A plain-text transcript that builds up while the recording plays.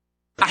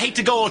I hate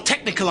to go all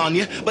technical on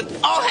you, but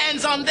all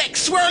hands on deck,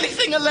 swirly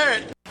thing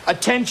alert.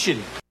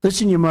 Attention.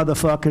 Listen, you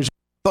motherfuckers.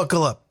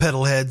 Buckle up,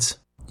 pedal heads.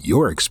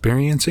 You're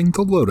experiencing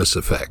the Lotus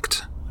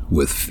Effect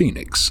with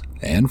Phoenix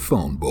and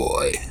Phone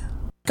Boy.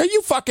 Are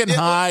you fucking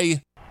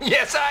high?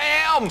 Yes, I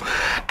am.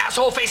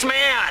 Asshole face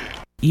man.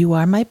 You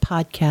are my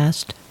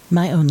podcast,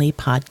 my only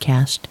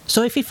podcast.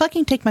 So if you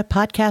fucking take my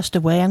podcast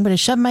away, I'm going to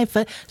shove my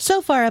foot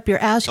so far up your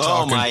ass.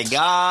 Oh my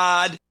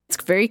God.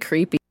 It's very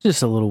creepy.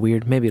 Just a little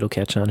weird. Maybe it'll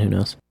catch on. Who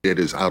knows? It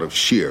is out of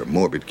sheer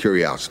morbid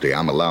curiosity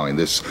I'm allowing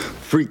this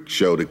freak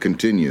show to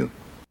continue.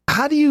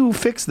 How do you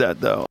fix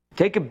that, though?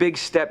 Take a big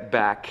step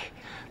back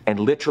and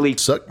literally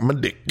suck my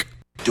dick.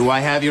 Do I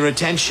have your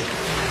attention?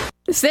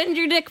 Send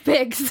your dick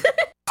pics.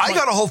 I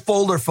got a whole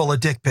folder full of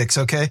dick pics,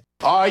 okay?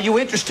 Are you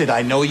interested?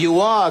 I know you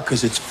are,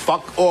 because it's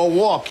fuck or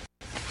walk.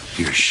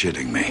 You're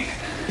shitting me.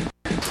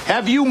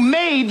 Have you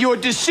made your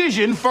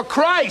decision for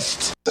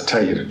Christ? To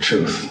tell you the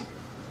truth,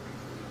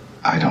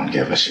 I don't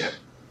give a shit.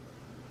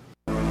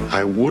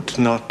 I would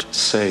not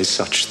say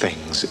such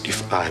things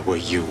if I were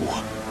you.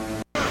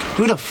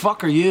 Who the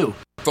fuck are you?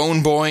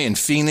 Phone Boy and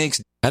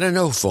Phoenix. I don't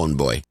know, Phone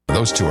Boy.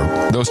 Those two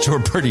are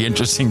pretty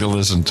interesting to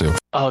listen to.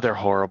 Oh, they're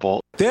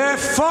horrible. They're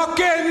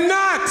fucking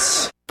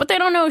nuts! But they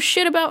don't know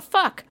shit about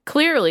fuck,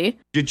 clearly.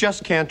 You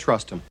just can't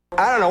trust them.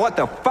 I don't know what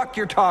the fuck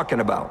you're talking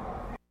about.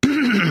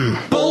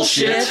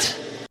 Bullshit.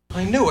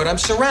 I knew it. I'm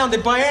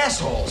surrounded by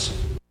assholes.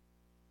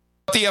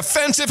 The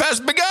offensive has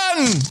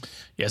begun!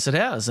 Yes, it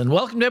has. And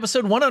welcome to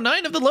episode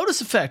 109 of The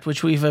Lotus Effect,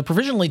 which we've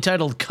provisionally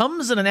titled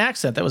 "Comes in an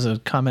Accent." That was a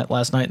comment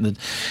last night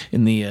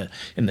in the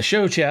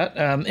show chat.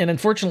 And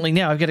unfortunately,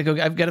 now I've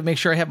got to make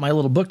sure I have my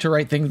little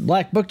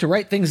black book to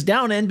write things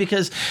down in,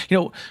 because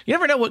you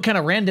never know what kind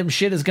of random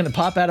shit is going to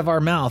pop out of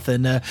our mouth.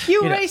 And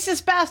you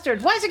racist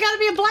bastard! Why's it got to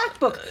be a black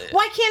book?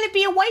 Why can't it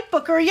be a white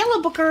book or a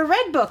yellow book or a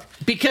red book?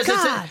 Because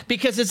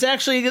it's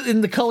actually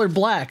in the color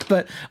black.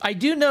 But I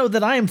do know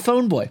that I am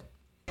Phone Boy.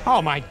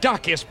 Oh my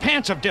duck! His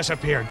pants have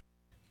disappeared.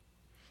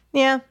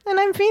 Yeah, and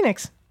I'm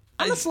Phoenix.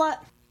 I'm a slut.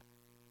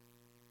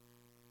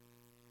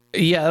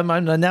 Yeah, I'm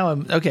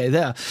okay.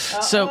 Yeah.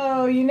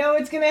 So you know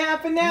what's gonna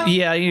happen now?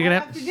 Yeah, you're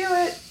gonna have to do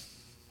it.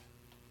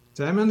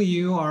 Damon,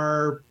 you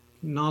are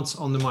not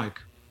on the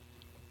mic.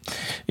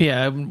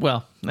 Yeah,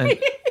 well,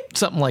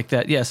 something like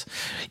that. Yes.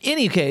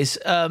 Any case,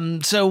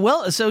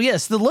 so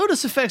yes, the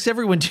Lotus affects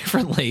everyone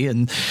differently,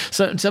 and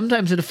so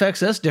sometimes it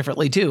affects us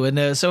differently too.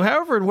 And so,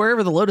 however and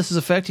wherever the Lotus is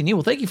affecting you,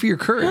 well, thank you for your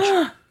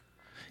courage.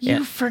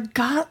 You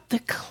forgot the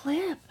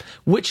clip.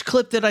 Which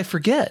clip did I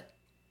forget?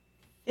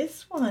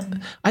 This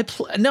one.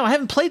 No, I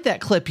haven't played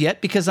that clip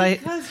yet because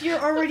you're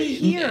already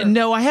here.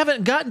 No, I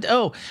haven't gotten.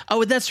 Oh,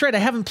 that's right. I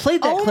haven't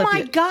played that clip yet. Oh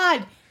my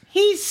God,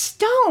 he's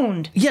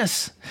stoned.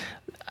 Yes,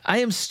 I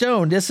am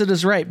stoned. Yes, it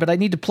is right. But I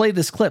need to play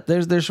this clip.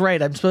 There's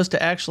right. I'm supposed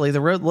to actually the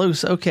road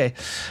loose. Okay.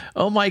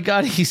 Oh my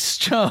God, he's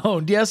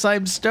stoned. Yes,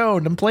 I'm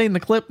stoned. I'm playing the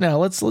clip now.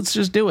 Let's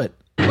just do it.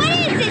 What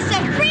is this?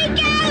 A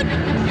freak out?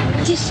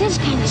 This is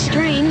kind of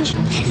strange.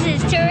 This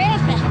is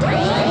terrific.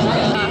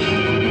 I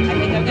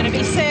think I'm going to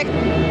be sick.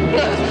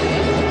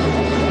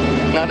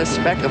 Not a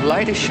speck of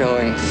light is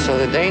showing, so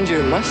the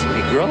danger must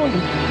be growing.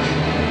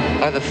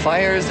 Are the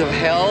fires of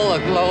hell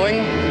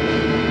a-glowing?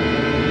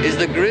 Is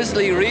the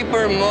grisly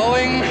reaper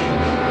mowing?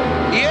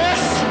 Yes!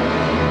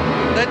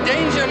 The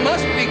danger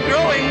must be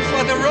growing,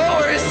 for the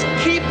rowers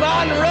keep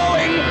on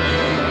rowing,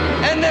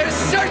 and they're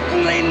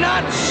certainly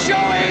not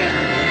showing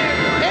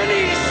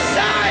any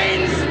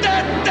signs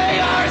that they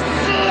are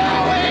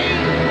slowing.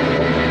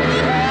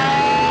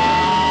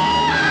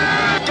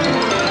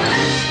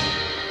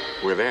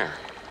 We're there.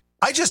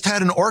 I just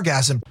had an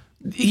orgasm.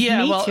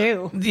 Yeah, Me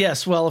too.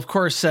 Yes, well, of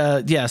course,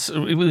 yes.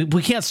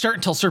 We can't start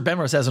until Sir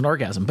Bemrose has an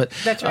orgasm, but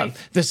that's right.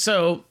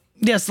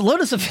 Yes, the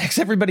Lotus affects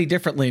everybody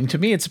differently, and to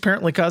me, it's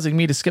apparently causing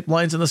me to skip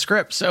lines in the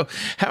script. So,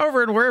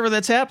 however and wherever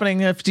that's happening,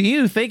 to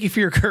you, thank you for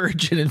your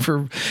courage and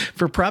for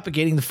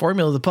propagating the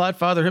formula of the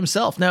Podfather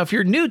himself. Now, if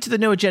you're new to the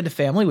No Agenda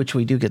family, which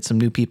we do get some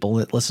new people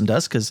that listen to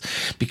us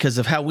because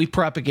of how we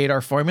propagate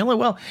our formula,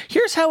 well,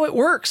 here's how it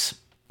works.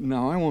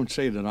 Now, I won't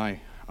say that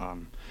I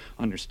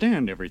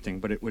understand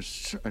everything, but it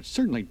was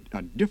certainly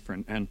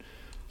different and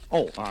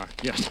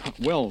yes,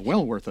 well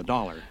worth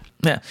 $1.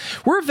 Yeah,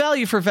 we're a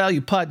value for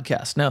value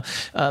podcast. Now,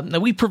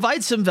 we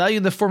provide some value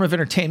in the form of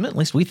entertainment. At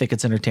least we think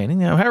it's entertaining.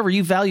 Now, however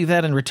you value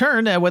that in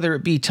return, whether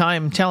it be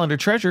time, talent, or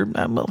treasure,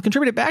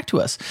 contribute it back to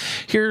us.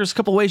 Here's a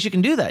couple ways you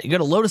can do that. You go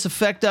to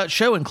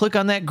lotuseffect.show and click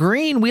on that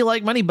green We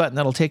Like Money button.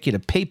 That'll take you to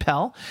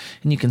PayPal,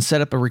 and you can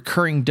set up a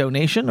recurring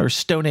donation or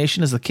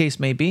stonation, as the case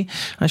may be.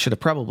 I should have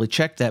probably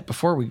checked that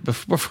before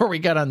we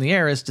got on the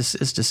air, as to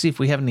see if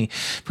we got any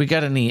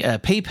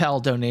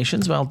PayPal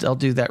donations. Well, I'll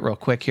do that real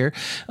quick here.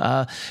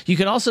 You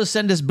can also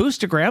send us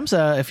boostergrams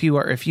if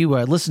you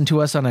listen to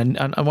us on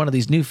one of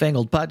these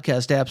newfangled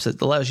podcast apps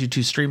that allows you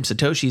to stream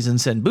satoshis and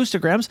send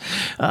boostergrams.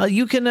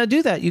 You can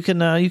do that. You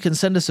can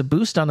send us a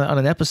boost on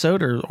an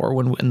episode or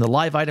when the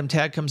live item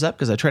tag comes up,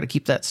 because I try to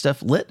keep that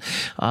stuff lit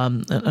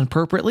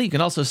appropriately. You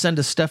can also send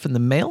us stuff in the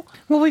mail.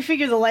 Well, we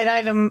figure the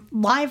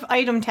live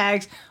item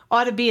tags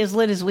ought to be as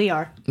lit as we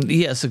are.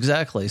 Yes,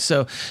 exactly.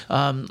 So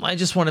I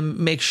just want to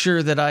make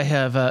sure that I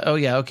have.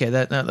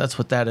 That's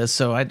what that is.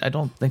 So I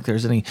don't think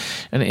there's any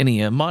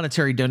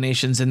monetary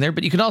donations in there,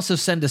 but you can also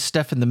send us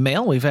stuff in the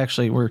mail. I think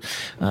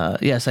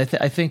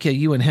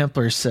you and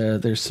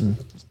Hemplers,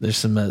 there's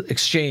some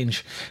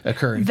exchange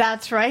occurring.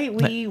 That's right.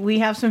 We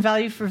have some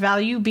value for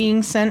value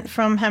being sent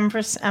from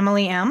Hempress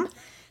Emily M.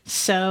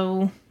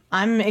 So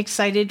I'm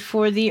excited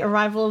for the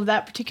arrival of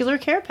that particular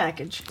care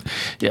package.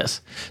 Yes.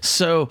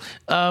 So,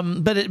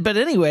 but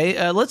anyway,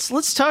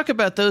 let's talk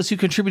about those who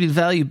contributed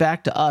value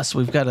back to us.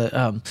 We've got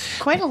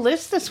quite a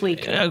list this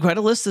week.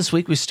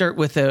 We start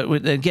with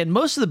again,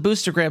 most of the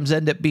boostergrams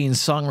end up being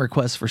song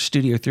requests for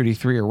Studio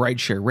 33 or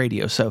Rideshare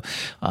Radio. So,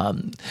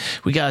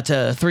 we got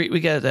a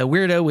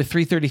Weirdo with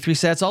 333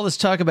 sats. All this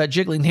talk about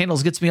jiggling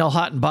handles gets me all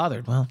hot and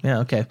bothered. Well, yeah,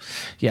 okay,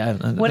 yeah.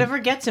 Whatever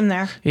gets him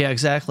there. Yeah,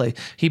 exactly.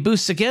 He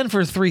boosts again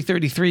for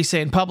 333.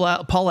 Saying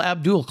Paula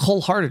Abdul,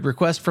 cold-hearted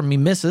request from me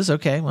misses.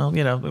 Okay, well,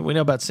 we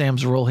know about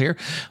Sam's rule here.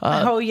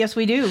 Oh, yes,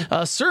 we do.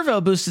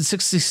 Servo boosted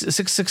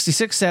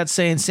 666 sats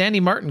saying Sandy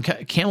Martin,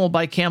 Camel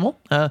by Camel.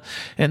 And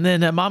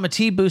then Mama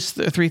T boosts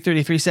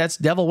 333 sats.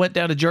 Devil went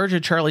down to Georgia.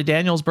 Charlie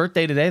Daniels'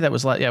 birthday today. That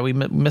was we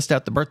missed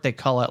out the birthday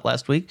call-out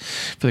last week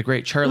for the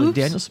great Charlie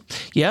Daniels.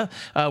 Yeah.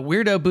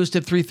 Weirdo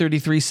boosted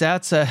 333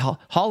 sats.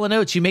 Hall &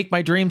 Oates, you make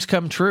my dreams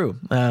come true.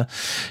 The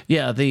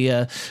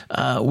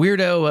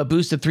Weirdo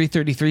boosted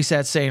 333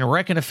 sats saying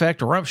Wrecking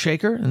Effect, Rump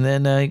Shaker, and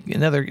then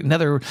another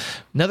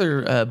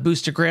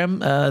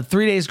boostergram.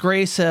 3 Days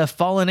Grace,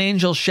 Fallen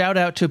Angel, shout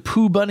out to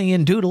Pooh Bunny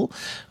and Doodle.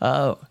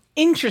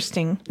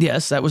 Interesting.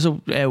 Yes, that was a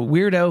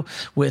Weirdo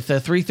with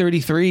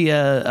 333.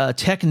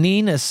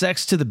 Technine,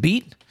 Sex to the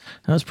Beat.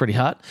 That was pretty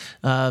hot.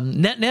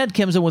 Ned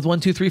comes in with 1,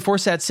 2, 3, 4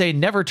 sats saying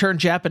never turn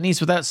Japanese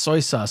without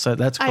soy sauce.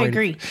 That's great. I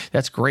agree.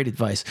 That's great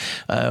advice.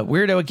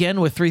 Weirdo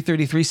again with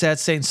 333 sats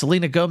saying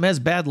Selena Gomez,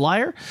 bad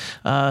liar.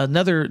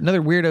 Another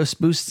Weirdo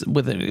boost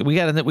with we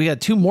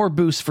got 2 more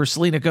boosts for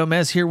Selena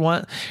Gomez here. It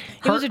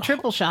was a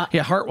triple shot.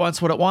 Yeah, heart wants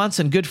what it wants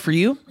and good for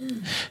you.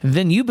 And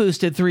then you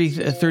boosted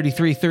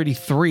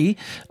 333.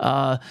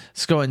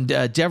 It's going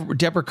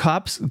Deborah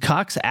Cox.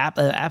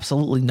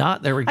 Absolutely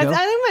not. There we go. I think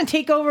I'm going to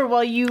take over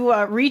while you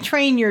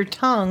retrain your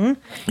tongue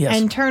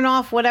and turn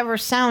off whatever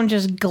sound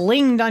just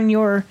glinged on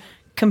your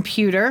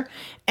computer.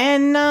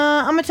 And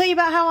I'm going to tell you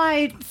about how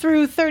I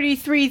threw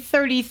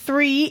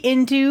 3333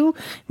 into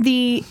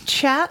the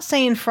chat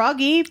saying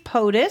Froggy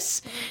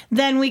POTUS.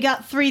 Then we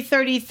got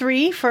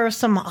 333 for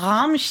some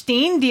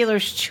Rammstein,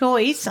 dealer's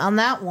choice on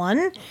that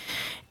one.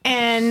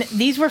 And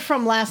these were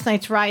from last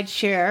night's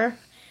Rideshare.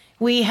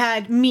 We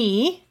had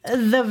me,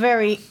 the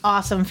very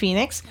awesome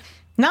Phoenix,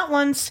 not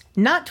once,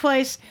 not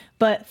twice,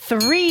 but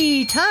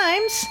 3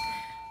 times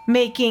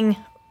making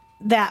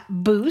that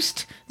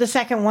boost. The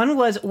second one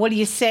was What Do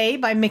You Say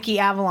by Mickey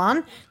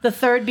Avalon. The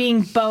third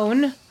being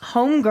Bone,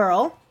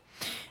 Homegirl.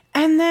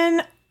 And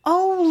then,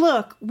 oh,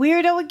 look,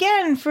 Weirdo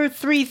again for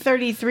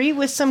 333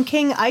 with some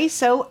King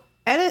ISO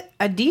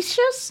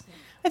Adicious,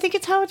 I think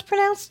it's how it's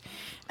pronounced.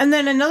 And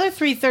then another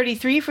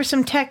 333 for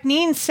some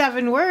Technine,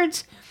 7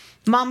 words.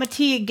 Mama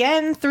T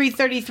again,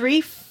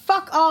 333,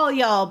 Fuck All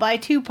Y'all by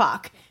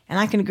Tupac. And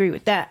I can agree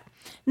with that.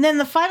 And then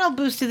the final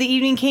boost of the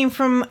evening came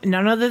from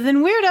none other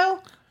than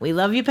Weirdo. We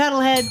love you,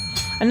 Pedalhead.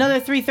 Another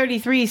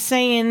 333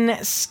 saying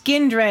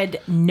Skindred,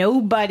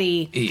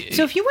 Nobody.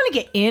 So if you want to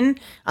get in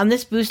on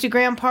this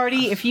Boostagram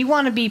party, if you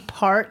want to be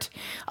part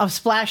of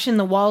splashing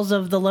the walls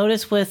of the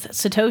Lotus with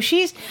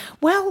Satoshis,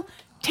 well,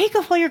 take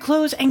off all your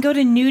clothes and go to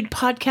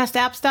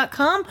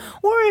nudepodcastapps.com.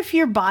 Or if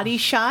you're body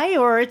shy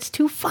or it's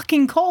too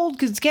fucking cold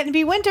because it's getting to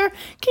be winter,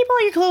 keep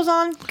all your clothes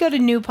on. Go to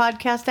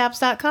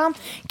nudepodcastapps.com.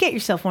 Get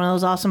yourself one of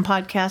those awesome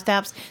podcast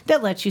apps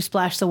that lets you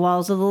splash the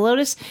walls of the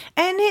Lotus.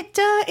 And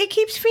it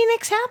keeps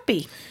Phoenix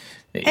happy.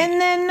 And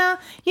then,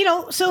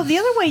 so the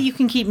other way you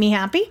can keep me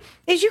happy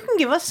is you can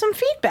give us some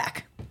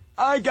feedback.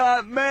 I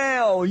got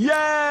mail!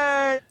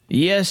 Yay!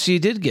 Yes, you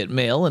did get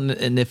mail,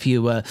 and if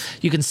you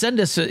can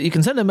send us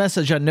a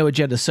message on No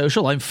Agenda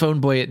Social. I'm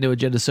phoneboy at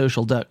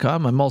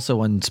noagendasocial.com. I'm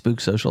also on Spook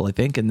Social, I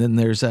think. And then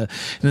there's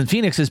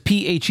Phoenix is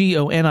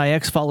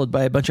PHEONIX, followed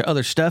by a bunch of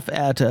other stuff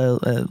at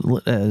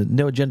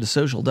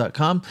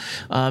noagendasocial.com.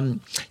 You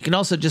can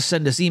also just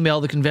send us email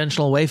the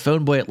conventional way,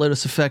 phoneboy at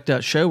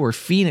lotuseffect.show or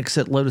phoenix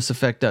at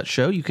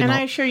lotuseffect.show. You can, and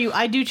I assure you,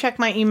 I do check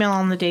my email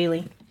on the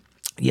daily.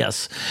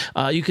 Yes.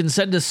 You can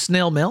send us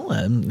snail mail.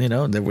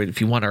 If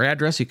you want our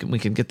address, we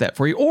can get that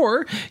for you.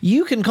 Or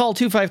you can call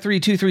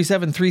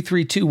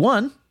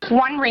 253-237-3321.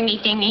 1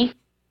 ringy dingy.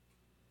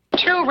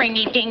 2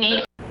 ringy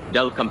dingy.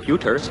 Dell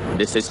Computers,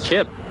 this is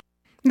Chip.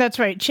 That's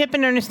right. Chip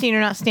and Ernestine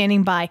are not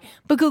standing by,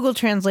 but Google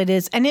Translate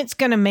is, and it's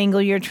going to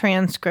mangle your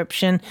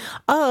transcription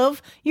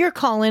of your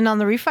call-in on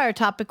the refire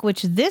topic,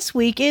 which this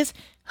week is,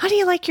 how do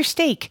you like your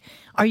steak?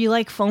 Are you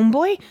like Phone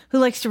Boy, who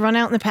likes to run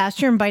out in the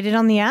pasture and bite it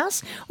on the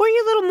ass? Or are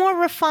you a little more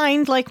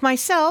refined like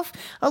myself,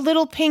 a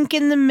little pink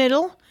in the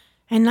middle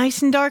and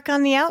nice and dark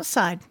on the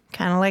outside?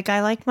 Kind of like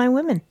I like my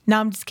women. No,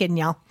 I'm just kidding,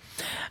 y'all.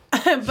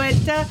 But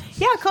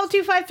call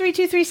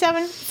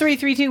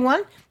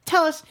 253-237-3321.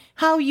 tell us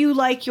how you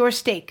like your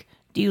steak.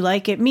 Do you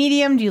like it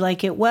medium? Do you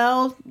like it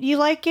well? Do you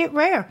like it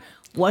rare?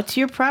 What's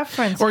your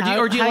preference? Or do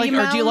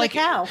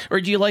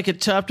you like it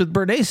topped with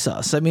béarnaise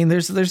sauce? I mean,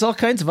 there's all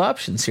kinds of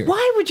options here.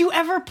 Why would you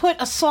ever put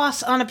a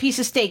sauce on a piece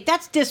of steak?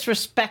 That's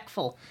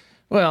disrespectful.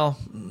 Well,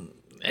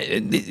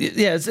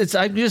 it's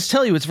I just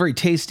tell you, it's very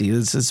tasty.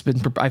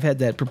 I've had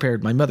that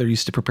prepared. My mother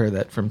used to prepare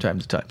that from time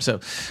to time.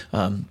 So,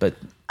 but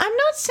I'm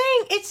not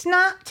saying it's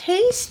not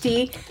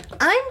tasty.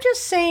 I'm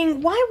just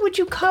saying, why would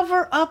you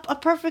cover up a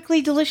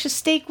perfectly delicious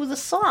steak with a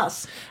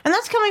sauce? And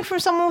that's coming from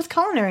someone with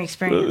culinary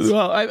experience.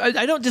 Well,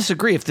 I don't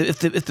disagree. If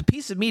the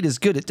piece of meat is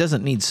good, it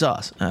doesn't need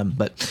sauce.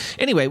 But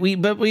anyway, we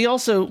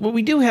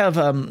do have.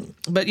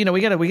 But you know,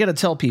 we gotta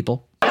tell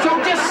people.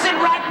 So just sit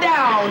right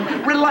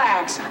down,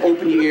 relax,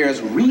 open your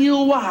ears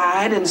real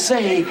wide, and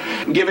say,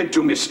 "Give it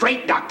to me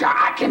straight, doctor.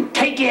 I can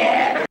take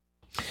it."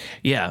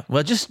 Yeah,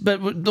 well,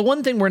 but the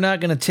one thing we're not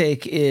going to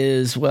take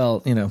is,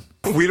 well, you know,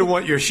 we don't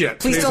want your shit.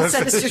 Please don't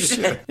send us your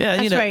shit. Yeah,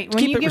 that's right.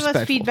 When you give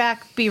us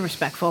feedback, be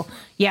respectful.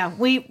 Yeah,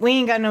 we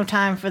ain't got no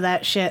time for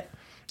that shit.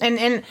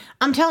 And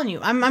I'm telling you,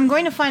 I'm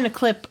going to find a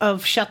clip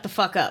of "Shut the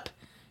Fuck Up,"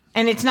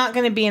 and it's not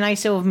going to be an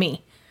ISO of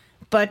me,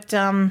 but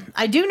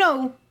I do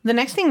know the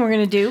next thing we're going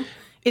to do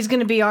is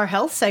going to be our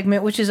health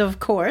segment, which is, of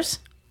course,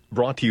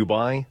 brought to you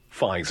by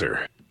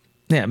Pfizer.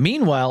 Yeah.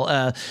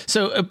 Meanwhile,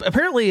 so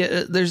apparently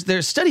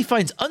their study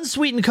finds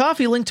unsweetened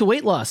coffee linked to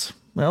weight loss.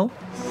 Well,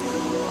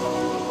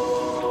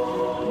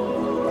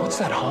 what's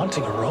that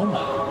haunting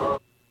aroma?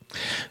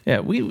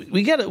 Yeah,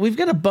 we've got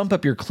to bump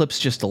up your clips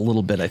just a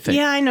little bit, I think.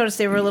 Yeah, I noticed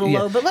they were a little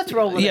low, but let's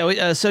roll with it.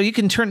 Yeah, so they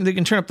can turn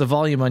up the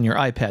volume on your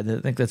iPad. I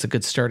think that's a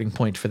good starting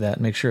point for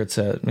that. Make sure it's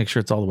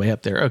all the way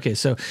up there. Okay,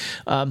 so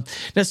now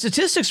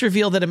statistics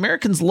reveal that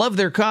Americans love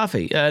their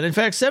coffee. And in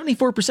fact,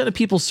 74% of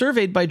people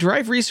surveyed by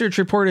Drive Research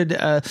reported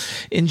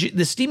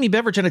the steamy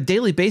beverage on a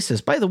daily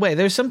basis. By the way,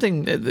 there's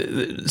something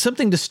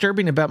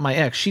disturbing about my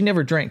ex. She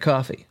never drank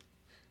coffee.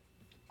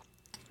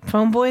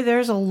 Phone boy,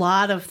 there's a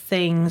lot of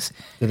things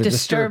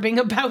disturbing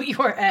about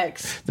your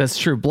ex. That's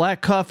true.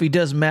 Black coffee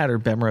does matter,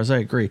 Bemrose. I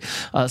agree.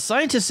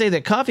 Scientists say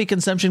that coffee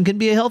consumption can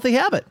be a healthy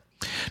habit.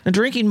 Now,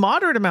 drinking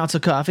moderate amounts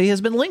of coffee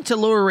has been linked to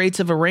lower rates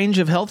of a range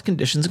of health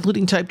conditions,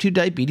 including type 2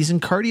 diabetes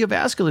and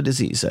cardiovascular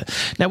disease.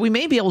 Now, we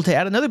may be able to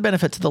add another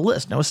benefit to the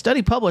list. Now, a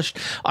study published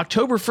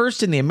October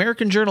 1st in the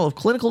American Journal of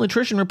Clinical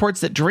Nutrition reports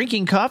that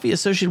drinking coffee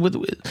is associated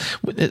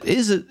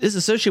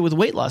with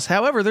weight loss.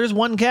 However, there's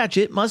one catch.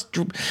 It must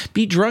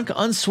be drunk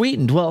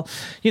unsweetened. Well,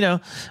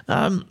 that's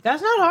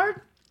not hard.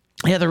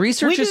 Yeah, the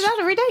researchers. We do that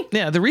every day.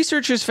 Yeah, the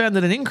researchers found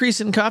that an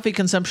increase in coffee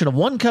consumption of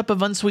 1 cup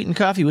of unsweetened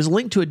coffee was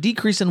linked to a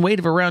decrease in weight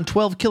of around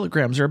 12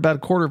 kilograms, or about a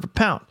quarter of a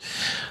pound.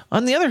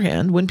 On the other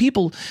hand, when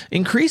people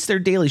increased their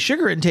daily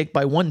sugar intake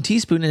by 1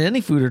 teaspoon in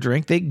any food or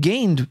drink, they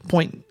gained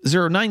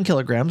 0.09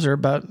 kilograms, or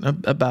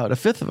about a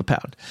fifth of a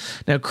pound.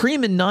 Now,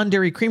 cream and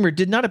non-dairy creamer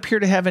did not appear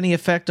to have any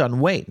effect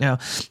on weight. Now,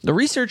 the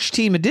research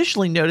team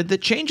additionally noted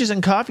that changes in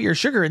coffee or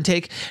sugar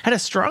intake had a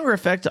stronger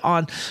effect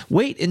on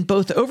weight in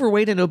both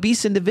overweight and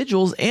obese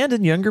individuals and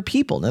in younger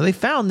people. Now, they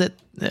found that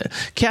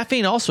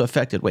caffeine also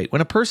affected weight.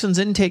 When a person's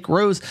intake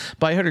rose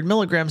by 100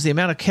 milligrams, the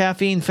amount of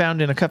caffeine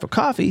found in a cup of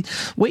coffee,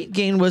 weight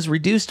gain was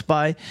reduced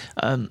by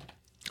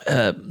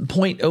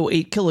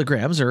 0.08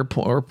 kilograms, or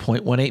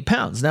 0.18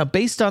 pounds. Now,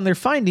 based on their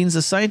findings,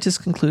 the scientists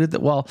concluded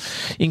that while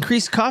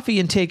increased coffee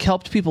intake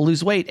helped people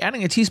lose weight,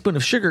 adding a teaspoon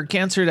of sugar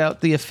canceled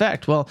out the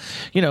effect. Well,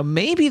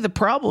 maybe the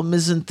problem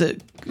isn't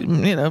that,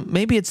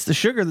 maybe it's the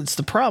sugar that's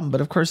the problem,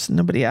 but of course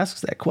nobody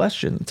asks that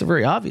question. It's a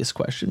very obvious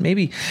question.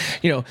 Maybe,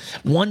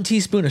 1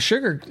 teaspoon of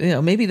sugar,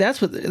 maybe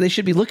that's what they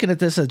should be looking at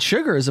this as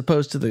sugar as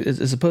opposed to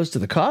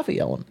the coffee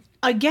element.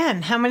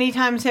 Again, how many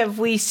times have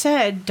we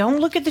said, don't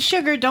look at the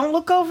sugar, don't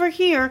look over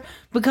here,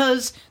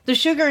 because the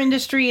sugar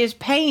industry is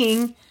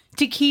paying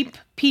to keep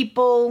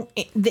people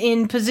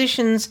in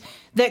positions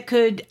that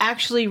could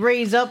actually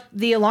raise up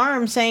the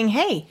alarm saying,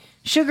 hey,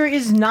 sugar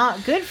is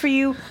not good for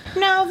you.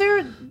 No,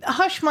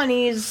 hush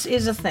money is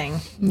a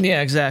thing.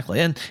 Yeah, exactly.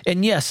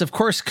 And yes, of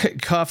course,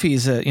 coffee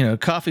is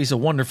a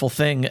wonderful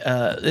thing.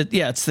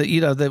 It's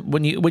that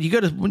when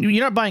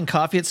you're not buying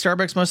coffee at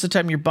Starbucks most of the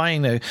time, you're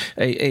buying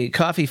a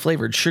coffee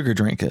flavored sugar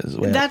drink as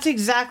well. That's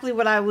exactly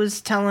what I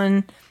was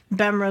telling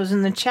Bemrose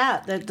in the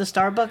chat, that the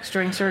Starbucks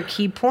drinks are a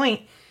key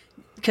point,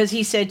 because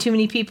he said too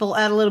many people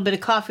add a little bit of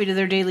coffee to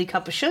their daily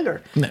cup of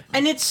sugar. No.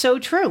 And it's so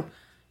true.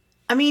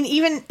 I mean,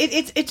 even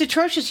it's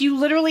atrocious. You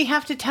literally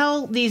have to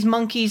tell these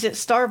monkeys at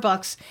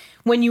Starbucks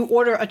when you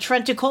order a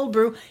Trenta cold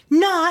brew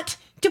not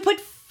to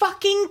put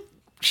fucking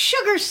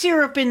sugar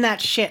syrup in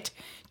that shit.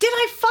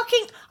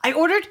 I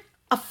ordered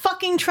a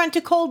fucking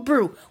Trenta cold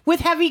brew with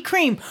heavy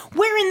cream.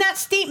 Where in that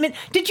statement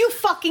did you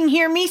fucking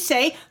hear me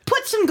say,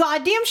 put some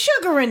goddamn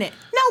sugar in it?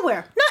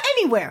 Nowhere. Not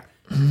anywhere.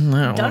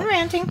 No, Done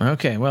ranting.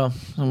 Okay, well,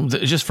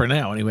 just for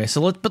now anyway. So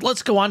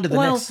let's go on to the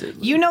next. Well,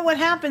 you know what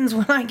happens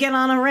when I get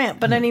on a rant,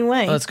 but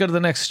anyway. Let's go to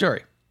the next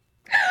story.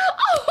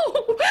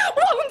 Oh,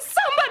 won't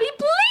somebody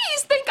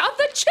please think of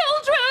the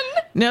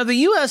children? Now, the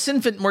U.S.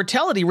 infant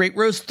mortality rate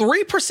rose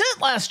 3%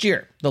 last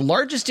year, the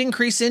largest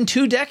increase in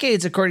 2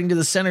 decades, according to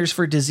the Centers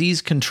for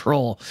Disease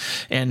Control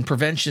and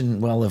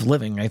Prevention, of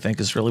living, I think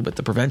is really what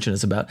the prevention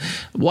is about.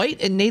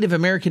 White and Native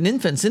American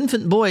infants,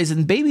 infant boys,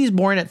 and babies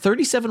born at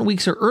 37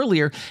 weeks or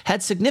earlier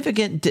had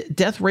significant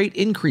death rate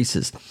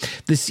increases.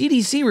 The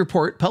CDC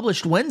report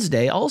published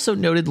Wednesday also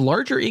noted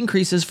larger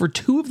increases for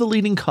 2 of the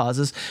leading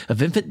causes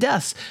of infant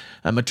deaths,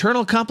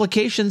 maternal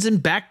complications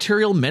and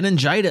bacterial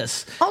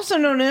meningitis. Also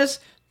known as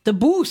the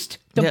boost.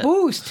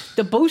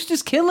 The boost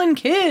is killing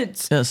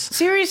kids. Yes.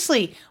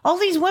 Seriously. All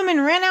these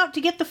women ran out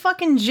to get the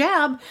fucking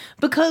jab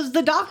because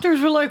the doctors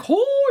were like,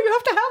 oh, you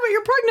have to have it,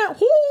 you're pregnant.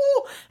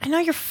 Oh, and now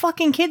your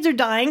fucking kids are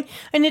dying,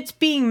 and it's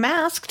being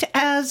masked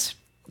as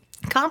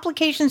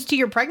complications to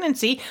your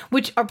pregnancy,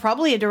 which are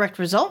probably a direct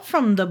result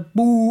from the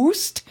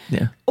boost.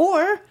 Yeah.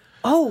 Or,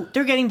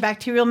 they're getting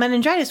bacterial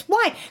meningitis.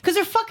 Why? Because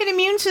their fucking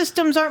immune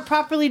systems aren't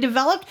properly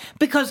developed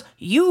because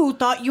you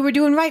thought you were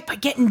doing right by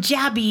getting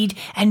jabbied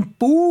and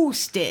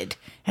boosted.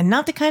 And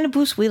not the kind of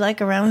boost we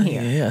like around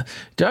here. Yeah.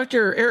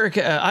 Dr. Eric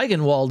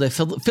Eigenwald, a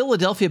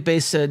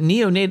Philadelphia-based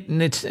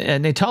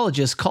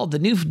neonatologist, called the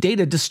new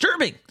data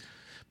disturbing,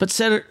 but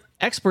said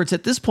experts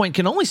at this point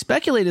can only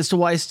speculate as to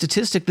why a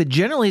statistic that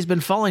generally has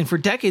been falling for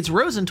decades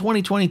rose in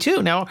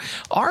 2022. Now,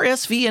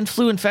 RSV and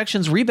flu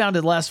infections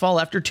rebounded last fall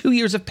after 2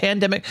 years of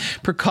pandemic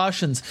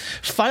precautions.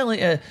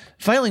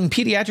 Filing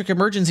pediatric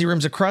emergency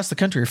rooms across the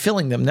country are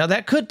filling them. Now,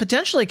 that could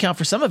potentially account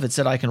for some of it,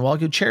 said Eichenwald,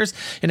 who chairs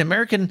an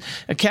American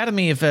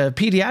Academy of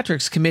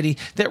Pediatrics committee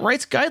that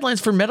writes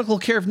guidelines for medical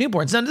care of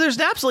newborns. Now, there's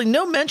absolutely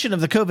no mention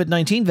of the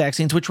COVID-19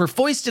 vaccines, which were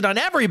foisted on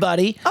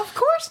everybody. Of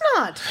course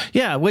not.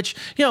 Yeah, which,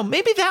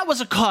 maybe that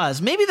was a cause.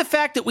 Maybe the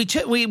fact that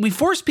we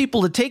forced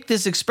people to take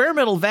this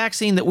experimental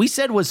vaccine that we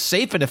said was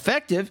safe and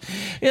effective,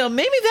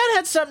 maybe that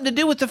had something to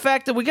do with the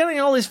fact that we're getting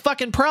all these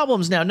fucking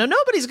problems now. Now,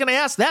 nobody's going to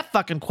ask that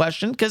fucking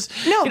question because...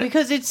 No,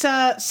 because it's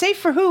safe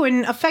for who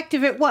and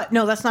effective at what?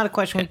 No, that's not a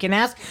question we can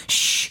ask.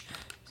 Shh.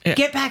 Yeah.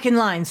 Get back in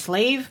line,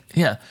 slave.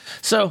 Yeah.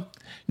 So...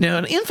 Now,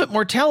 an infant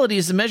mortality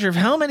is a measure of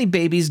how many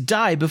babies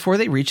die before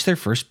they reach their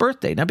first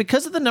birthday. Now,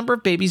 because of the number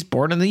of babies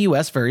born in the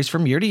U.S. varies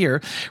from year to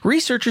year,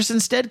 researchers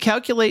instead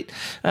calculate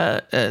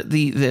have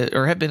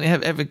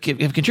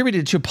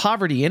contributed to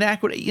poverty,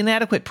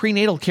 inadequate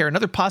prenatal care, and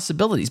other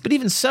possibilities. But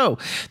even so,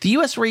 the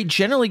U.S. rate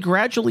generally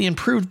gradually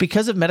improved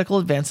because of medical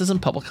advances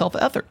and public health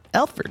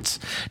efforts.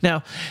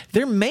 Now,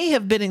 there may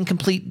have been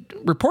incomplete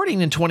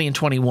reporting in 20 and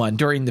 21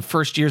 during the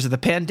first years of the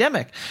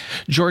pandemic.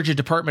 Georgia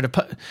Department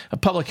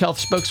of Public Health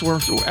spokeswoman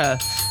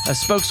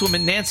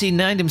Nancy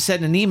Neindam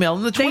said in an email,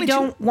 they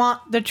don't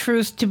want the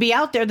truth to be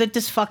out there that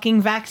this fucking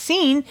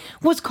vaccine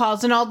was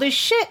causing all this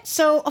shit.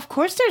 So, of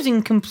course, there's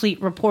incomplete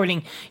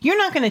reporting. You're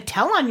not going to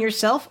tell on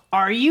yourself,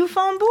 are you,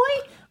 phone boy?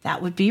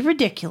 That would be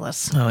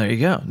ridiculous. Oh, there you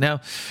go.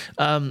 Now,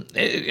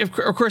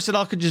 of course, it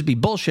all could just be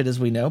bullshit, as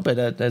we know, but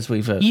as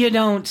we've... You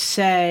don't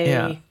say.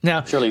 Yeah.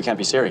 Now, surely you can't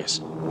be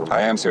serious.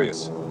 I am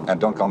serious.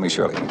 And don't call me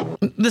Shirley.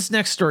 This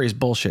next story is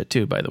bullshit,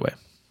 too, by the way.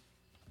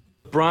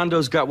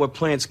 Brondo's got what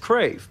plants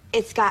crave.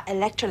 It's got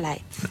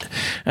electrolytes.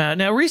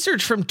 Now,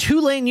 research from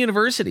Tulane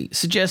University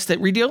suggests that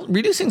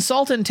reducing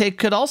salt intake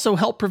could also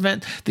help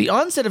prevent the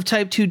onset of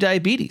type 2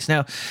 diabetes.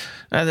 Now,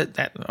 I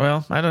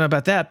don't know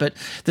about that, but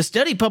the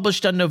study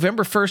published on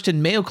November 1st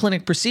in Mayo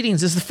Clinic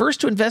Proceedings is the first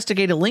to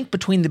investigate a link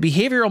between the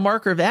behavioral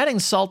marker of adding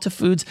salt to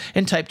foods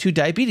and type 2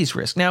 diabetes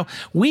risk. Now,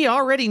 we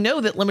already know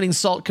that limiting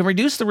salt can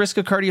reduce the risk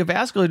of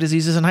cardiovascular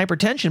diseases and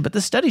hypertension, but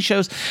this study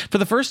shows for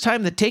the first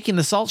time that taking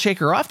the salt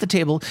shaker off the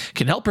table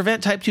can help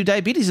prevent type 2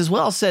 diabetes as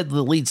well, said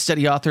the lead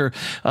study author,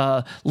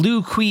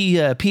 Lou Kui,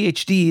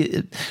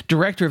 PhD,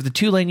 director of the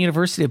Tulane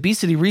University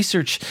Obesity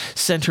Research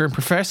Center and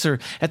professor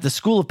at the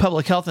School of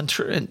Public Health and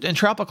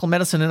Tropical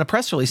Medicine, in a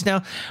press release.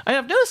 Now, I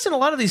have noticed in a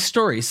lot of these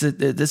stories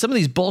that some of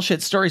these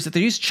bullshit stories that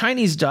they use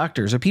Chinese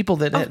doctors or people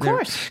that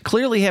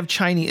clearly have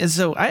Chinese. And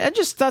so I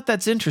just thought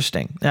that's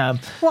interesting.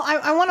 Well,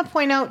 I want to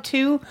point out,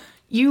 too,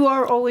 you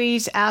are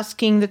always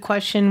asking the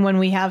question when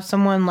we have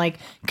someone like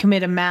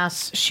commit a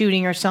mass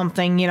shooting or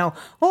something,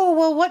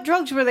 what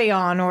drugs were they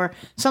on or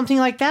something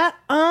like that.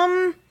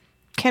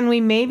 Can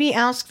we maybe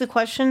ask the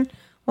question,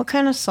 what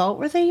kind of salt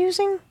were they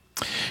using?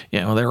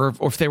 Yeah, well,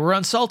 if they were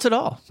on salt at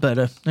all. But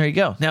there you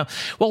go. Now,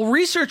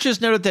 researchers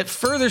noted that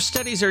further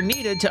studies are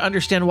needed to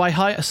understand why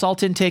high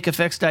salt intake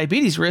affects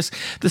diabetes risk.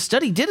 The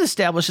study did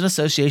establish an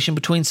association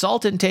between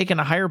salt intake and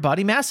a higher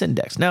body mass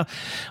index. Now,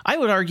 I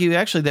would argue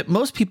actually that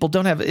most people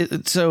don't have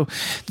it. So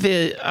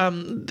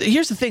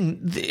here's the thing: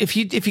 if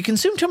you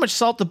consume too much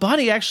salt, the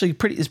body actually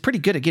is pretty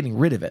good at getting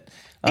rid of it.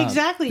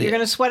 Exactly. You're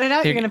going to sweat it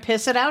out. You're going to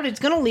piss it out. It's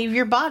going to leave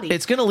your body.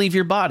 It's going to leave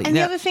your body. And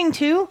the other thing,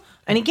 too,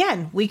 and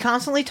again, we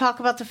constantly talk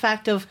about the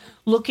fact of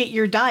look at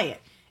your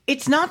diet.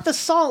 It's not the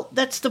salt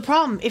that's the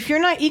problem. If you're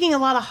not eating a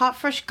lot of hot,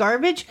 fresh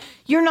garbage,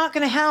 you're not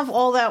going to have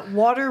all that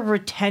water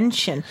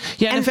retention.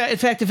 Yeah, and in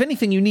fact, if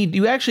anything,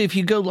 if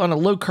you go on a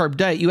low-carb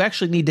diet, you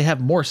actually need to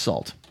have more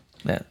salt.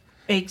 Yeah.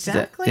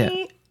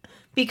 Exactly.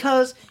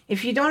 Because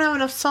if you don't have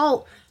enough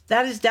salt,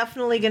 that is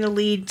definitely going to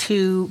lead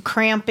to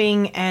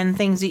cramping and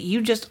things that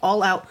you just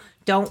all out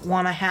don't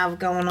want to have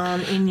going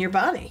on in your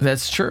body.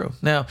 That's true.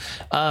 Now,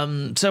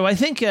 so I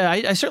think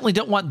I certainly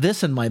don't want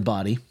this in my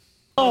body.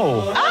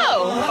 Oh.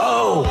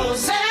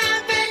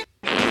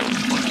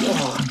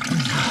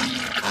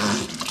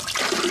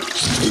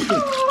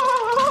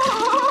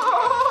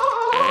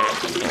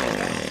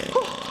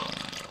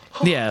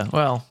 Yeah,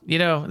 well,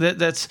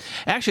 that's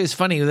actually, it's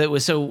funny that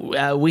was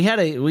so we had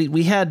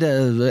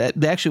the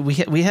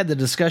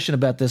discussion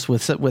about this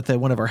with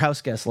one of our house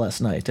guests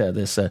last night.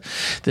 This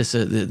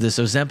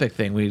Ozempic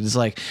thing. We was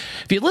like,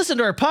 if you listen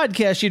to our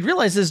podcast, you'd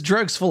realize this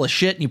drug's full of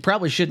shit, and you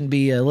probably shouldn't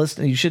be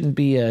listening. You shouldn't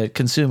be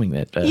consuming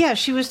it. Yeah,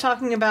 she was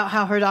talking about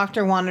how her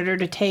doctor wanted her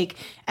to take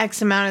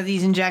X amount of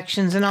these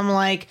injections, and I'm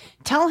like,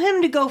 tell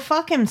him to go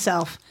fuck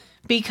himself,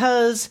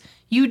 because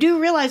you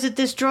do realize that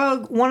this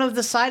drug, one of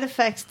the side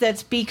effects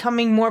that's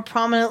becoming more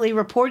prominently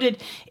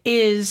reported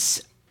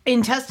is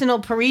intestinal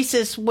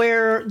paresis,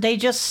 where they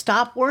just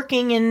stop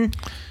working and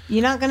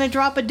you're not going to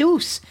drop a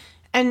deuce.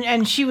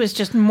 And she was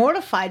just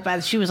mortified by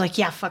this. She was like,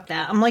 yeah, fuck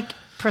that. I'm like,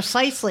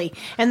 precisely.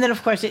 And then,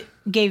 of course, it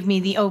gave me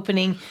the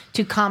opening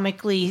to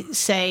comically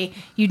say,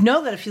 you'd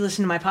know that if you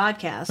listen to my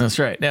podcast. That's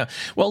right. Now,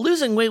 while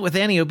losing weight with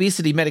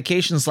anti-obesity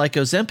medications like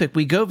Ozempic,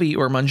 Wegovy,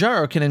 or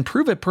Mounjaro can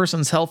improve a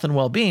person's health and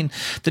well-being,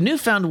 the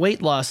newfound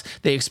weight loss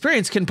they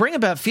experience can bring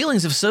about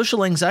feelings of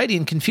social anxiety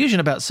and confusion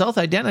about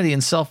self-identity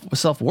and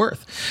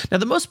self-worth. Now,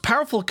 the most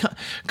powerful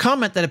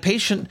comment that a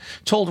patient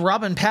told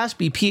Robin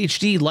Pasby,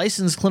 PhD,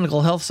 licensed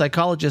clinical health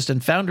psychologist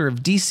and founder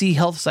of DC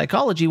Health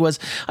Psychology, was,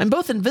 "I'm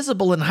both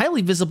invisible and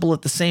highly visible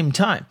at the same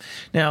time."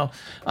 Now,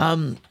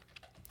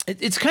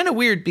 it's kind of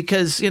weird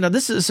because,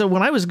 this is, so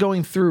when I was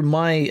going through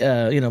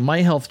my,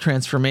 my health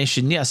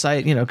transformation, yes,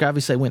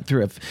 obviously I went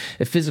through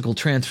a physical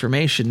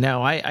transformation.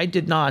 Now I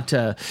did not,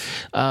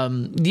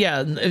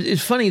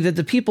 it's funny that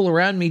the people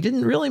around me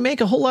didn't really make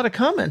a whole lot of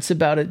comments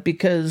about it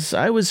because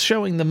I was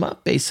showing them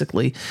up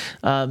basically.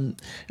 And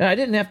I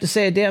didn't have to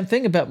say a damn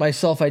thing about my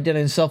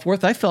self-identity and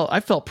self-worth. I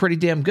felt pretty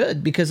damn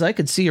good because I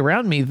could see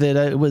around me that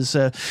it was,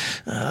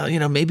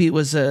 maybe it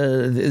was,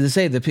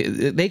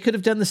 they could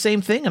have done the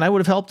same thing and I would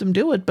have helped them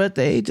do it, but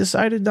they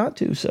decided not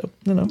to. So,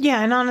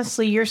 Yeah, and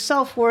honestly, your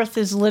self-worth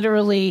is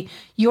literally,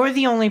 you're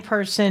the only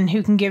person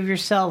who can give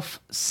yourself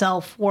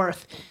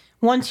self-worth.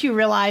 Once you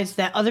realize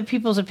that other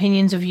people's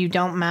opinions of you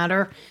don't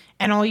matter,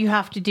 and all you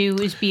have to do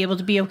is be able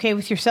to be okay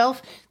with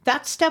yourself,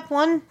 that's step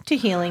one to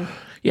healing.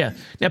 Yeah.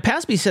 Now,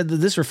 Pasby said that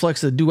this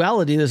reflects the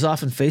duality that is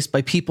often faced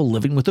by people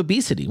living with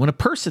obesity. When a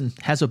person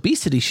has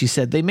obesity, she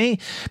said, they may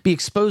be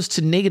exposed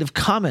to negative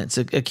comments,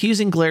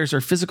 accusing glares, or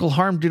physical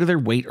harm due to their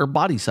weight or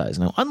body size.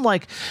 Now,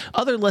 unlike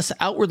other less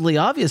outwardly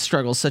obvious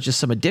struggles, such as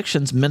some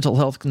addictions, mental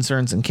health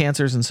concerns, and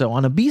cancers, and so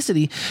on,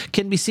 obesity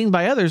can be seen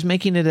by others,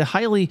 making it a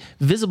highly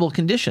visible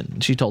condition,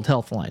 she told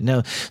Healthline.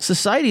 Now,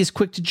 society is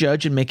quick to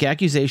judge and make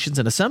accusations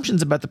and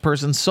assumptions about the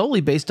person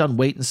solely based on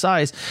weight and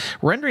size,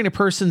 rendering a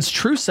person's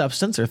true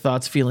substance, or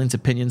thoughts, feelings,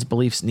 opinions,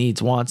 beliefs,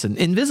 needs, wants, and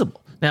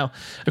invisible. Now,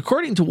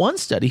 according to one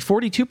study,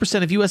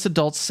 42% of U.S.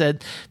 adults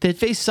said they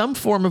face some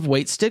form of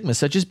weight stigma,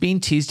 such as being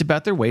teased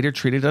about their weight or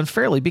treated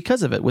unfairly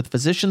because of it, with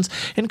physicians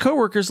and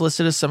coworkers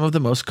listed as some of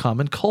the most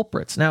common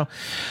culprits. Now,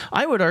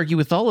 I would argue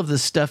with all of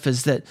this stuff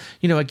is that,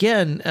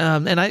 again,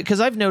 because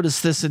I've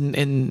noticed this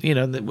in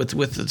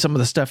with some of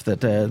the stuff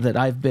that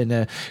I've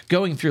been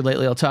going through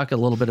lately. I'll talk a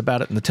little bit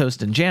about it in the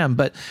Toast and Jam,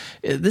 but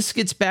this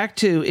gets back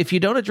to, if you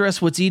don't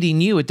address what's eating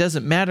you, it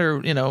doesn't matter,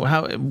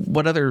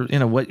 what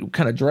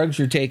kind of drugs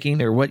you're taking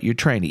or what you're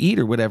trying to eat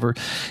or whatever,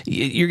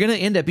 you're going to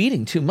end up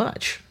eating too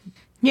much.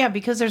 Yeah,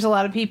 because there's a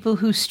lot of people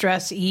who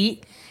stress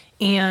eat,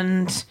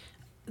 and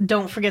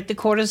don't forget the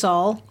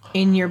cortisol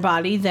in your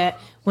body, that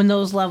when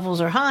those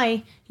levels are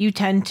high, you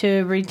tend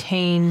to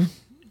retain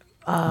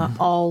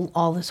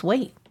all this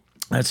weight.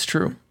 That's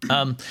true.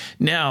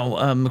 Now,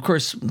 of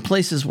course,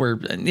 places where,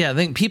 I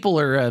think people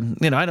are, I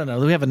don't know.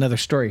 We have another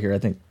story here, I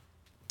think.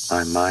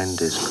 My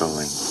mind is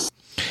going.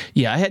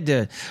 Yeah, I had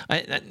to.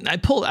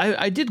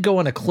 I did go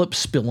on a clip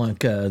spelunk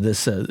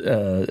this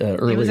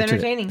earlier. It was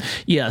entertaining. Today.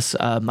 Yes,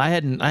 I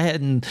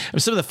hadn't.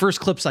 Some of the first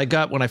clips I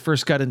got when I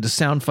first got into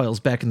sound files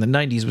back in the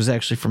 '90s was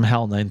actually from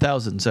HAL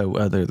 9000.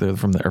 So they're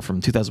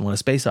from 2001: A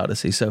Space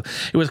Odyssey. So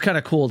it was kind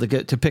of cool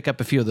to pick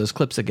up a few of those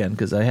clips again,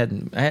 because I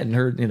hadn't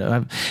heard.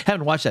 I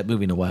haven't watched that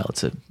movie in a while.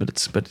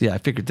 But I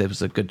figured that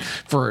was a good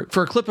for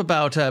a clip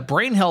about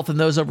brain health in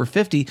those over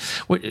 50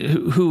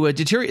 who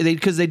deteriorated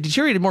because they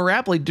deteriorated more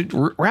rapidly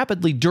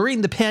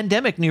during the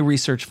pandemic, new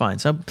research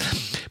finds.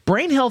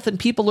 Brain health in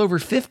people over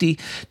 50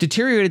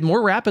 deteriorated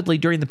more rapidly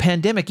during the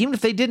pandemic, even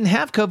if they didn't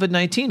have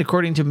COVID-19,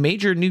 according to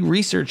major new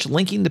research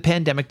linking the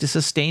pandemic to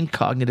sustained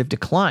cognitive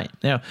decline.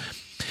 Now,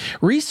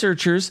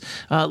 Researchers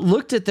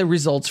looked at the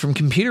results from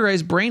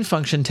computerized brain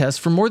function tests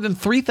for more than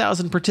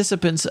 3,000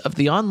 participants of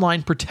the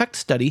online PROTECT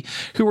study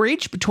who were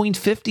aged between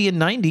 50 and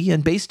 90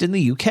 and based in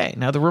the UK.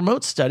 Now, the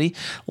remote study,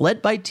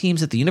 led by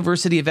teams at the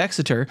University of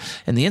Exeter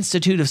and the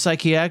Institute of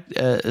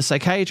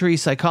Psychiatry,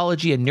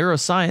 Psychology, and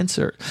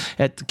Neuroscience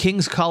at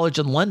King's College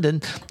in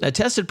London,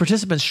 tested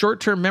participants'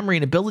 short-term memory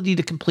and ability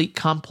to complete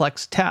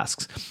complex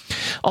tasks.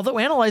 Although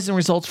analyzing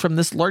results from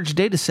this large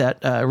data set,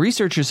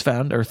 researchers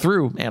found, or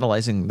through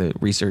analyzing the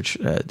research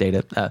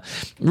data,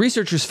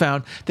 researchers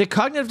found that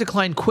cognitive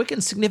decline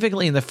quickened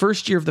significantly in the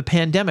first year of the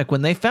pandemic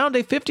when they found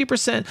a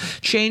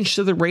 50% change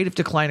to the rate of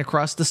decline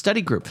across the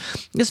study group.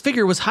 This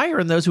figure was higher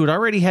in those who had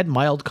already had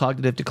mild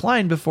cognitive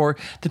decline before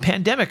the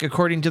pandemic,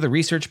 according to the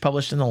research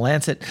published in the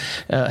Lancet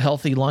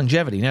Healthy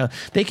Longevity. Now,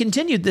 they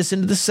continued this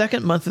into the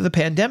second month of the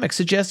pandemic,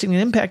 suggesting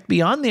an impact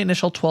beyond the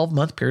initial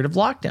 12-month period of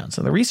lockdown.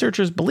 So the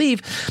researchers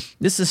believe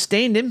this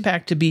sustained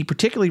impact to be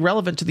particularly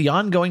relevant to the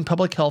ongoing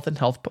public health and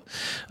health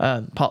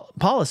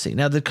policy.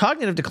 Now, the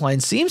cognitive decline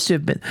seems to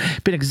have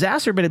been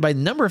exacerbated by a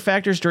number of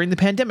factors during the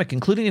pandemic,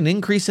 including an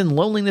increase in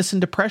loneliness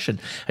and depression,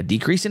 a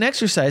decrease in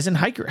exercise, and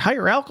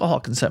higher alcohol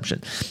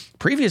consumption.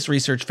 Previous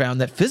research found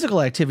that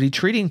physical activity,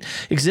 treating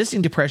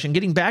existing depression,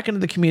 getting back into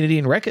the community,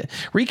 and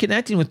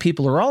reconnecting with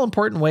people are all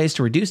important ways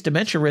to reduce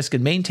dementia risk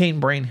and maintain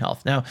brain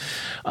health. Now,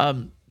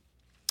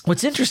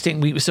 what's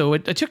interesting,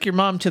 I took your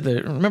mom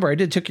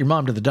to took your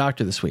mom to the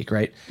doctor this week,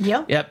 right?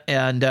 Yep.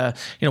 And,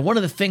 one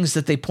of the things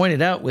that they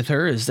pointed out with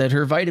her is that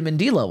her vitamin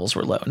D levels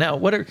were low. Now,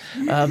 I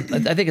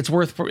think it's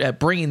worth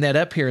bringing that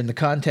up here in the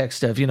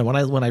context of,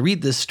 when I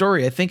read this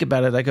story, I think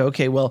about it, I go,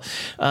 okay, well,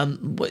 I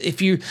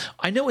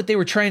know what they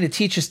were trying to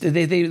teach us.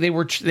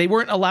 They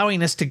weren't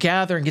allowing us to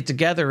gather and get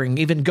together and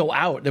even go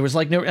out. There was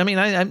my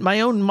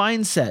own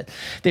mindset.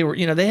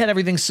 They had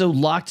everything so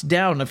locked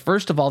down.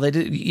 First of all, they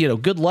did,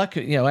 good luck,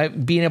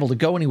 being able to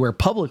go anywhere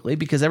publicly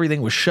because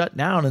everything was shut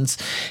down.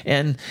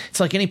 And it's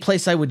like any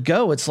place I would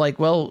go, it's like,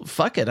 well,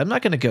 fuck it, I'm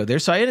not going to go there.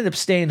 So I ended up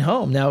staying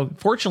home. Now,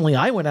 fortunately,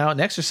 I went out and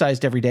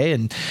exercised every day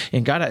and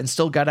got out and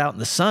still got out in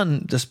the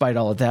sun despite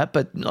all of that.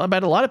 But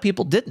a lot of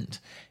people didn't.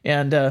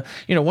 And,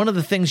 one of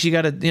the things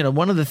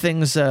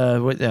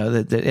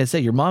that I say,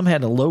 your mom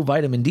had a low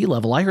vitamin D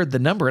level. I heard the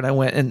number and I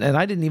went, and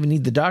I didn't even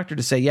need the doctor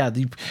to say, yeah,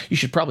 you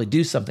should probably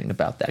do something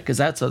about that. Cause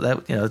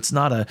it's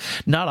not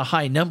a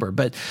high number,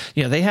 but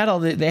they had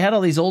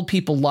all these old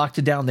people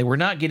locked down. They were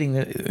not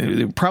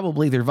getting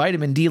probably their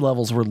vitamin D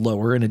levels were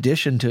lower in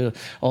addition to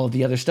all of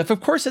the other stuff.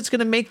 Of course, it's going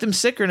to make them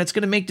sicker and it's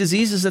going to make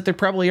diseases that they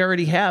probably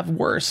already have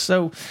worse.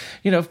 So,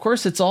 of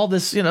course it's all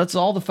this, it's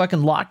all the fucking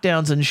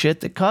lockdowns and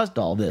shit that caused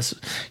all this.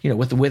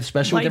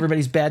 Especially with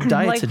everybody's bad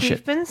diets and shit. Like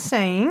we've been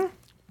saying,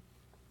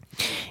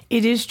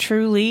 it is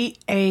truly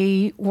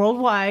a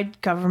worldwide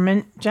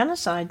government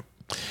genocide.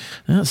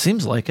 It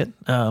seems like it.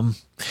 I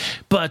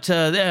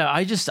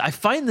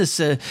find this,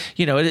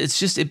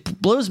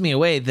 it blows me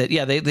away that,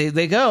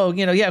 they go,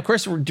 of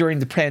course we're during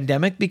the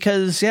pandemic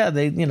because,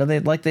 they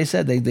like they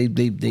said,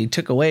 they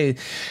took away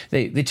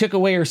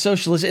our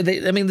socialism.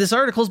 This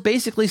article is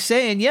basically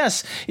saying,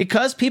 yes, it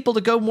caused people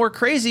to go more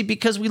crazy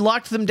because we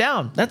locked them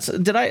down.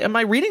 Am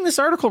I reading this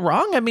article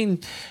wrong?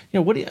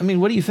 What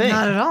do you think?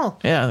 Not at all.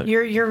 Yeah.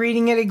 You're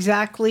reading it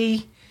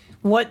exactly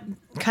what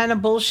kind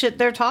of bullshit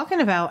they're talking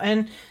about.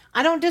 And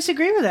I don't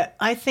disagree with it.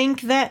 I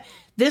think that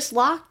this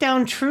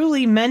lockdown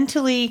truly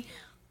mentally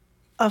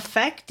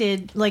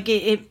affected,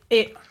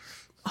 it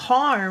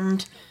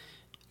harmed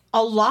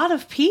a lot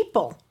of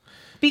people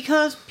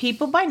because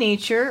people by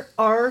nature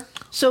are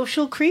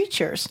social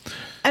creatures.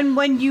 And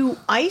when you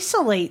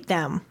isolate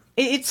them,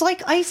 it's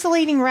like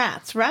isolating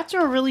rats. Rats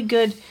are a really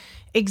good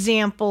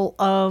example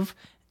of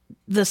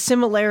the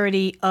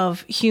similarity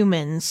of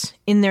humans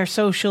in their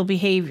social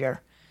behavior.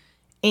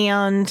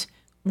 And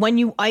when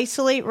you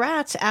isolate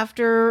rats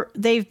after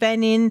they've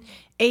been in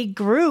a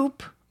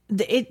group,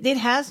 it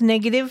has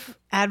negative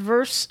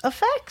adverse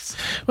effects.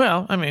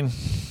 Well,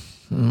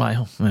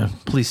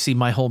 please see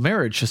my whole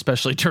marriage,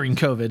 especially during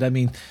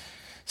COVID.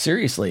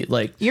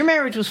 Seriously, your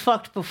marriage was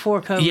fucked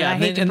before COVID. Yeah, I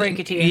hate to break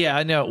it to you. Yeah,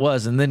 I know it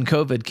was. And then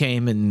COVID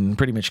came and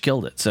pretty much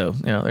killed it. So,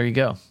 there you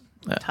go.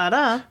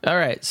 Ta-da. All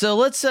right. So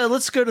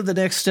let's go to the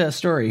next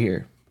story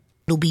here.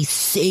 It'll be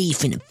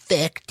safe and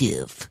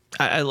effective.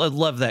 I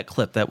love that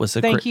clip. That was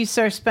Thank you,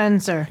 Sir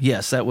Spencer.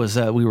 Yes, that was.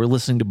 We were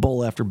listening to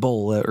Bowl After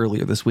Bowl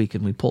earlier this week,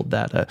 and we pulled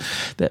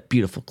that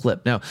beautiful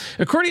clip. Now,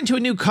 according to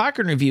a new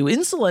Cochrane review,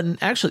 insulin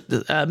actually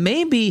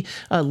may be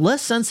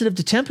less sensitive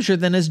to temperature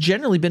than has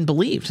generally been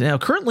believed. Now,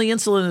 currently,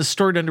 insulin is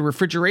stored under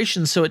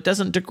refrigeration, so it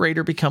doesn't degrade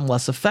or become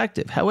less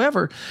effective.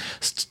 However,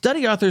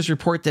 study authors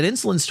report that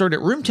insulin stored at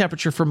room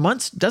temperature for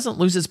months doesn't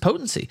lose its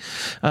potency.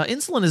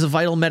 Insulin is a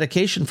vital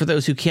medication for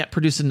those who can't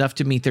produce enough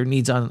to meet their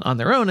needs on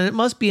their own, and it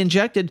must be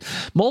injected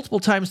secreted multiple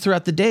times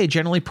throughout the day,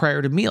 generally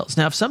prior to meals.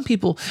 Now, if some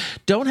people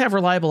don't have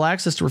reliable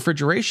access to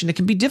refrigeration, it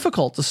can be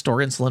difficult to store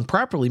insulin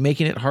properly,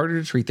 making it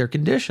harder to treat their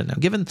condition. Now,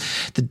 given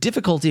the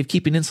difficulty of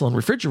keeping insulin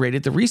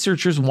refrigerated, the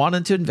researchers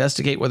wanted to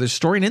investigate whether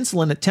storing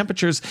insulin at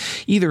temperatures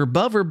either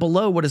above or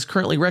below what is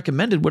currently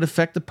recommended would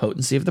affect the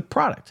potency of the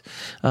product.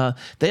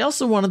 They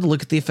also wanted to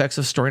look at the effects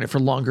of storing it for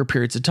longer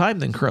periods of time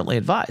than currently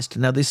advised.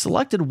 Now, they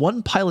selected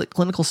one pilot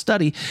clinical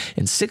study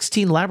and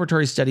 16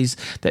 laboratory studies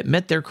that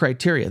met their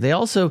criteria. They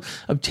also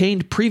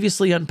obtained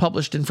previously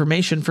unpublished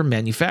information from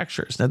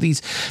manufacturers. Now,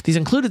 these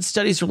included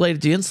studies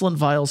related to insulin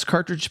vials,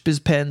 cartridge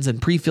pens,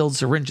 and pre-filled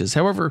syringes.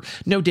 However,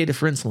 no data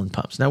for insulin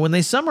pumps. Now, when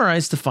they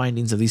summarized the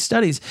findings of these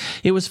studies,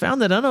 it was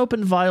found that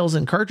unopened vials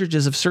and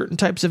cartridges of certain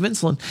types of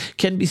insulin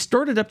can be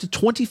stored at up to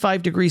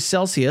 25 degrees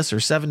Celsius or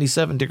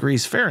 77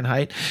 degrees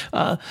Fahrenheit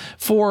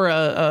for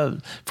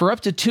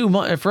up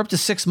to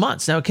 6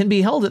 months. Now, it can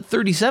be held at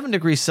 37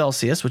 degrees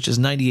Celsius, which is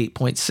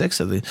 98.6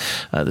 of the.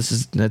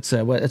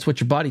 That's what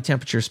your body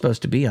temperature is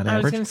supposed to be on average.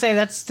 I was going to say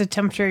that's the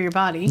temperature of your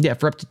body. Yeah,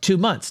 for up to 2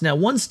 months. Now,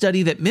 one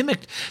study that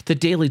mimicked the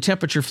daily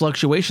temperature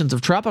fluctuations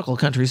of tropical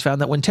countries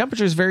found that when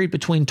temperatures varied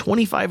between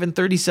 25 and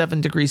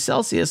 37 degrees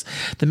Celsius,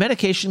 the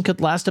medication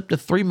could last up to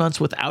 3 months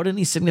without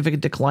any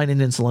significant decline in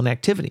insulin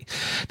activity.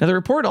 Now, the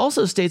report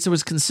also states there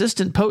was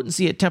consistent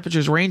potency at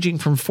temperatures ranging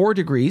from 4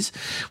 degrees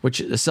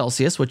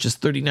Celsius, which is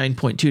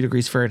 39.2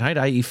 degrees Fahrenheit,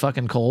 i.e.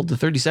 fucking cold, to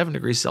 37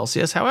 degrees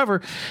Celsius.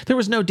 However, there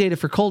was no data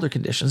for colder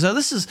conditions. Now,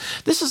 this is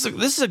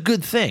a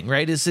good thing,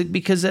 right? Is it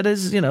because that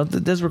is,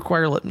 that does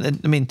require,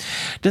 I mean,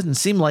 it doesn't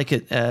seem like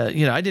it,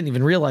 I didn't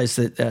even realize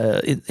that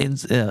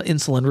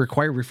insulin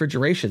required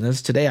refrigeration.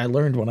 As today I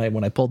learned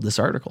when I pulled this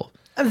article.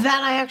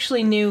 That I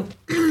actually knew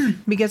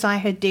because I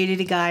had dated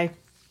a guy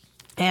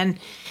and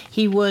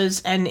he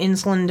was an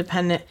insulin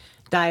dependent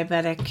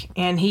diabetic,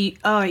 and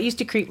it used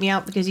to creep me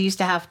out because he used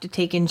to have to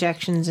take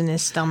injections in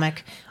his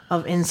stomach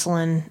of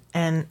insulin,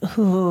 and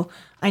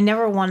I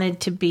never wanted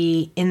to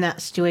be in that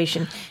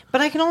situation.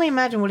 But I can only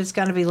imagine what it's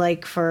got to be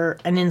like for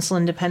an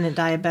insulin-dependent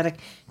diabetic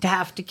to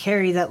have to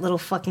carry that little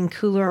fucking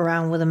cooler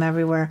around with them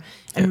everywhere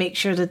and make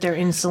sure that their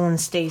insulin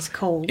stays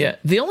cold. Yeah,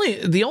 the only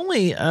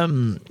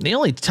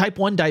type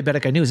 1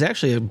 diabetic I knew is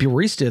actually a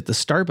barista at the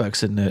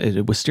Starbucks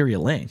in Wisteria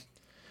Lane.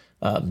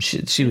 She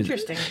was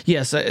interesting.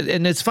 Yes,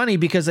 and it's funny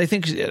because I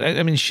think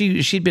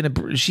she'd been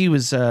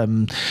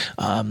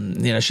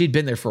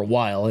there for a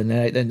while, and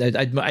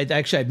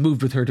I'd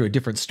moved with her to a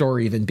different store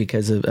even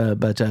because of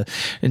Were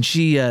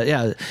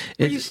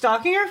you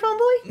stalking her,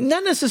 Phoneboy?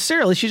 Not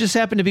necessarily. She just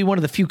happened to be one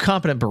of the few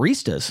competent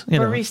baristas.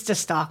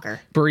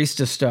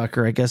 Barista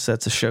stalker. I guess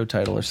that's a show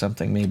title or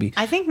something. Maybe.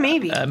 I think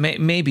maybe.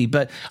 Maybe,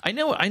 but I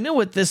know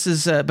what this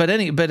is.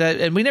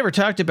 And we never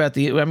talked about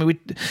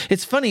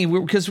it's funny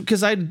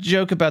because I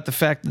joke about the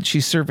fact that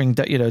she's serving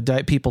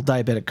people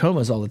diabetic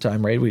comas all the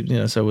time, right?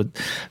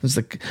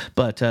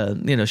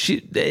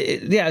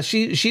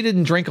 She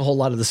didn't drink a whole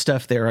lot of the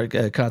stuff there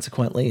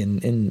consequently,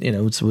 and I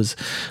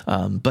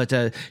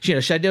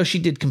know she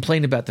did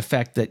complain about the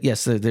fact that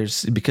yes,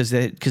 there's because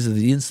of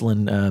the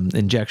insulin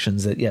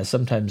injections that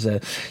sometimes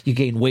you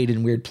gain weight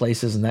in weird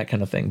places and that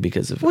kind of thing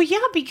because of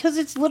because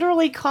it's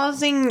literally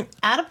causing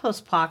adipose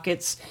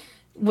pockets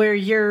where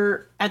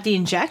you're at the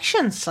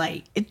injection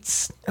site.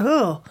 It's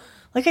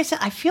like I said,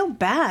 I feel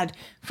bad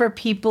for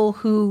people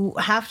who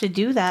have to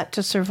do that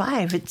to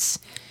survive. It's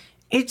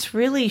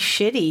really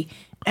shitty.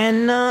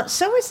 And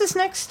so is this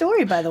next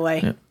story, by the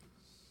way. Yeah.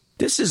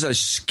 This is a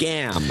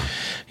scam.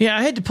 Yeah,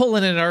 I had to pull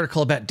in an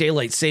article about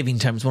daylight saving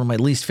time. It's one of my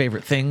least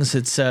favorite things.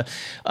 It's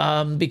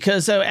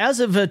because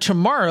as of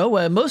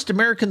tomorrow, most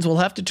Americans will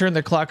have to turn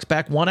their clocks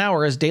back 1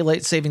 hour as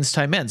daylight savings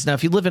time ends. Now,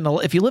 if you live in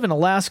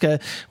Alaska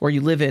or you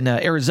live in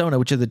Arizona,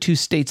 which are the two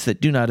states that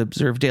do not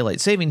observe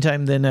daylight saving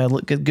time, then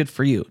good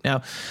for you.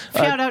 Now,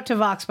 shout out to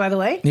Vox, by the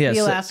way, yes,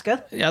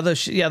 Alaska. Though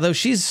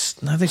she's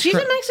in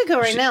Mexico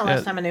right now.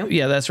 Last time I knew.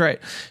 Yeah, that's right.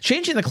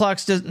 Changing the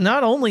clocks does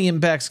not only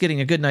impacts getting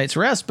a good night's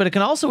rest, but it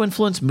can also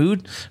influence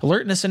mood,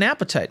 alertness, and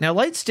appetite. Now,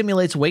 light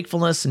stimulates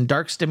wakefulness and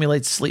dark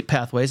stimulates sleep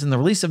pathways and the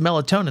release of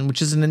melatonin,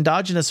 which is an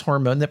endogenous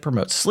hormone that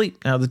promotes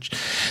sleep. Now, the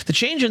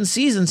change in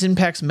seasons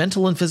impacts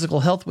mental and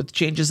physical health with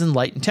changes in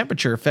light and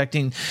temperature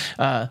affecting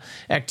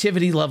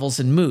activity levels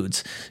and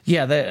moods.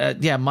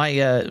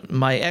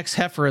 My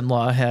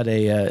ex-heifer-in-law had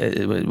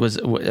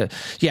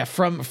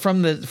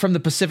from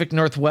the Pacific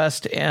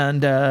Northwest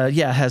and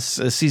has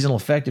a seasonal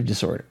affective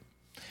disorder.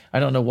 I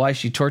don't know why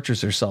she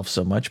tortures herself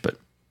so much, but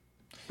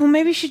well,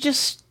 maybe she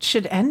just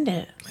should end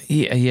it.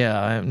 Yeah,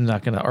 I'm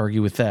not going to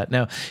argue with that.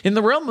 Now, in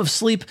the realm of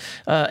sleep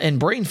and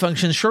brain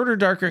function, shorter,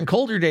 darker, and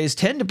colder days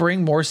tend to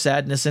bring more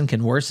sadness and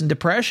can worsen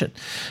depression.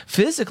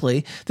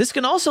 Physically, this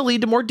can also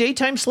lead to more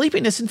daytime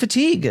sleepiness and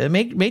fatigue,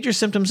 major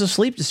symptoms of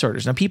sleep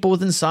disorders. Now, people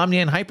with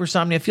insomnia and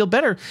hypersomnia feel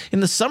better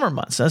in the summer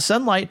months.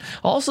 Sunlight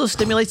also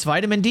stimulates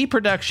vitamin D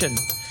production.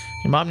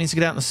 Your mom needs to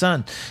get out in the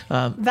sun.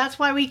 That's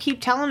why we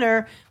keep telling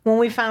her when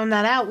we found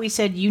that out, we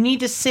said, you need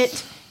to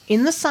sit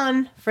in the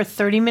sun for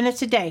 30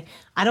 minutes a day.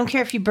 I don't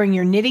care if you bring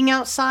your knitting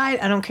outside.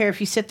 I don't care if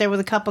you sit there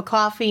with a cup of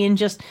coffee and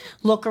just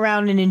look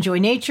around and enjoy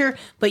nature.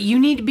 But you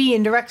need to be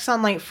in direct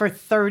sunlight for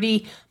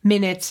 30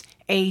 minutes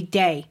a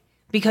day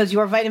because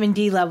your vitamin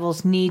D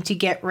levels need to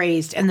get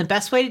raised. And the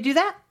best way to do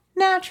that?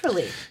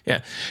 Naturally.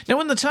 Yeah. Now,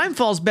 when the time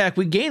falls back,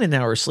 we gain an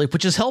hour of sleep,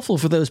 which is helpful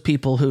for those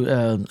people who,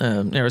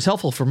 or is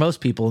helpful for most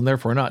people and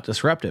therefore not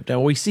disruptive. Now,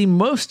 we see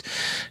most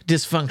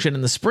dysfunction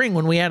in the spring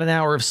when we add an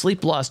hour of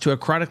sleep loss to a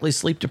chronically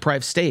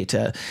sleep-deprived state.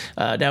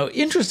 Now,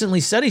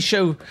 interestingly, studies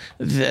show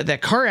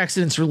that car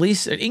accidents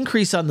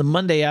increase on the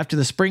Monday after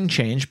the spring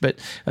change, but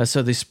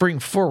so they spring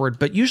forward,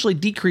 but usually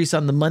decrease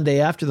on the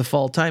Monday after the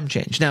fall time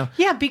change. Now,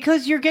 yeah,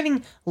 because you're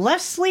getting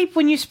less sleep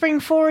when you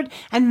spring forward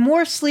and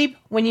more sleep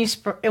when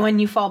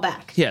you fall back.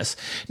 Yes.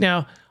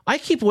 Now, I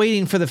keep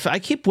waiting for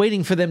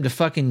them to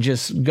fucking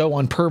just go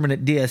on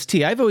permanent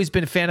DST. I've always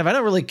been a fan of, I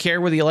don't really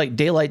care whether you like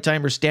daylight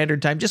time or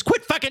standard time. Just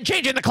quit fucking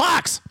changing the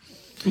clocks.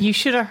 You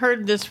should have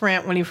heard this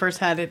rant when you first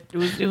had it.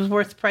 It was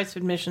worth the price of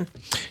admission.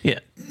 Yeah.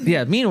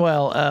 Yeah.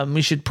 Meanwhile,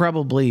 we should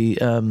probably,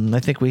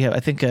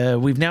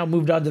 we've now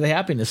moved on to the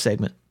happiness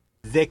segment.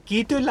 The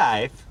key to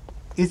life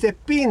is a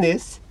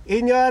penis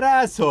in your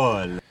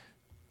asshole.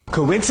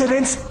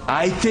 Coincidence?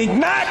 I think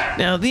not.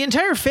 Now, the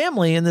entire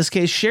family in this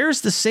case shares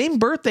the same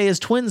birthday as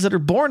twins that are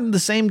born the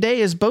same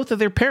day as both of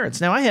their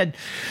parents. Now,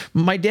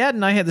 my dad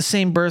and I had the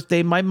same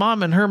birthday. My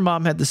mom and her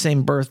mom had the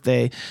same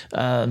birthday.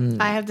 I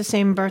have the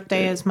same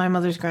birthday as my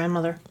mother's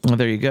grandmother. Well,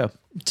 there you go.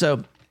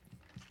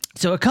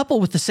 So a couple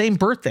with the same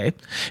birthday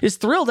is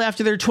thrilled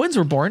after their twins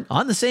were born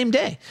on the same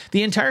day.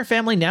 The entire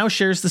family now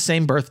shares the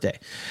same birthday.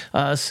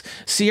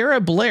 Sierra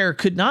Blair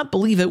could not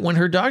believe it when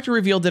her doctor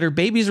revealed that her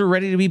babies were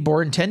ready to be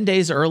born 10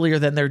 days earlier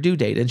than their due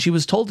date, and she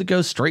was told to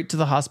go straight to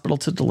the hospital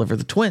to deliver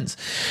the twins.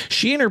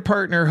 She and her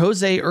partner,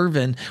 Jose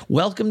Irvin,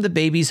 welcomed the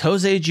babies,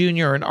 Jose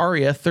Jr. and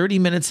Aria, 30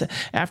 minutes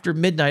after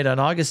midnight on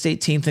August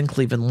 18th in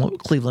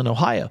Cleveland,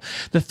 Ohio.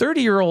 The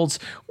 30-year-olds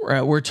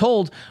were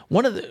told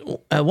one of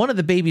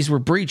the babies were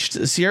breached.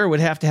 Sierra would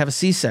have to have a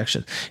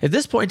C-section. At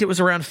this point, it was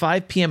around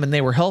 5 p.m. and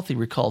they were healthy,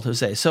 recalled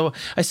Jose. So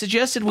I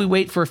suggested we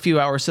wait for a few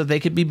hours so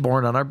they could be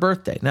born on our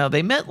birthday. Now,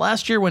 they met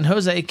last year when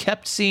Jose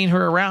kept seeing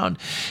her around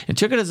and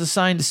took it as a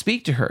sign to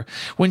speak to her.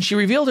 When she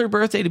revealed her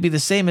birthday to be the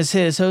same as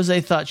his,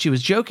 Jose thought she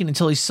was joking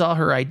until he saw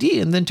her ID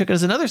and then took it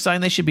as another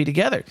sign they should be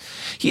together.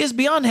 He is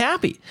beyond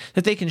happy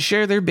that they can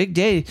share their big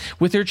day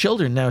with their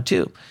children now,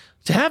 too.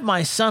 To have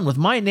my son with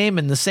my name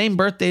and the same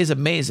birthday is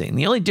amazing.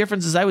 The only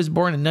difference is I was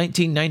born in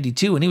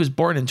 1992 and he was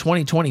born in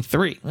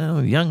 2023.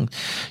 Well,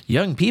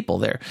 young people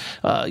there.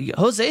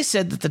 Jose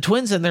said that the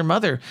twins and their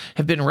mother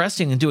have been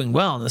resting and doing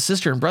well, and the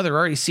sister and brother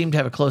already seem to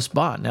have a close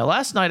bond. Now,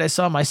 last night I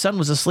saw my son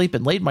was asleep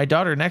and laid my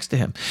daughter next to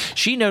him.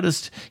 She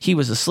noticed he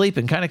was asleep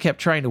and kind of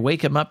kept trying to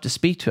wake him up to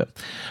speak to him.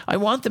 I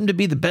want them to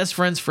be the best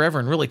friends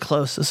forever and really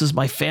close. This is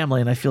my family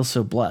and I feel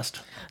so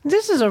blessed.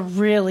 This is a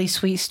really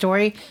sweet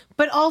story,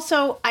 but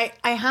also I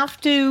have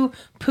to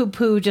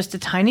poo-poo just a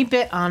tiny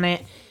bit on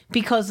it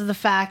because of the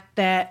fact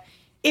that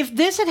if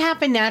this had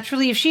happened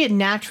naturally, if she had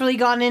naturally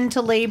gone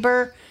into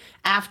labor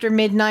after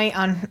midnight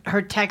on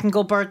her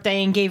technical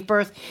birthday and gave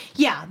birth,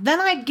 yeah, then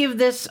I'd give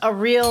this a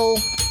real,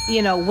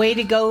 way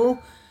to go.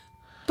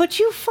 But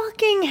you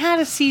fucking had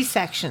a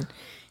C-section.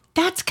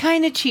 That's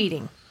kind of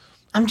cheating.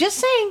 I'm just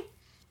saying,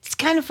 it's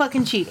kind of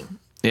fucking cheating.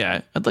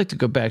 Yeah, I'd like to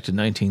go back to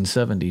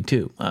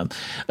 1972.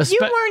 You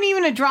weren't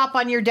even a drop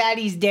on your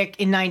daddy's dick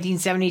in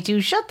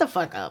 1972. Shut the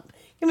fuck up.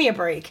 Give me a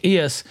break.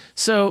 Yes.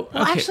 So,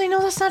 well, actually, no,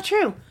 that's not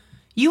true.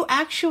 You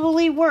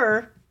actually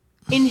were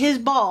in his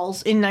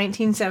balls in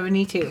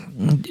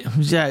 1972.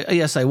 Yeah,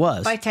 yes, I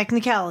was. By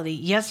technicality,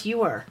 yes, you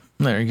were.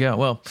 There you go.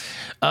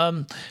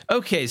 Well,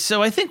 okay,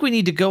 so I think we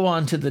need to go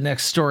on to the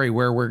next story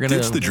where we're going to...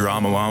 It's the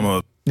drama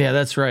llama. Yeah,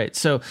 that's right.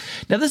 So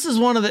now this is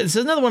it's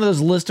another one of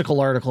those listicle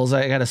articles.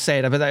 I got to say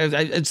it, but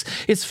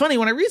it's funny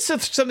when I read some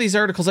of these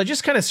articles. I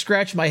just kind of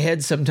scratch my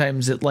head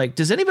sometimes at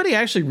does anybody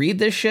actually read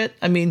this shit?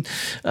 I mean,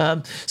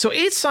 so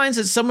 8 signs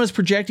that someone is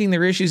projecting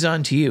their issues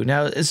onto you.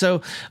 Now,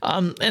 so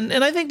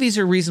and I think these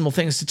are reasonable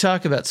things to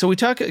talk about. So we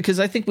talk because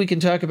I think we can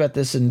talk about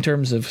this in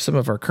terms of some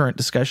of our current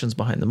discussions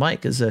behind the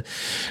mic.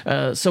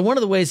 So one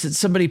of the ways that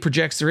somebody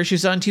projects their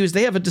issues onto you is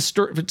they have a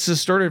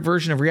distorted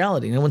version of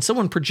reality. And when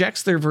someone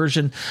projects their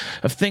version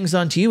of things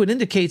onto you, it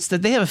indicates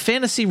that they have a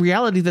fantasy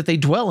reality that they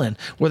dwell in,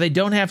 where they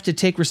don't have to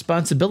take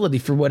responsibility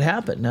for what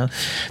happened. Now,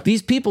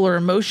 these people are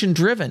emotion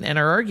driven and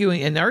are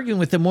arguing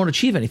with them won't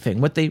achieve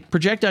anything. What they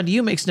project onto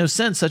you makes no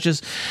sense, such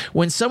as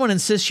when someone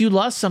insists you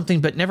lost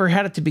something but never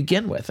had it to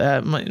begin with.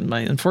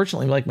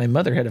 Unfortunately, like my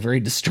mother had a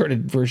very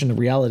distorted version of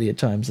reality at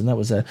times, and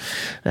that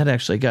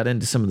actually got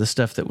into some of the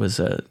stuff that was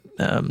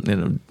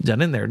done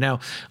in there. Now,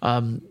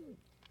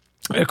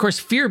 of course,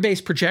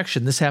 fear-based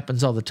projection, this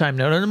happens all the time.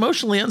 Now, an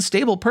emotionally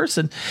unstable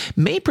person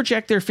may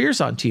project their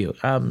fears onto you.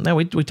 Now,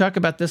 we talk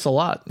about this a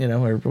lot,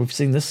 or we've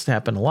seen this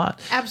happen a lot.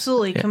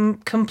 Absolutely. Yeah.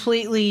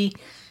 Completely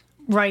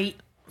right.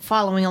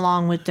 following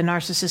along with the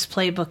narcissist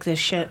playbook, this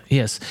shit.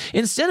 Yes.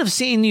 Instead of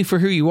seeing you for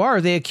who you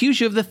are, they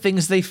accuse you of the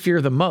things they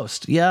fear the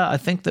most. Yeah, I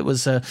think that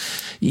was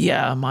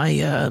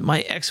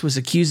my ex was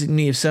accusing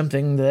me of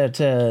something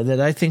that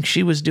I think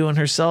she was doing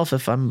herself,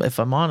 if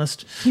I'm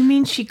honest. You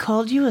mean she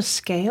called you a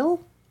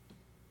scale?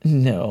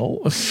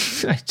 No.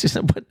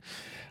 But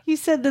you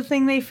said the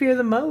thing they fear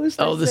the most.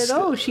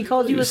 She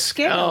called you a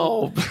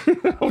scale.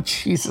 Oh,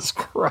 Jesus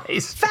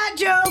Christ. Fat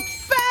joke.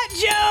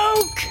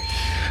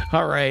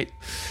 All right.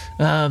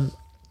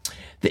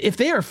 If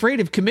they are afraid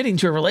of committing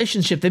to a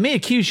relationship, they may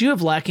accuse you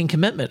of lacking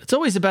commitment. It's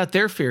always about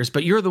their fears,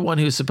 but you're the one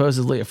who's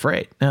supposedly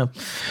afraid. Now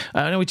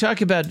we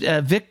talk about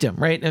victim,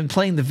 right? And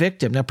playing the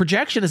victim. Now,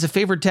 projection is a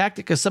favored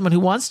tactic of someone who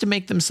wants to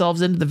make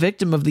themselves into the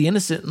victim of the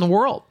innocent in the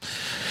world.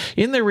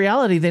 In their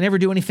reality, they never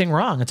do anything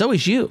wrong. It's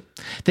always you.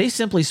 They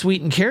simply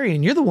sweeten carry,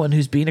 and you're the one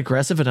who's being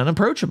aggressive and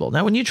unapproachable.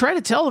 Now, when you try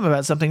to tell them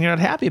about something you're not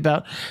happy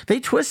about, they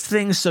twist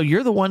things so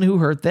you're the one who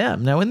hurt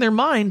them. Now, in their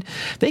mind,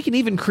 they can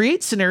even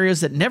create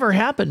scenarios that never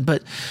happen,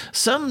 but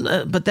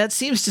that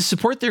seems to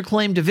support their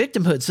claim to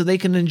victimhood, so they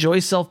can enjoy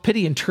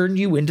self-pity and turn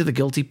you into the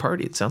guilty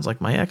party. It sounds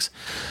like my ex.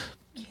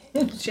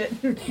 Shit.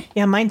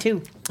 Yeah, mine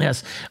too.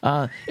 Yes.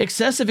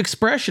 Excessive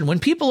expression. When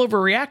people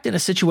overreact in a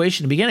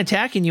situation and begin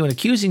attacking you and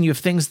accusing you of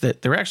things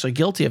that they're actually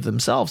guilty of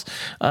themselves,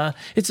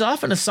 it's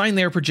often a sign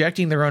they're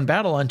projecting their own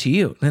battle onto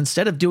you. And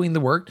instead of doing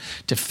the work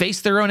to face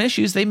their own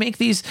issues, they make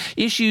these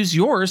issues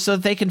yours so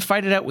that they can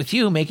fight it out with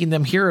you, making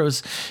them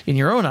heroes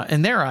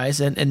in their eyes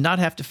and not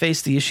have to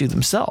face the issue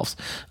themselves.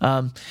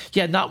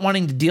 Not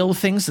wanting to deal with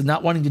things and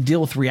not wanting to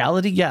deal with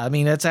reality. Yeah, I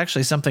mean, that's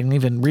actually something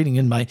even reading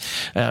in my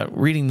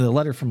reading the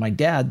letter from my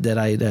dad that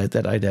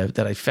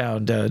I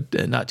found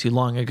not too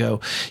long ago.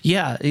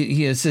 Yeah,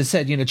 he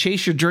said,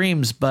 chase your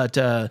dreams, but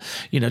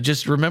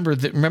just remember,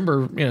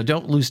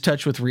 don't lose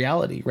touch with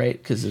reality, right?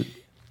 Because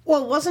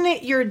well, wasn't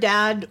it your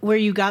dad where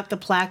you got the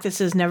plaque that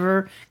says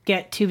 "Never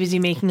get too busy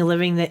making a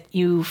living that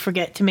you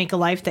forget to make a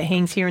life" that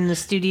hangs here in the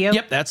studio?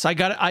 Yep,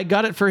 I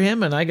got it for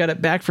him, and I got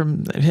it back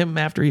from him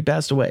after he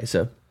passed away.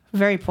 So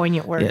very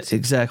poignant words. Yes,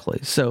 exactly.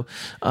 So.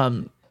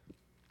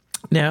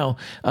 Now,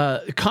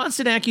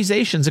 constant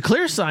accusations, a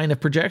clear sign of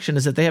projection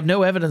is that they have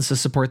no evidence to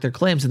support their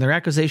claims, and their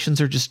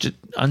accusations are just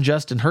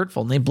unjust and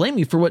hurtful, and they blame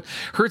you for what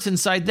hurts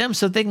inside them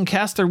so that they can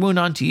cast their wound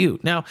onto you.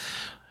 Now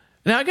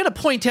I got to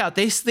point out,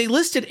 they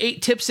listed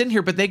 8 tips in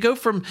here, but they go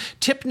from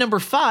tip number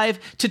 5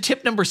 to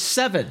tip number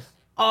 7.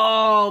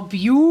 Oh,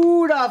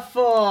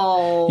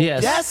 beautiful.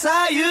 Yes. That's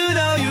how you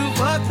know you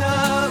fucked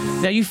up.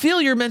 Now, you feel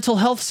your mental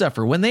health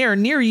suffer. When they are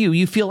near you,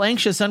 you feel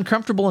anxious,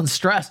 uncomfortable, and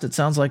stressed. It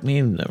sounds like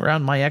me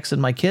around my ex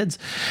and my kids.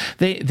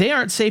 They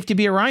aren't safe to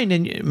be around,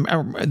 and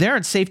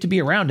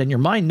your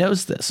mind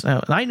knows this. Now,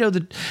 and I know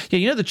that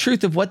you know the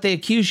truth of what they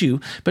accuse you,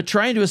 but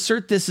trying to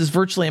assert this is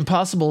virtually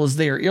impossible, as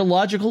they are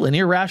illogical and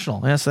irrational.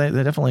 Yes, they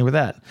definitely were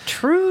that.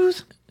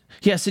 Truth.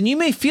 Yes, and you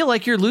may feel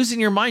like you're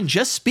losing your mind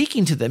just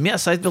speaking to them.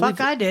 Yes, I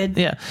believe. I did.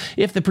 Yeah.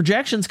 If the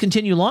projections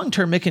continue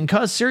long-term, it can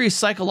cause serious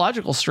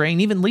psychological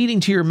strain, even leading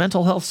to your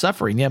mental health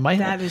suffering. Yeah,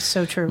 that is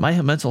so true. My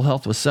mental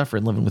health was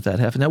suffering living with that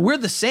half. Now, we're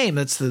the same.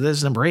 That's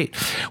number 8.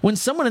 When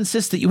someone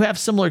insists that you have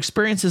similar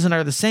experiences and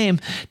are the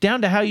same,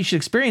 down to how you should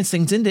experience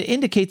things,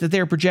 indicate that they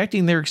are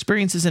projecting their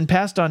experiences and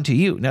passed on to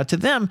you. Now, to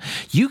them,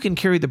 you can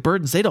carry the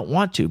burdens they don't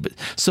want to, but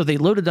so they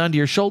load it onto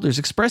your shoulders,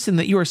 expressing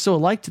that you are so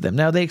alike to them.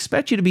 Now, they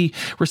expect you to be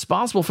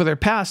responsible for their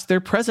past, their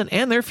present,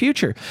 and their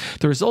future.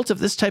 The result of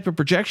this type of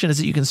projection is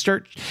that you can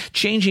start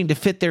changing to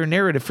fit their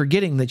narrative,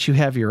 forgetting that you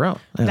have your own.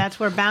 That's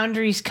where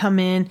boundaries come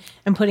in,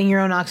 and putting your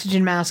own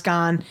oxygen mask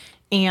on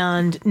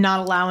and not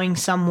allowing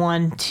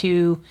someone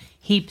to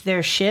heap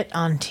their shit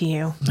onto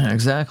you.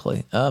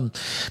 Exactly.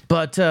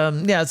 It's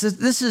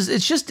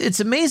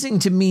amazing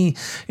to me.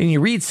 And you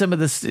read some of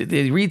this,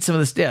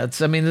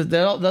 stats. I mean,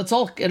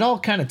 it all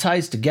kind of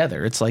ties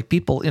together. It's like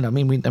people,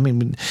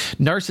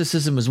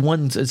 narcissism is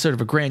one sort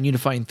of a grand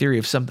unifying theory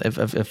of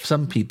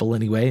some people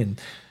anyway.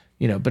 And,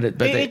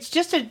 it's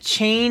just a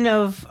chain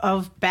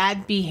of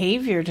bad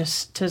behavior to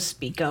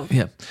speak of.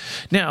 Yeah.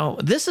 Now,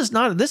 this is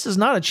not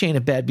a chain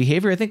of bad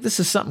behavior. I think this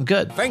is something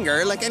good.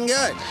 Finger looking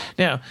good.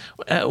 Now,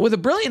 with a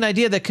brilliant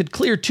idea that could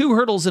clear 2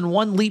 hurdles in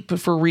one leap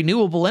for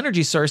renewable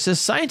energy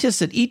sources,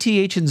 scientists at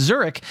ETH in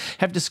Zurich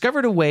have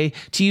discovered a way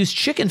to use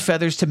chicken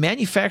feathers to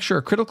manufacture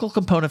a critical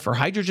component for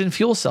hydrogen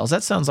fuel cells.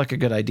 That sounds like a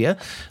good idea.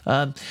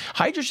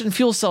 Hydrogen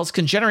fuel cells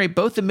can generate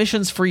both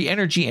emissions-free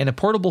energy and a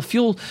portable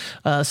fuel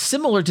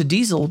similar to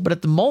diesel, but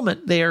at the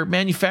moment they are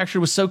manufactured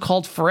with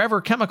so-called forever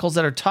chemicals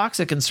that are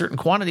toxic in certain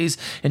quantities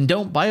and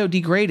don't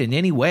biodegrade in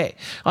any way.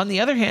 On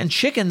the other hand,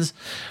 chickens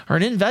are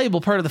an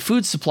invaluable part of the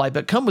food supply,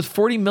 but come with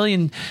 40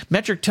 million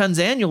metric tons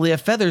annually of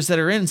feathers that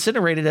are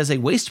incinerated as a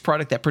waste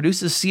product that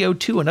produces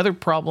CO2 and other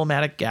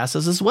problematic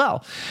gases as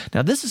well.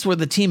 Now, this is where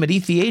the team at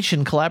ETH,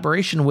 in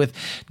collaboration with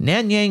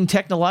Nanyang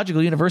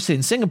Technological University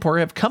in Singapore,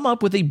 have come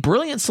up with a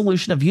brilliant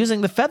solution of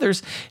using the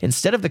feathers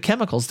instead of the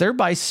chemicals,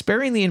 thereby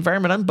sparing the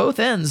environment on both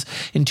ends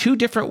in 2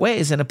 different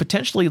ways and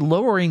potentially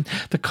lowering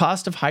the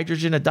cost of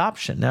hydrogen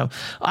adoption. Now,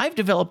 I've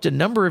devoted a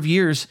number of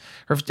years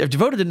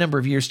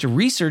to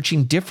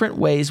researching different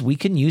ways we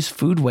can use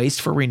food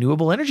waste for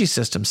renewable energy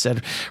systems,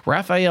 said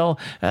Raphael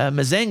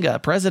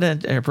Mazenga,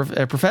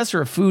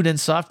 professor of food and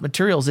soft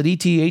materials at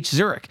ETH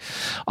Zurich.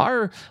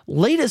 Our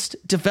latest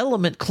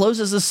development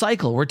closes a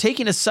cycle. We're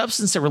taking a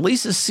substance that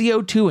releases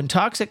CO2 and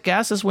toxic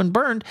gases when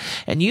burned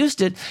and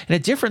used it in a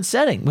different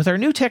setting. With our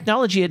new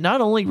technology, it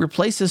not only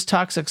replaces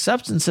toxic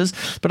substances,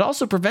 but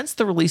also prevents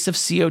the release of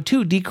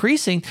CO2,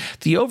 decreasing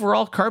the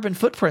overall carbon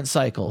footprint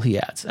cycle, he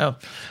adds. Oh,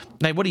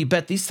 now, what do you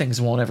bet these things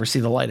won't ever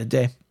see the light of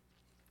day?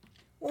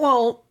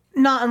 Well,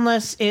 not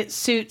unless it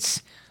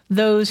suits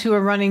those who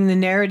are running the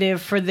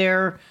narrative for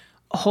their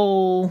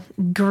whole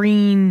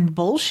green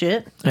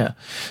bullshit. Yeah.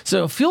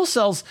 So fuel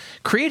cells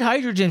create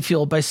hydrogen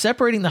fuel by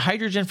separating the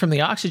hydrogen from the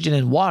oxygen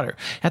in water.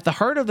 At the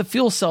heart of the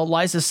fuel cell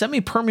lies a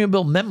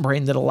semi-permeable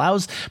membrane that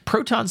allows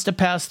protons to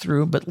pass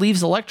through but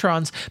leaves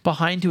electrons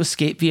behind to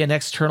escape via an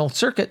external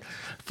circuit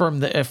from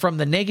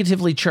the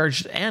negatively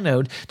charged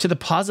anode to the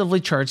positively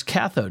charged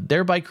cathode,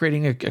 thereby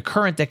creating a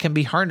current that can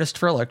be harnessed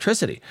for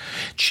electricity.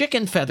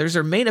 Chicken feathers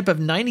are made up of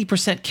 90%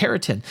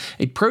 keratin,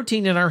 a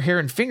protein in our hair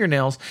and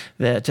fingernails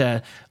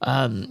that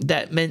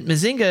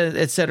Mazinga,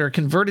 etc., are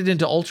converted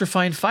into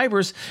ultrafine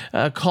fibers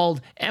called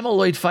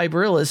amyloid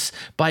fibrillus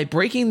by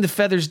breaking the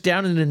feathers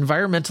down in an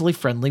environmentally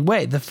friendly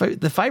way.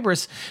 The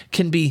fibrous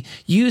can be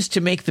used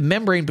to make the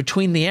membrane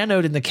between the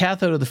anode and the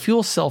cathode of the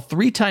fuel cell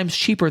 3 times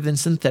cheaper than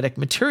synthetic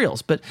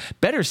materials. But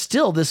better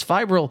still, this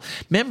fibril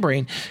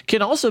membrane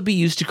can also be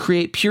used to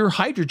create pure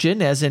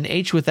hydrogen, as in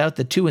H without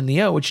the 2 and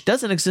the O, which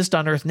doesn't exist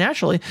on Earth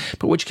naturally,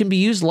 but which can be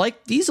used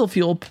like diesel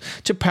fuel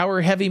to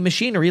power heavy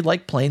machinery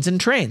like planes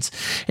and trains.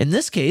 In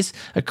this case,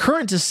 a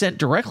current is sent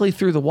directly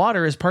through the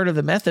water as part of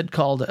the method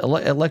called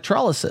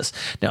electrolysis.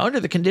 Now, under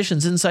the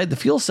conditions inside the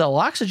fuel cell,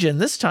 oxygen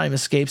this time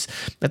escapes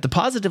at the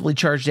positively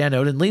charged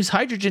anode and leaves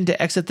hydrogen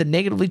to exit the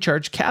negatively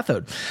charged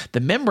cathode. The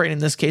membrane in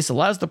this case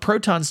allows the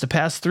protons to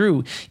pass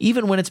through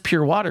even when it's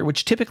pure water,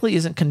 which typically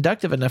isn't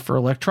conductive enough for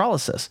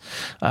electrolysis.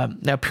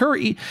 Now,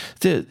 the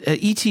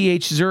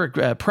ETH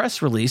Zurich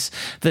press release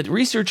that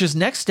researchers'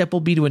 next step will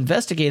be to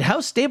investigate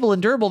how stable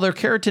and durable their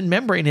keratin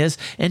membrane is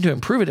and to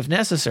improve it if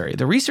necessary.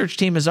 The research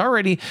team has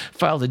already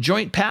filed a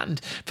joint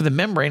patent for the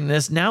membrane and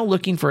is now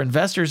looking for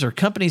investors or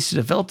companies to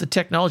develop the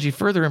technology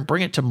further and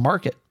bring it to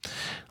market.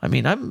 I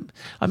mean, I'm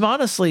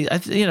honestly,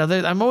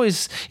 I'm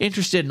always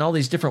interested in all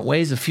these different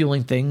ways of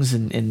fueling things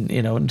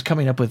and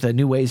coming up with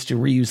new ways to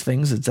reuse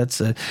things.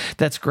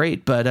 That's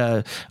great, but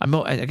I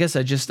guess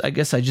I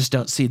just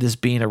don't see this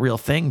being a real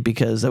thing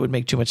because that would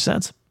make too much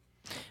sense.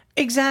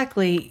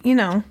 Exactly,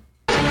 To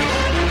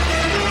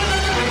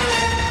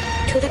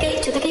the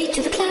gate, to the gate,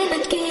 to the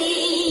climate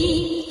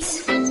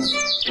gates.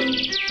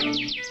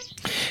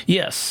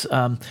 Yes.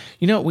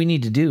 What we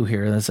need to do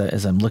here, as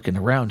I'm looking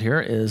around here,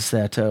 is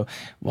that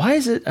why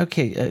is it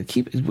okay?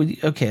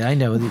 I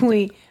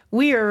know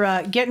we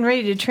are getting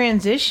ready to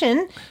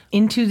transition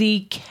into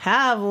the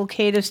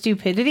cavalcade of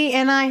stupidity,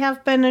 and I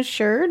have been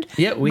assured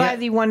by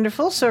the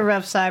wonderful Sir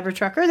Rev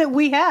Cybertrucker that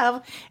we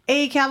have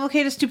a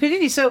cavalcade of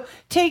stupidity. So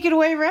take it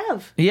away,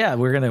 Rev. Yeah,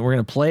 we're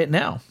gonna play it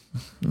now.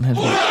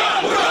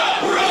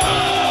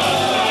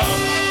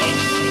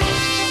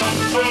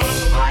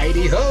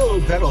 Heidi ho,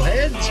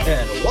 pedalheads,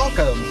 and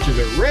welcome to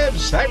the Rev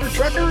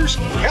Cybertruckers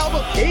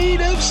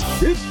Cavalcade of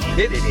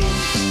Stupidity.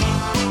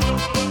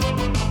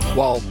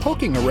 While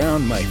poking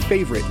around my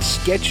favorite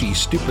sketchy,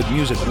 stupid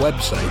music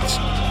websites,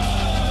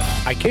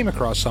 I came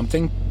across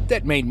something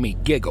that made me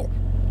giggle.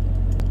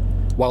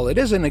 While it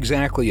isn't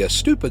exactly a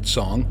stupid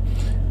song,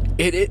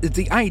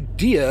 the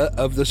idea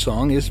of the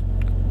song is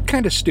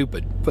kind of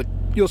stupid, but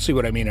you'll see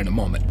what I mean in a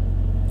moment.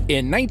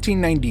 In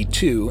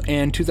 1992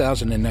 and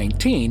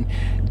 2019,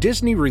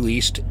 Disney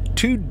released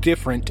 2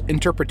 different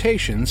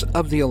interpretations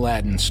of the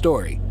Aladdin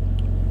story.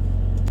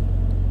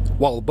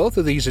 While both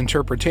of these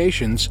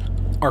interpretations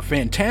are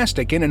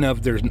fantastic in and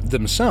of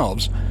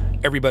themselves,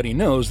 everybody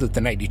knows that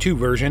the 92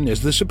 version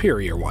is the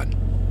superior one.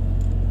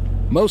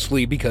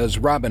 Mostly because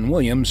Robin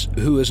Williams,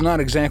 who is not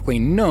exactly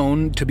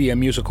known to be a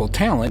musical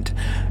talent,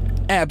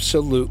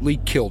 absolutely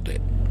killed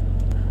it.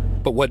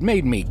 But what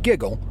made me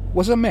giggle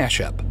was a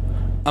mashup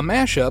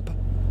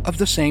of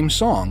the same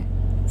song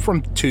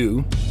from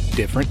 2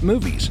 different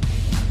movies.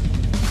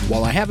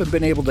 While I haven't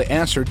been able to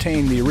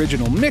ascertain the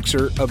original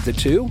mixer of the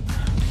 2,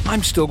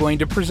 I'm still going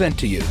to present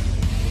to you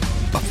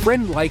A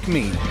Friend Like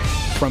Me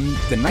from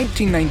the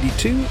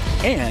 1992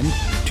 and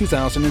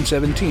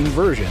 2017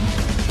 version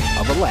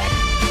of Aladdin.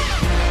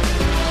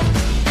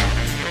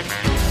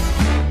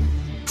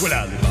 Well,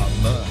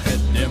 Alibaba had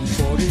them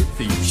 40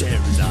 thieves,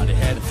 Sherazade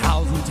had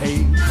 1,000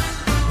 tales.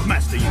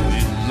 Master, you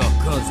in luck,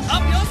 'cause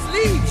up your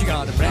sleeves you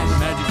got a brand of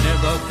magic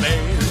never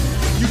fails.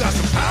 You got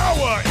some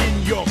power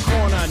in your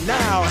corner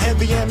now,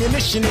 heavy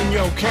ammunition in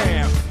your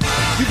camp.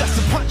 You got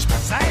some punch,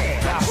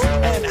 pizzazz,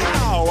 and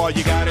how all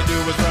you gotta do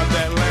is rub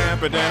that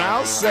lamp, and then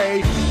I'll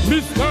say,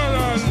 Mr.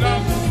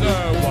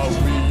 Announcer, what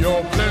will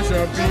your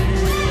pleasure be?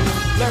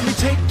 Let me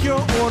take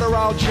your order,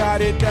 I'll y'all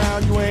jot it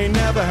down. You ain't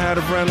never had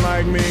a friend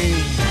like me.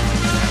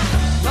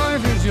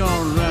 Life is your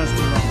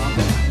restaurant.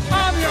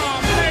 I'm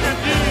your mega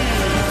D.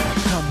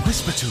 Come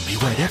whisper to me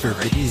whatever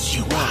it is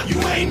you want. You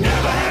ain't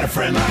never had a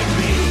friend like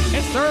me.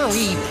 Yes, sir,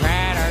 we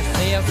pride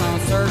ourselves on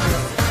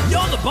service.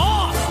 You're the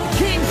boss, the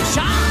king, the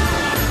shop.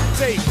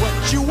 Say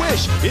what you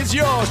wish, it's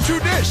yours to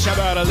dish. How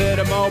about a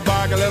little more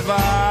baklava?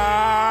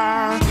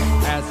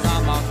 As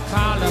some of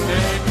column B,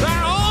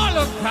 they're all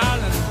of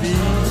column B.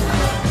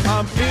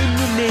 I'm in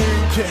the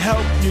mood to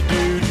help you,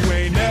 dude. You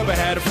ain't never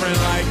had a friend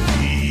like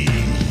me.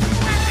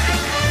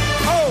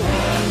 Oh,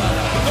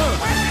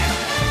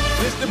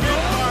 Mr. Big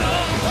Party.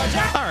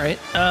 All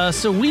right,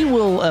 so we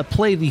will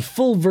play the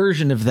full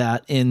version of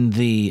that in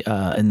the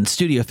in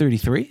Studio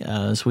 33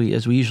 as we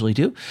usually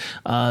do.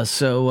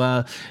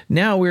 So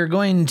now we're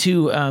going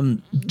to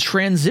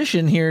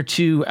transition here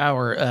to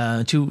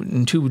our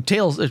to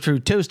Tales to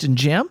Toast and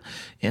Jam,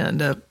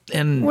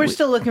 and we're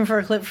still looking for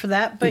a clip for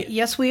that, but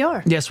yes, we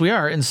are. Yes, we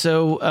are, and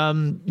so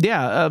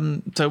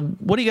so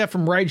what do you got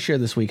from Rideshare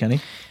this week, honey?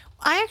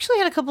 I actually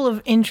had a couple of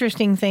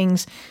interesting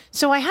things.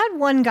 So I had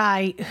one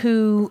guy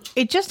who,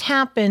 it just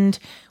happened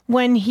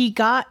when he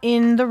got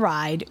in the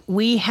ride,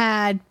 we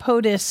had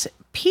POTUS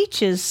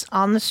Peaches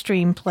on the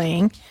stream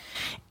playing,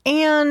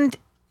 and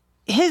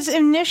his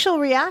initial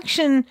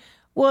reaction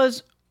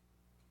was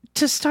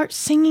to start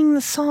singing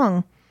the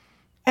song.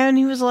 And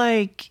he was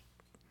like,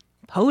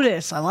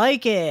 POTUS, I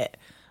like it.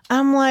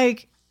 I'm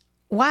like,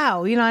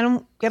 wow, I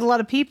don't get a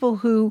lot of people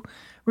who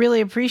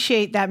really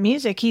appreciate that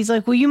music. He's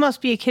like, well, you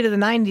must be a kid of the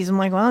 90s. I'm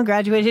like, well, I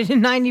graduated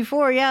in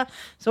 94. Yeah,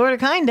 sort of,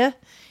 kind of.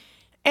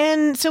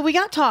 And so we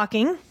got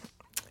talking,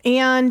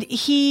 and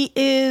he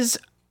is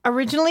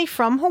originally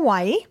from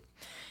Hawaii.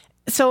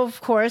 So, of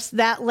course,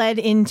 that led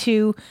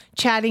into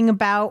chatting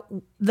about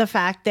the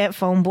fact that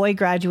Phone Boy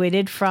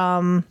graduated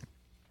from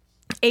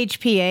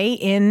HPA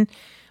in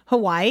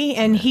Hawaii,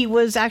 and he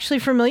was actually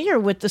familiar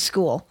with the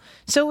school.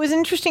 So it was an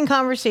interesting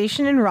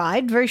conversation and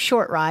ride, very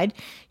short ride.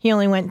 He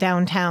only went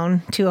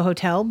downtown to a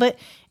hotel, but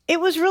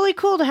it was really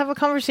cool to have a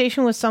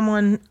conversation with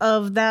someone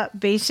of that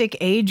basic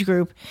age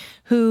group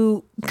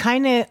who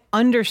kind of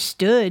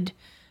understood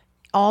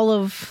all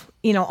of,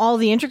 all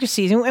the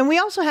intricacies. And we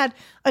also had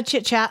a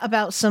chit chat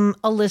about some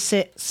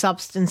illicit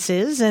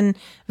substances and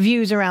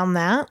views around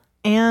that.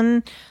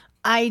 And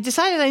I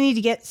decided I need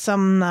to get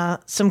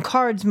some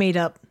cards made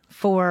up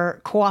for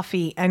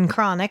Coffee and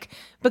Chronic,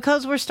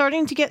 because we're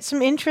starting to get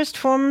some interest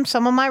from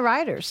some of my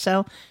riders.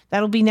 So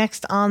that'll be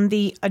next on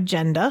the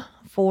agenda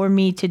for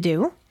me to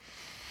do.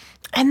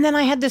 And then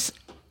I had this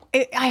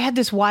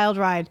wild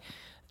ride.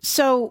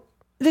 So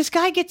this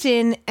guy gets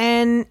in,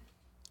 and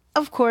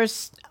of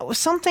course,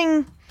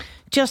 something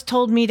just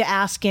told me to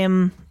ask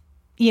him,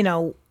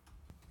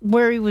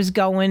 where he was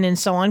going and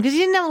so on, because he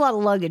didn't have a lot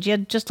of luggage. He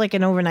had just like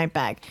an overnight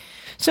bag.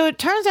 So it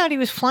turns out he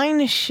was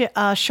flying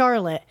to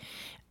Charlotte,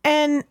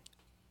 and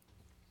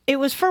it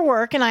was for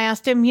work, and I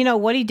asked him,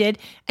 what he did,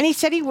 and he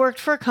said he worked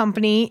for a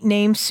company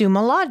named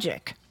Sumo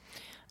Logic.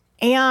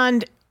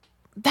 And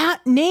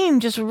that name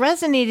just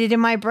resonated in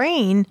my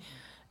brain,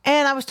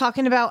 and I was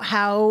talking about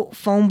how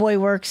Phone Boy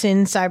works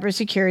in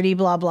cybersecurity,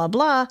 blah, blah,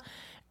 blah,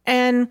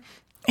 and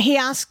he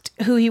asked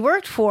who he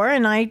worked for,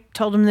 and I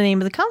told him the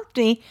name of the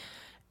company,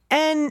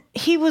 and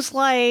he was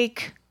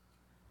like,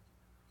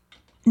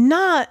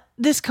 not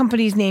this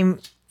company's name,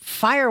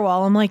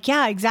 Firewall. I'm like,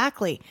 yeah,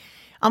 exactly.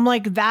 I'm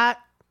like, that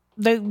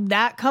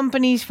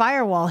company's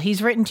Firewall.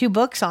 He's written 2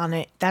 books on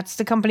it. That's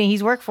the company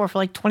he's worked for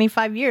like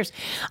 25 years.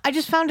 I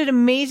just found it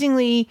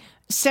amazingly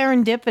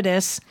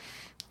serendipitous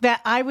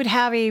that I would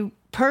have a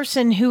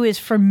person who is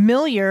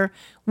familiar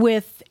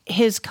with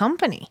his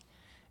company.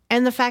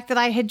 And the fact that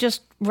I had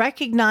just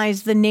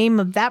recognized the name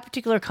of that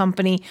particular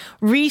company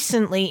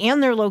recently,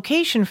 and their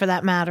location for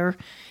that matter,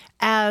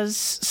 as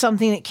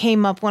something that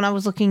came up when I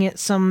was looking at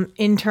some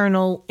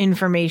internal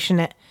information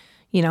at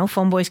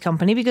Phone Boy's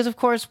company, because of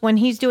course when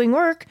he's doing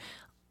work,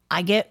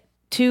 I get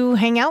to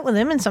hang out with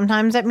him, and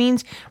sometimes that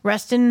means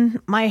resting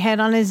my head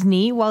on his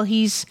knee while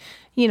he's,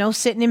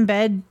 sitting in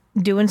bed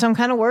doing some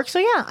kind of work. So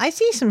yeah, I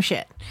see some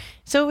shit.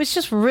 So it was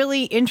just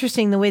really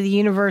interesting the way the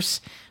universe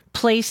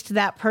placed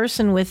that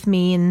person with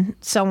me, and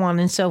so on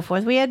and so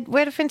forth. We had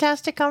a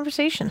fantastic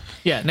conversation.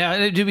 Yeah.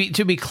 Now,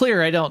 to be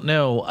clear, I don't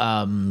know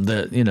I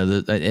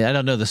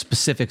don't know the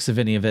specifics of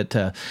any of it.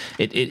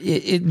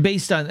 It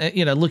based on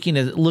looking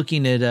at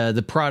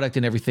the product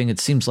and everything,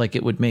 it seems like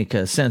it would make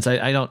sense.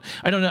 I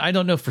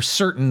don't know for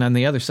certain on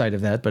the other side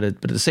of that, but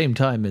at the same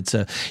time, it's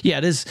it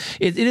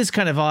is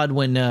kind of odd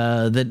when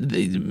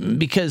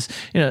because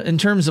in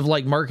terms of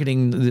like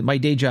marketing, my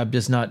day job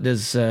does not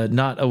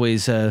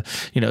always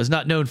is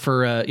not known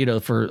for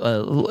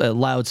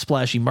loud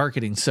splashy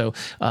marketing. So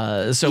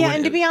and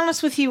to be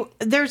honest with you,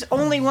 there's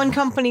only one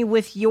company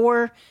with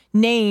your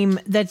name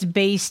that's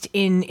based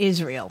in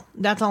Israel.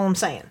 That's all I'm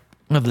saying.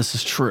 This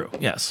is true.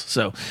 Yes.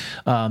 So,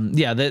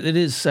 it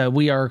is.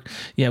 We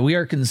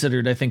are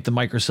considered, I think, the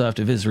Microsoft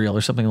of Israel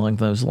or something along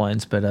those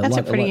lines. But that's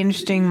a pretty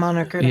interesting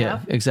moniker to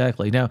have.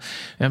 Exactly. Now,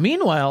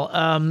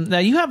 meanwhile, now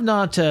you have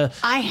not.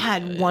 I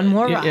had one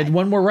more ride. You had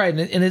one more ride,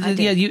 you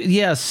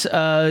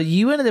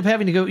ended up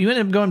having to go. You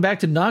ended up going back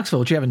to Knoxville,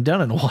 which you haven't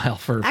done in a while.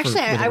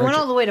 Actually, I went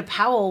all the way to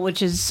Powell,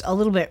 which is a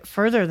little bit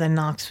further than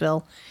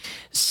Knoxville.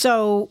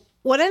 So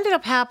what ended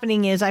up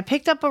happening is I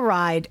picked up a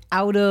ride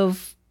out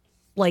of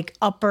like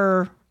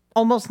upper,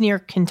 almost near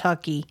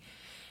Kentucky.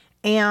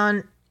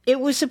 And it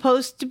was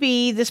supposed to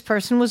be this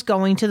person was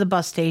going to the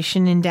bus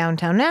station in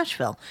downtown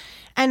Nashville.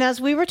 And as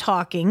we were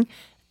talking,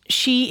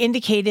 she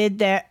indicated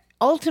that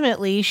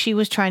ultimately she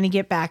was trying to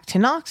get back to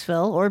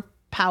Knoxville or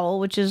Powell,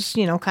 which is,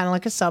 kind of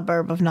like a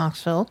suburb of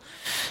Knoxville.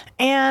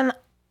 And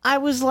I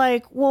was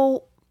like,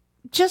 well,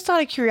 just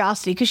out of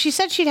curiosity, because she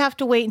said she'd have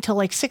to wait until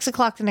like 6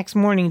 o'clock the next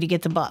morning to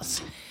get the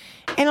bus.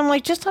 And I'm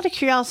like, just out of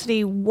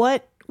curiosity,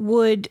 what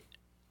would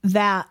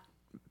that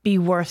be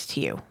worth to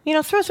you?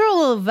 Throw a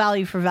little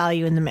value for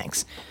value in the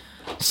mix.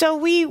 So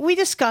we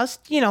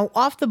discussed,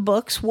 off the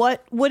books,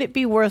 what would it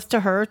be worth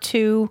to her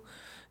to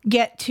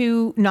get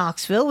to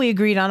Knoxville? We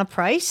agreed on a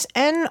price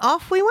and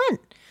off we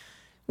went.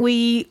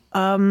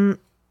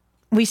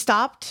 We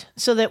stopped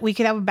so that we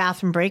could have a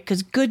bathroom break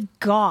because good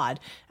God,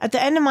 at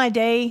the end of my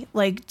day,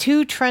 like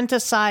 2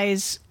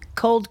 Trenta-size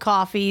cold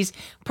coffees,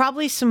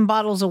 probably some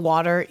bottles of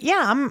water.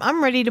 Yeah,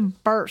 I'm ready to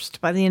burst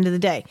by the end of the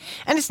day.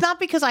 And it's not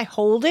because I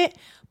hold it,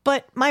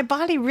 but my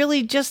body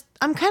really just,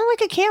 I'm kind of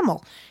like a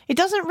camel. It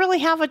doesn't really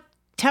have a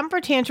temper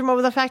tantrum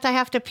over the fact I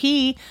have to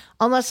pee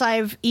unless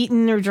I've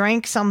eaten or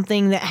drank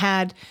something that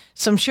had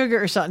some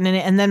sugar or something in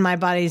it. And then my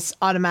body's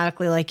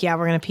automatically like, yeah,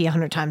 we're going to pee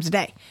 100 times a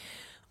day.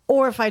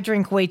 Or if I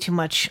drink way too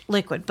much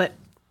liquid. But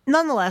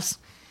nonetheless,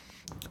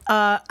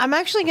 I'm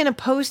actually going to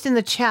post in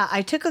the chat.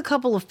 I took a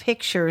couple of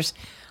pictures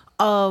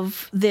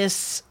of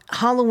this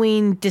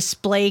Halloween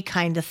display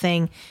kind of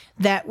thing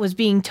that was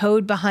being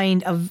towed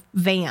behind a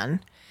van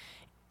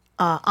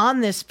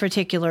on this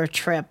particular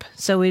trip.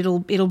 So it'll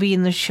be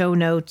in the show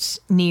notes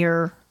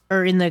near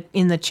or in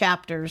the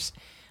chapters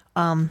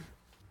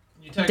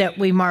that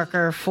we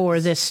marker for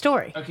this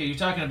story. Okay, you're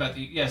talking about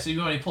so you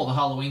want me to pull the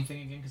Halloween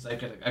thing again because I've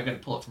got to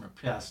pull it from a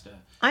past.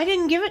 I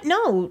didn't give it.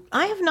 No,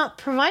 I have not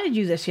provided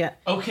you this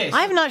yet. Okay,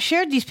 I have not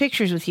shared these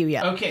pictures with you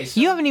yet. Okay, so,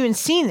 you haven't even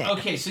seen it.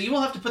 Okay, so you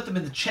will have to put them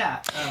in the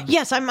chat.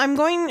 Yes, I'm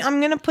going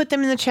to put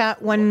them in the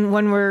chat when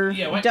we're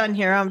done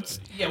here.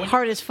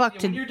 Hard as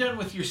fuck when you're done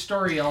with your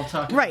story, I'll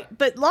talk. Right,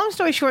 but long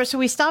story short, so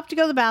we stopped to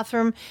go to the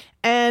bathroom,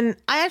 and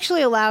I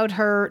actually allowed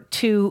her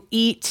to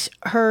eat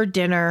her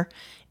dinner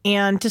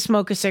and to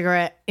smoke a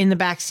cigarette in the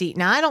back seat.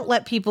 Now, I don't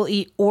let people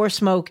eat or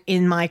smoke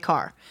in my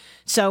car.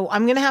 So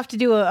I'm going to have to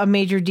do a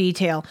major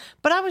detail.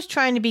 But I was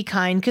trying to be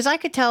kind because I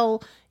could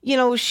tell,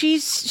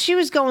 she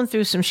was going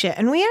through some shit.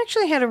 And we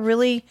actually had a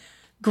really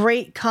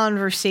great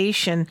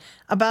conversation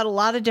about a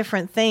lot of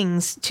different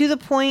things to the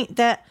point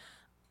that,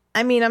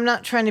 I'm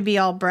not trying to be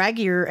all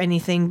braggy or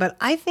anything, but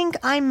I think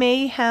I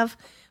may have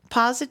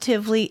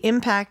positively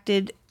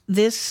impacted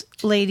this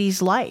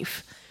lady's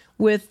life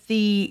with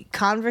the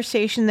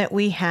conversation that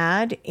we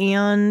had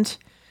and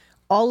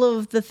all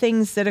of the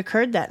things that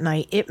occurred that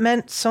night. It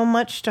meant so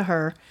much to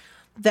her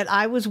that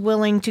I was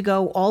willing to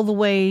go all the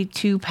way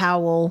to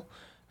Powell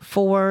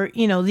for,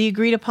 the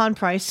agreed upon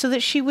price so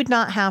that she would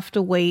not have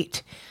to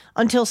wait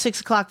until 6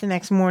 o'clock the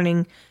next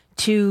morning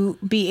to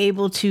be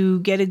able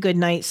to get a good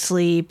night's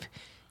sleep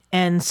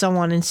and so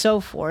on and so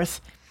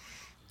forth.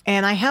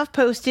 And I have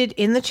posted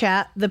in the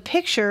chat the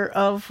picture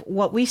of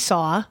what we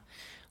saw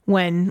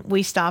when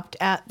we stopped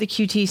at the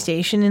QT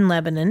station in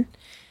Lebanon.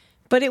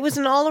 But it was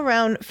an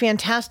all-around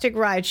fantastic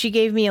ride. She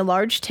gave me a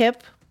large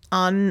tip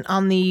on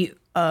the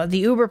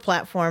Uber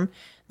platform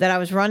that I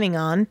was running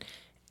on.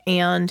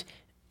 And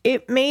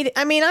it made,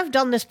 I've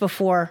done this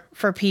before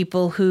for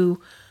people who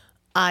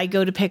I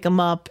go to pick them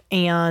up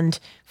and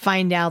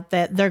find out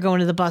that they're going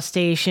to the bus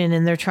station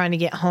and they're trying to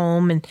get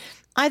home. And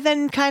I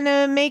then kind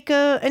of make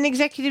an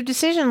executive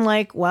decision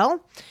like,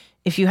 well,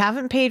 if you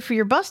haven't paid for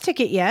your bus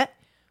ticket yet,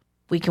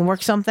 we can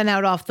work something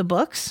out off the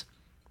books,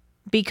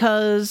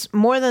 because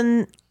more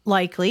than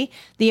likely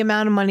the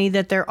amount of money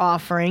that they're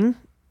offering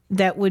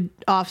that would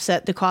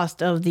offset the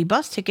cost of the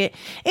bus ticket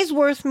is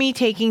worth me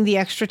taking the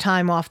extra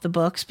time off the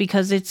books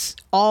because it's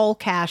all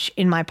cash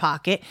in my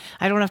pocket.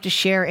 I don't have to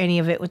share any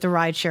of it with the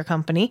rideshare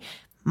company.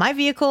 My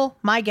vehicle,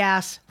 my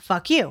gas,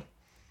 fuck you.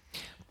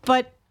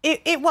 But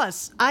it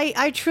was.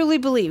 I truly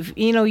believe,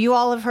 you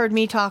all have heard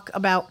me talk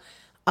about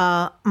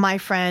my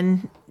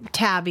friend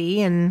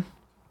Tabby and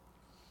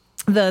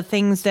the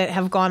things that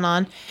have gone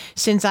on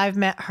since I've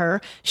met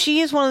her.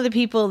 She is one of the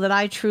people that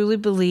I truly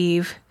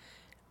believe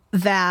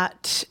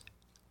that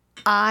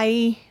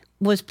I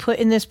was put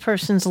in this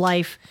person's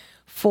life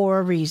for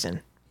a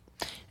reason.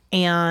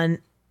 And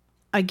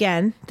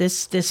again,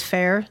 this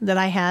fare that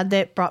I had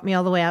that brought me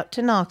all the way out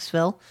to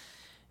Knoxville,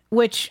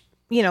 which,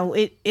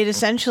 it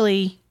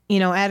essentially,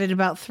 added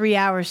about 3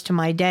 hours to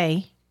my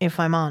day, if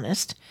I'm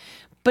honest.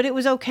 But it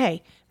was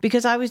okay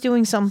because I was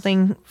doing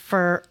something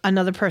for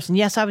another person.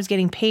 Yes, I was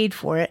getting paid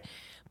for it,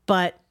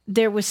 but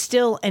there was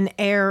still an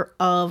air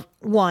of,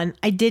 one,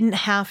 I didn't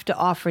have to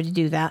offer to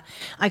do that.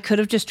 I could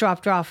have just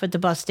dropped her off at the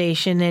bus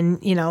station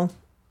and, you know,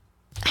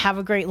 have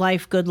a great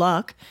life, good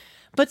luck.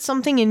 But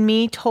something in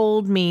me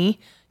told me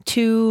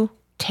to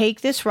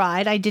take this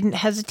ride. I didn't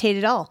hesitate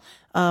at all.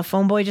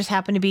 Phone boy just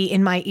happened to be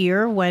in my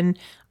ear when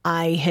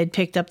I had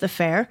picked up the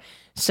fare.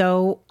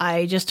 So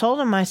I just told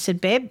him, I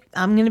said, babe,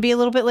 I'm going to be a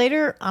little bit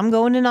later. I'm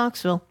going to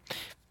Knoxville.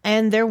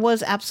 And there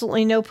was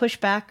absolutely no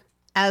pushback,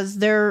 as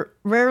there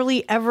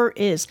rarely ever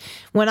is.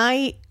 When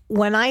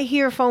I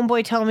hear phone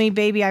boy tell me,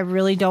 baby, I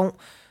really don't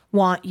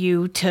want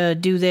you to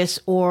do this,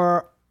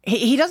 or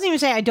he doesn't even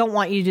say, I don't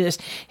want you to do this.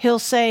 He'll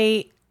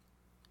say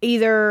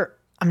either,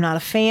 I'm not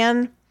a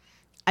fan,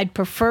 I'd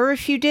prefer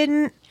if you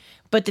didn't,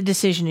 but the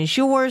decision is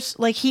yours.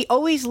 Like, he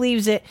always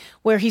leaves it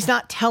where he's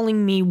not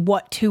telling me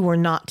what to or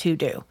not to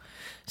do.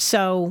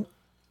 So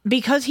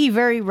because he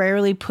very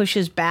rarely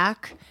pushes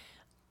back,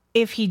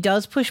 if he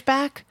does push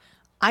back,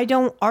 I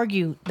don't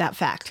argue that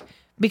fact,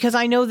 because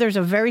I know there's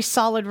a very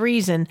solid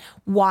reason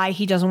why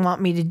he doesn't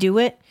want me to do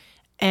it.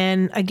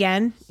 And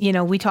again, you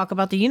know, we talk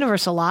about the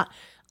universe a lot.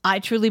 I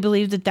truly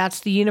believe that that's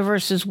the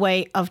universe's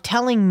way of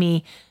telling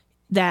me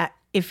that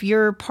if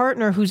your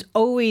partner, who's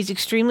always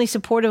extremely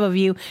supportive of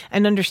you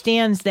and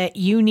understands that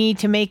you need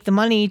to make the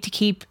money to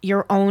keep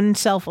your own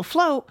self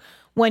afloat,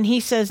 when he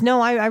says, no,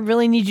 I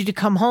really need you to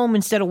come home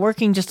instead of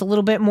working just a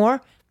little bit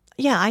more,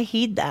 yeah, I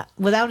heed that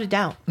without a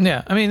doubt.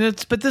 Yeah, I mean, I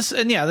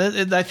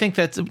think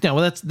that's, you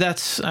know,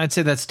 that's I'd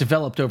say that's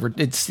developed over.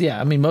 It's, yeah,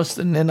 I mean, most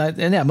of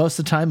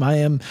the time I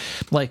am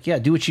like, yeah,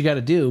 do what you got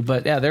to do.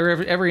 But yeah,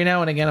 every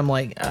now and again I'm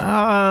like,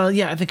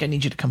 yeah, I think I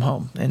need you to come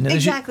home. And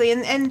exactly,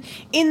 and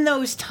in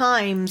those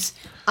times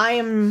I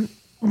am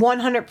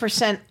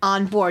 100%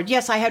 on board.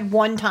 Yes, I had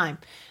one time.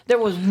 There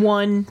was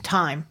one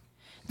time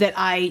that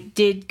I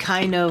did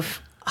kind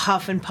of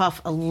huff and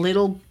puff a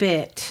little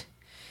bit,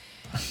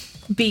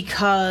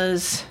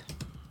 because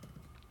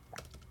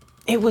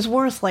it was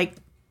worth like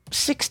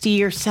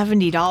 $60 or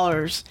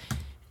 $70.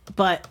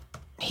 But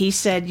he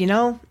said, you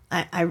know,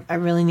 I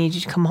really need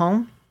you to come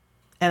home.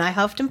 And I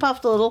huffed and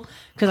puffed a little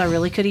because I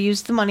really could have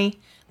used the money.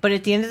 But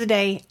at the end of the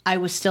day, I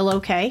was still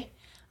okay.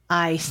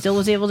 I still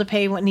was able to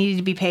pay what needed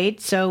to be paid.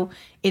 So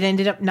it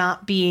ended up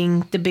not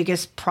being the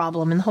biggest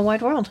problem in the whole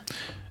wide world.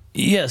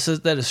 Yes,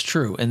 that is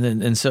true.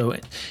 And so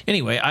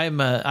anyway, I'm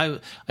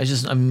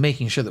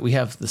making sure that we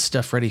have the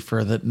stuff ready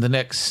for the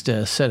next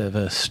set of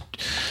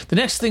the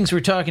next things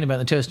we're talking about in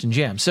the Toast and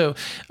Jam. So,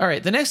 all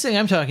right, the next thing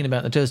I'm talking about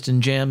in the Toast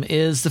and Jam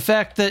is the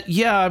fact that,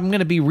 yeah, I'm going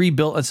to be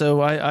rebuilt. And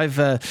so I've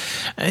got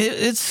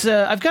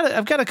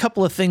a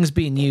couple of things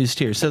being used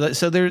here.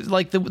 So there's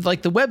like the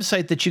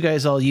website that you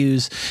guys all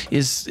use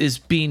is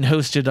being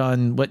hosted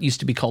on what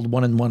used to be called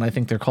 1&1. I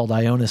think they're called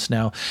Ionis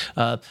now.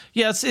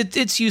 Yeah,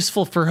 it's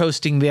useful for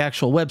hosting the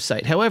actual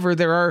website. However,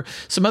 there are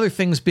some other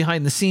things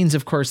behind the scenes,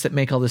 of course, that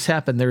make all this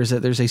happen. There's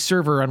a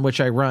server on which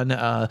I run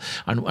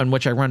on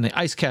which I run the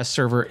Icecast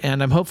server,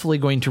 and I'm hopefully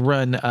going to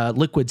run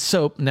Liquid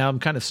Soap. Now I'm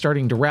kind of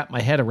starting to wrap my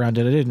head around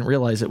it. I didn't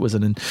realize it was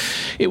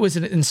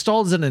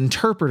installed as an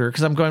interpreter,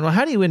 because I'm going, well,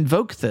 how do you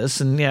invoke this?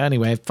 And yeah,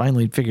 anyway, I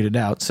finally figured it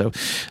out. So,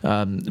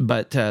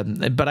 what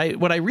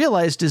I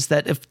realized is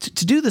that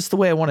to do this the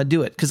way I want to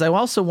do it, because I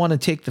also want to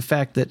take the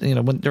fact that, you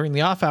know, during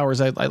the off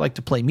hours I like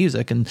to play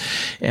music, and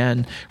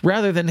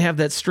rather than have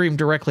that stream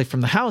directly from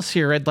the house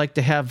here, I'd like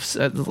to have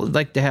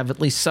at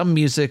least some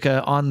music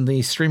on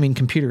the streaming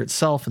computer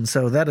itself, and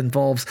so that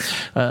involves,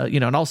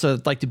 and also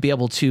I'd like to be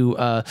able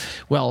to,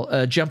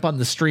 jump on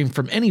the stream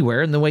from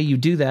anywhere. And the way you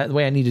do that, the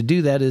way I need to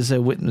do that is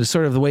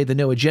sort of the way the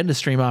No Agenda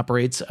stream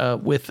operates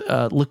with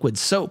Liquid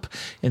Soap.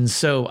 And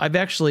so I've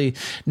actually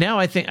now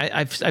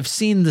I've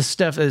seen the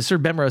stuff. Sir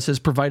Bemrose has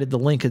provided the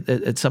link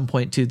at some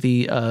point to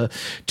the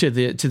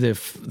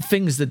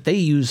things that they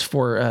use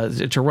for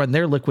to run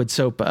their Liquid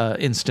Soap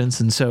instance.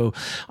 And so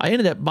I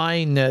ended up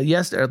buying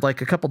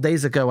like a couple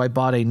days ago, I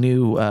bought a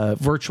new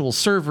virtual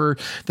server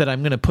that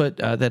I'm going to put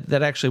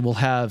that actually will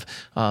have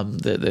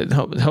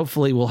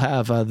hopefully will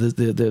have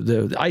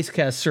the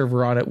Icecast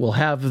server on it. Will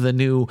have the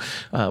new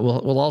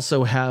will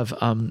also have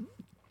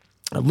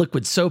a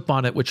Liquid Soap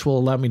on it, which will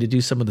allow me to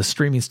do some of the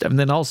streaming stuff. And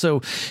then also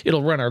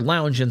it'll run our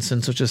lounge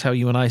instance, which is how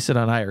you and I sit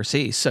on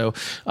IRC. So,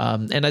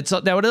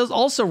 it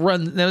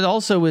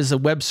also is a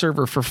web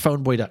server for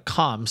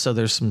phoneboy.com. So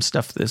there's some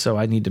stuff so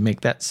I need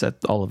to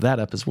set all of that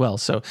up as well.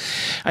 So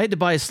I had to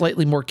buy a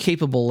slightly more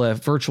capable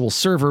virtual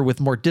server with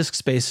more disk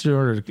space in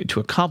order to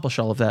accomplish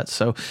all of that.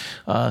 So,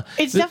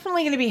 it's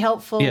definitely going to be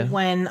helpful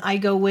when I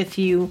go with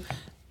you,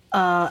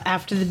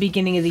 after the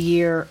beginning of the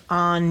year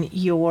on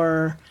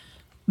your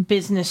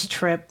business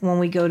trip when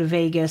we go to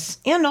Vegas.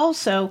 And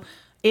also,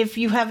 if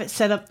you have it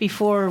set up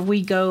before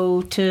we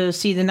go to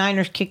see the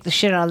Niners kick the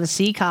shit out of the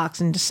Seahawks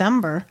in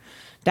December,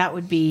 that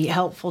would be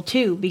helpful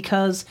too,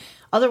 because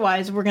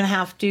Otherwise, we're going to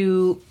have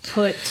to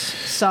put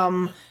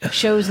some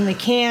shows in the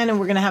can, and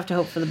we're going to have to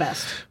hope for the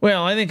best.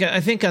 Well, I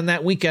think on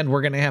that weekend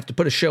we're going to have to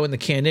put a show in the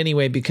can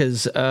anyway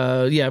because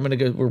I'm going to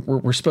go.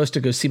 We're supposed to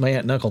go see my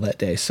aunt and uncle that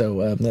day.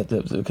 So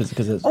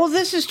because well,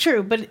 this is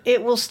true, but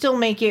it will still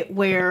make it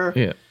where.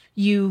 Yeah.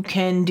 You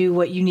can do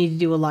what you need to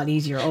do a lot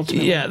easier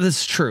ultimately. Yeah,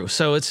 that's true.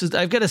 So it's just,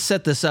 I've got to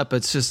set this up.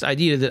 It's just I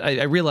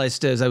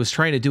realized as I was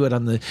trying to do it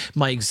on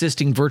my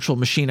existing virtual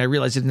machine, I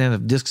realized I didn't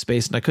have disk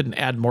space and I couldn't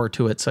add more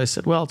to it. So I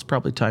said, well, it's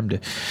probably time to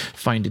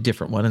find a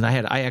different one. And I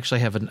had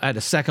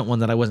a second one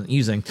that I wasn't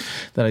using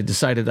that I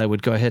decided I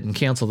would go ahead and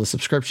cancel the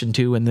subscription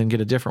to and then get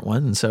a different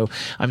one. And so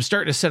I'm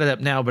starting to set it up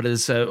now, but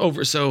it's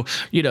over. So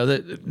insert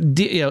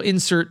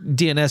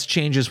DNS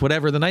changes,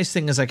 whatever. The nice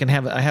thing is I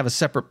have a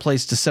separate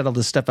place to set all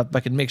this stuff up. I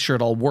can make sure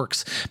it all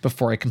works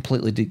before I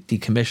completely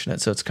decommission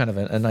it. So it's kind of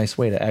a nice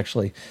way to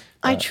actually...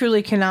 I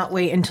truly cannot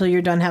wait until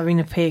you're done having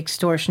to pay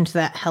extortion to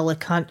that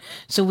helicunt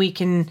so we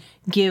can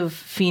give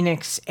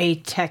Phoenix a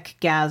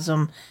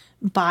tech-gasm,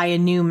 buy a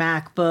new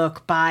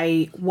MacBook,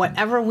 buy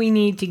whatever we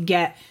need to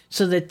get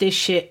so that this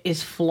shit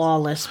is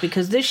flawless,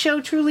 because this show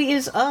truly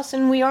is us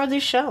and we are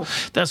this show.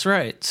 That's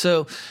right.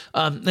 So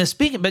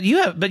but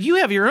you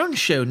have your own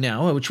show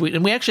now, which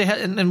we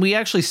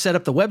actually set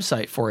up the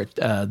website for it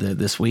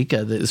this week.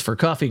 Is for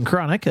Coffee and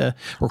Chronic.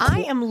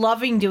 I am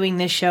loving doing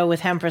this show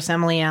with Empress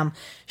Emily M.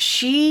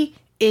 She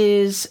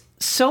is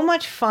so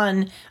much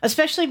fun,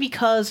 especially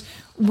because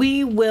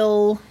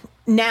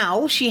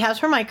now she has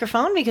her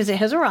microphone because it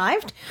has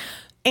arrived,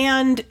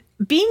 and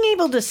being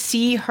able to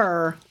see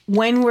her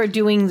when we're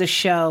doing the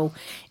show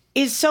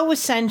is so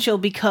essential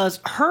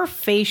because her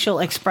facial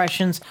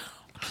expressions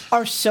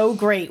are so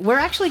great. We're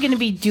actually going to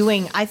be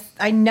doing,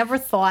 I never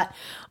thought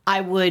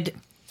I would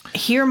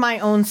hear my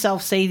own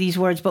self say these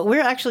words, but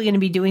we're actually going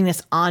to be doing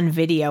this on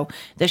video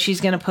that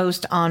she's going to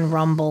post on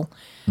Rumble.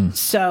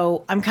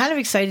 So I'm kind of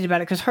excited about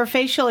it because her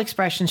facial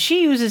expressions,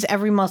 she uses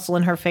every muscle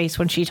in her face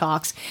when she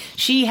talks.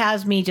 She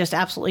has me just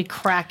absolutely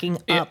cracking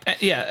up.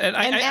 And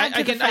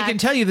I can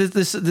tell you that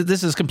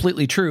this is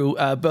completely true,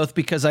 both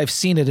because I've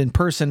seen it in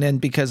person and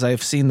because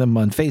I've seen them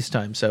on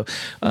FaceTime. So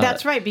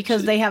that's right,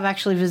 because they have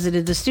actually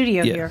visited the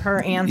studio here,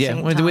 her and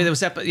St. Tom. The way that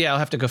was I'll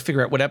have to go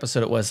figure out what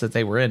episode it was that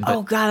they were in. But,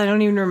 oh God, I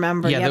don't even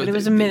remember. But it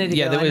was a minute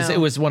ago. It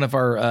was one of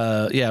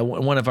our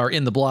one of our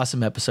In the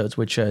Blossom episodes,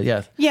 which we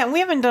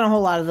haven't done a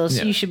whole lot of those.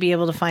 So you should be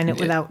able to find it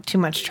without too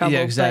much trouble.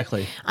 Yeah,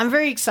 exactly. But I'm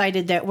very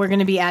excited that we're going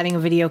to be adding a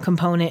video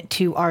component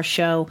to our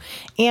show.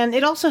 And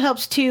it also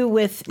helps, too,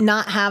 with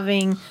not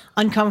having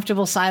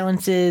uncomfortable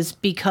silences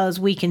because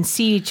we can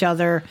see each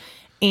other.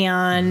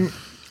 And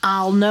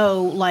I'll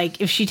know, like,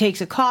 if she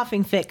takes a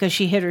coughing fit because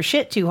she hit her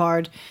shit too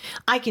hard,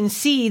 I can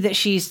see that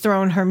she's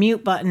thrown her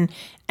mute button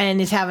and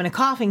is having a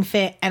coughing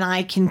fit, and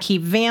I can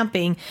keep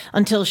vamping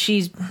until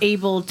she's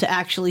able to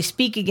actually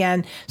speak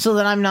again so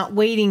that I'm not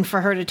waiting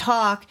for her to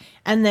talk.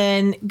 And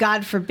then,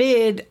 God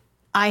forbid,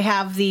 I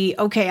have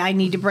I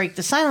need to break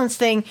the silence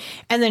thing,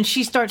 and then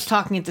she starts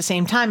talking at the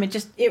same time.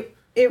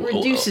 It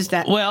reduces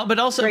that. Well, but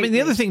also, I mean,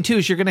 the other thing too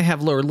is you're going to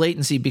have lower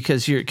latency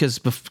because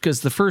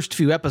the first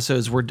few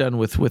episodes were done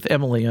with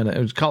Emily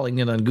calling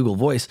in on Google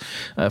Voice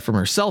from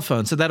her cell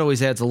phone, so that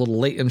always adds a little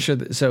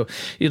latency. So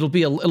it'll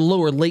be a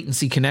lower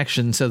latency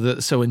connection.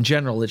 So in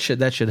general, that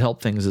should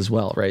help things as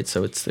well, right?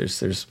 So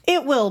there's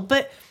it will,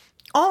 but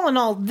all in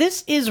all,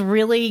 this is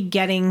really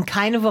getting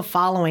kind of a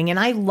following, and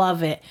I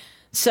love it.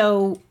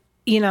 So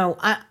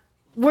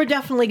we're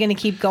definitely going to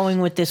keep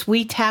going with this.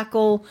 We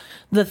tackle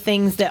the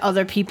things that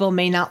other people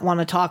may not want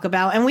to talk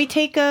about, and we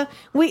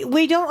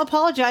don't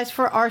apologize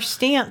for our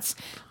stance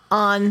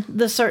on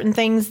the certain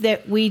things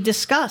that we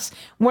discuss.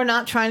 We're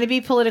not trying to be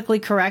politically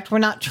correct. We're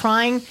not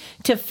trying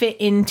to fit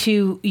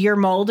into your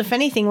mold. If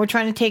anything, we're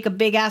trying to take a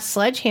big ass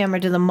sledgehammer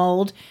to the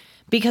mold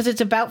because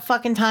it's about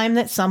fucking time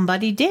that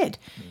somebody did.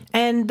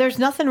 And there's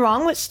nothing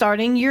wrong with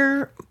starting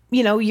your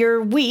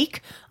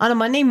week on a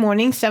Monday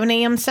morning, 7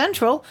 a.m.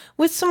 Central,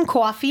 with some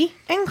coffee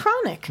and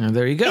Chronic.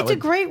 There you go. It's a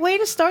great way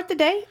to start the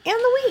day and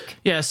the week.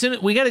 Yeah,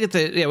 we have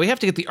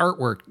to get the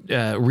artwork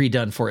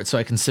redone for it so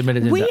I can submit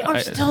it. We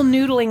are still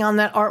noodling on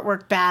that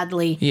artwork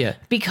badly. Yeah,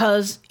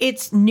 because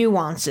it's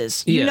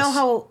nuances. You know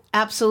how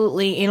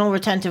absolutely anal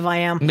retentive I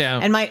am,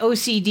 and my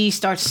OCD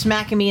starts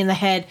smacking me in the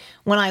head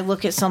when I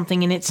look at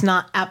something and it's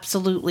not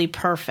absolutely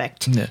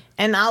perfect. Yeah.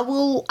 And I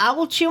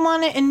will chew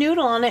on it and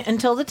noodle on it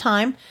until the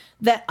time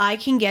that I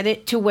can get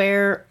it to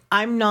where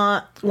I'm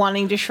not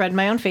wanting to shred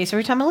my own face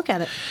every time I look at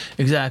it.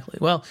 Exactly.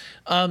 Well,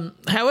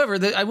 however,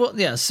 I will.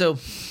 Yeah. So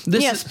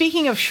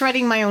speaking of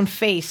shredding my own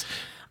face,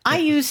 I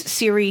use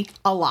Siri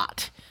a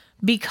lot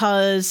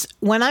because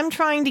when I'm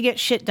trying to get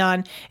shit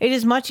done, it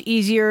is much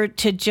easier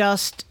to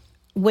just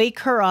wake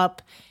her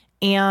up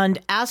and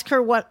ask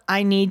her what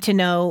I need to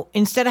know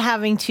instead of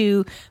having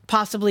to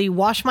possibly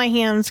wash my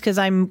hands because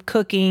I'm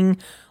cooking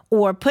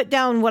or put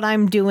down what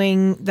I'm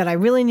doing that I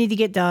really need to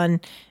get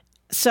done.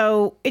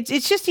 So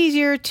it's just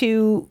easier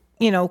to,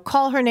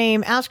 call her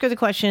name, ask her the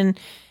question,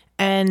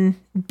 and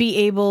be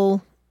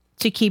able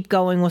to keep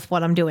going with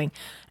what I'm doing.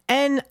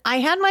 And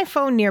I had my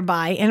phone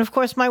nearby, and of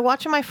course my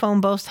watch and my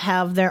phone both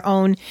have their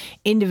own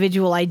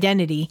individual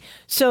identity.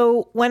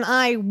 So when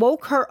I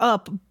woke her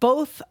up,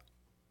 both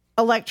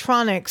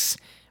electronics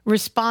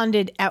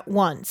responded at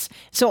once.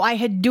 So I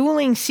had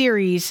dueling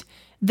series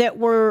that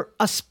were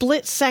a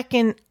split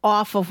second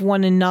off of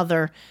one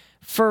another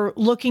for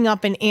looking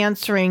up and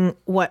answering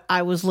what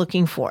I was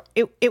looking for.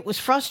 It was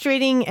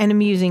frustrating and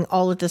amusing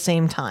all at the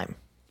same time.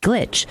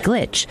 Glitch.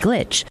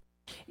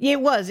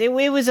 It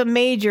was a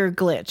major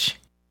glitch.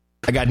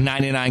 I got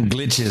 99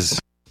 glitches.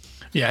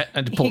 Yeah,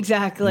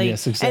 exactly.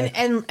 Yes, exactly.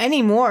 And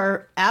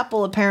anymore,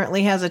 Apple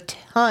apparently has a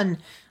ton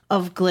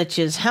of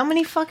glitches. How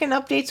many fucking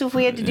updates have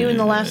we had to do in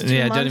the last 2 months?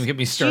 Yeah, don't even get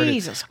me started.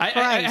 Jesus Christ.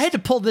 I had to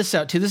pull this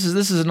out too. This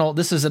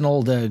is an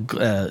old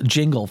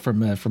jingle from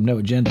No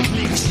Agenda.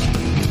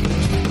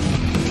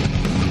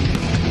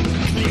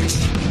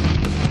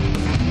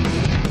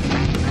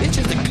 It's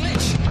just a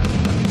glitch.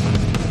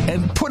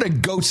 And put a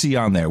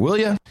goatsy on there, will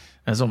you?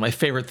 That's one of my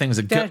favorite things.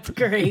 That's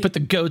great. Put the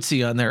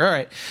goatsy on there. All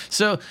right.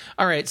 So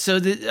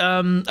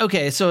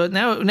okay. So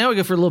now we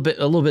go for a little bit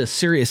of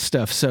serious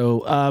stuff.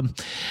 So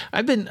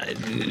I've been,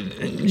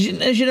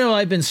 as you know,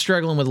 I've been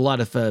struggling with a lot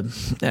of.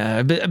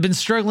 I've been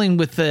struggling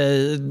with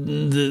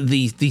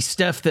the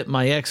stuff that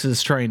my ex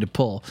is trying to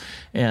pull,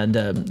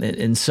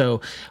 and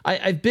so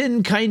I've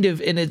been kind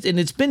of, and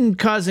it's been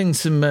causing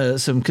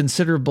some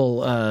considerable.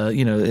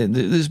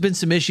 There's been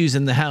some issues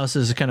in the house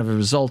as a kind of a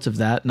result of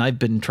that, and I've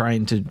been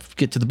trying to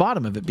get to the bottom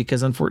of it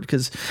because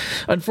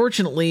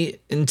unfortunately,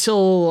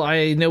 until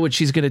I know what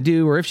she's going to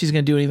do or if she's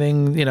going to do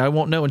anything, I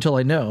won't know until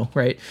I know,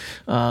 right?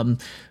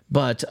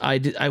 But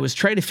I was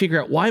trying to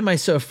figure out, why am I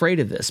so afraid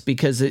of this?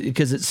 Because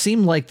it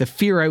seemed like the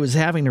fear I was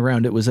having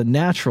around it was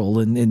unnatural,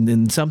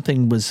 and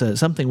something was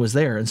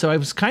there. And so I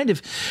was kind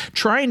of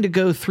trying to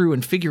go through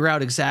and figure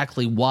out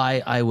exactly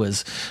why I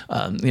was,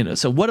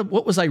 so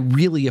what was I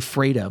really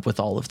afraid of with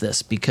all of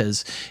this?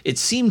 Because it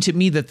seemed to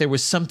me that there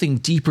was something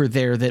deeper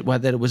there,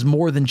 that it was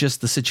more than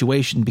just the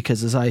situation.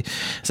 Because as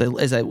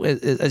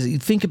you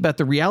think about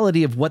the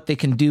reality of what they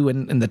can do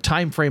and the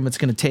time frame it's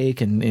going to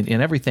take and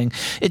everything,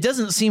 it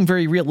doesn't seem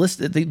very realistic.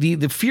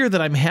 The fear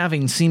that I'm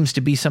having seems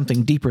to be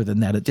something deeper than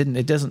that.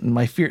 It doesn't.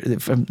 My fear,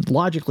 if I'm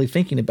logically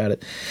thinking about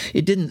it,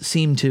 it didn't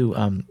seem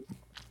to.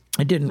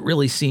 It didn't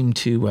really seem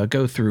to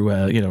go through,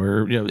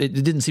 it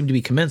didn't seem to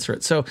be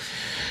commensurate. So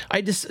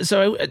I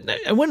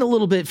went a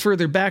little bit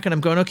further back, and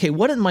I'm going, okay,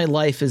 what in my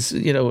life is,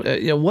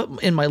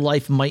 what in my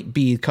life might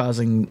be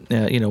causing,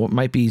 what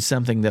might be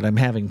something that I'm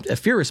having a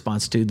fear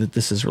response to that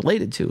this is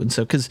related to. And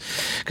so,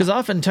 because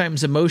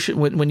oftentimes emotion,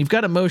 when you've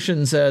got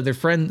emotions,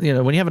 when you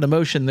have an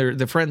emotion,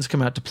 the friends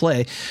come out to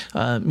play,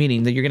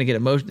 meaning that you're going to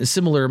get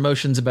similar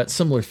emotions about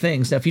similar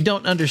things. Now, if you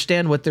don't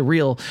understand what the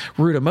real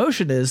root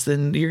emotion is,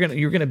 then you're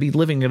going to be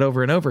living it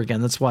over and over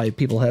again. That's why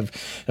people have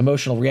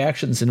emotional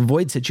reactions and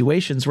avoid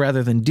situations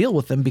rather than deal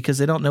with them, because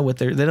they don't know what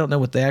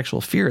the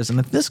actual fear is. And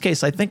in this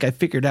case, I think I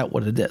figured out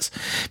what it is,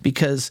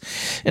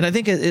 and I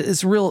think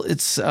it's real.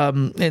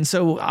 And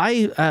so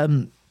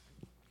I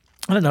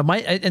don't know.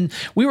 And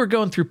we were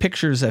going through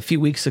pictures a few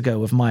weeks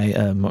ago of my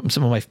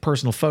some of my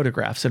personal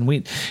photographs,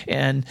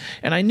 and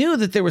I knew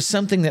that there was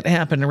something that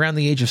happened around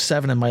the age of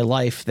 7 in my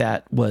life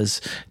that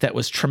was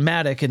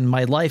traumatic in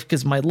my life,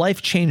 because my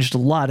life changed a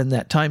lot in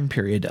that time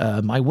period.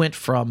 I went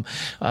from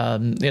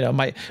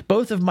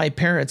both of my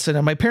parents,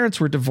 and my parents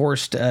were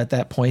divorced at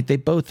that point. They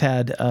both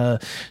had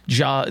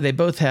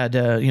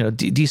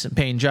decent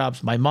paying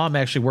jobs. My mom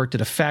actually worked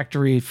at a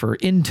factory for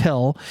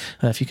Intel,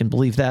 if you can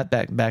believe that,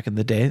 back in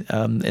the day,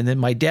 and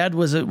then my dad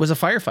was a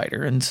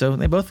firefighter, and so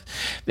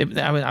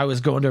I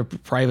was going to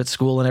private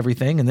school and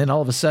everything, and then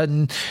all of a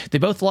sudden they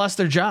both lost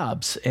their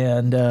jobs,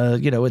 and I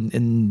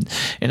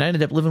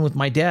ended up living with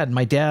my dad. And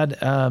my dad,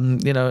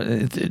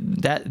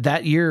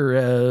 that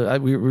year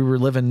we were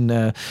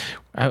living.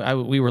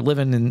 We were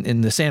living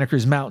in the Santa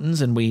Cruz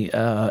Mountains,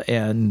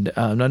 and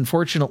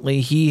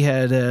unfortunately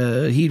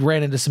he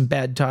ran into some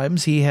bad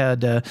times.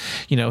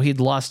 He'd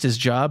lost his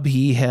job.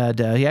 He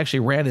actually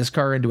ran his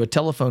car into a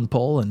telephone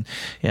pole, and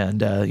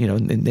I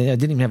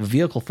didn't even have a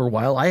vehicle for a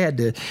while. I had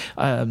to,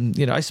 I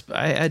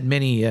had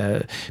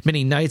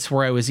many nights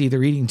where I was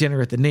either eating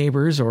dinner at the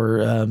neighbors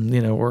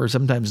or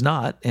sometimes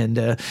not, and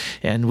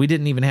we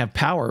didn't even have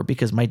power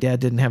because my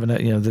dad didn't have enough.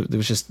 There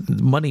was just,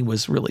 money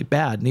was really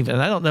bad, and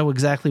I don't know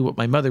exactly what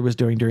my mother was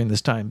doing during this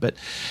time, but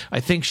I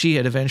think she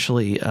had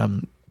eventually I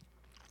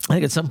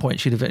think at some point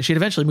she'd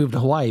eventually moved to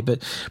Hawaii,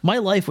 but my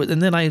life was,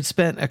 and then I had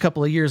spent a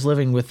couple of years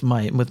living with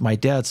my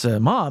dad's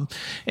mom,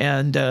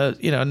 and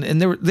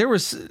and there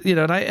was,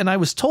 and I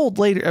was told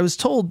later,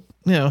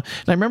 and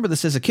I remember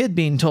this as a kid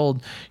being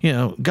told,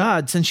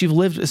 God, since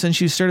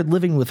you started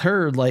living with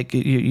her, like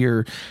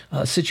your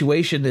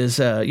situation is,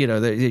 that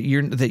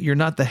you're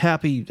not the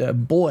happy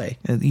boy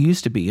that you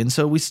used to be. And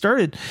so we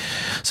started,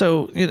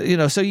 so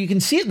you can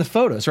see it in the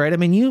photos, right? I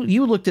mean,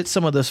 you looked at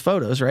some of those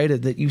photos, right,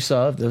 that you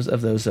saw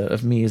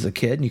of me as a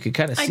kid, and you could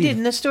kind of see. I did.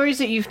 And the stories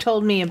that you've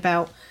told me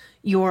about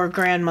your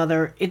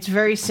grandmother, it's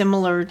very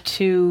similar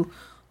to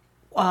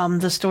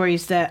the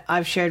stories that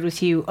I've shared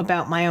with you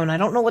about my own. I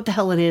don't know what the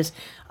hell it is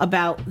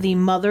about the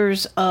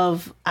mothers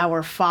of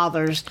our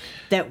fathers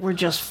that were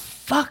just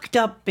fucked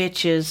up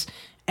bitches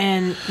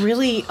and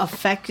really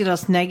affected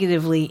us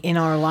negatively in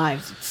our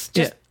lives. It's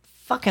just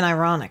fucking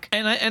ironic.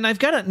 And I've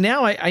got to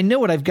now. I know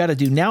what I've got to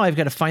do now. I've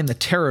got to find the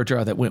tarot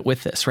draw that went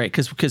with this, right?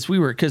 Because we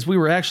were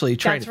actually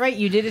trying. That's right.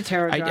 You did a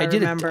tarot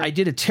draw. I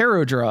did a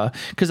tarot draw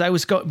because I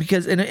was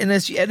and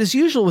as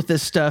usual with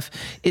this stuff,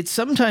 it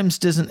sometimes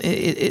doesn't.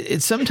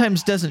 It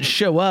sometimes doesn't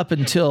show up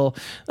until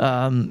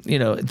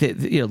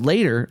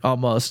later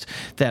almost.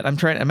 That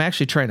I'm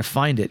actually trying to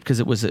find it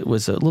because it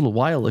was a little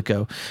while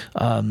ago.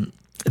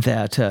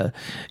 That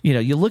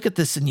you look at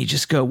this and you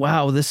just go,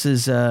 wow, this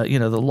is a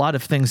lot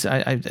of things.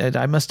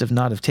 I must have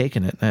not have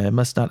taken it. I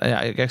must not.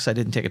 I guess I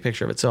didn't take a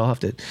picture of it, so I'll have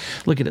to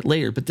look at it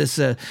later. But this,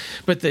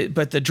 but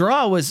the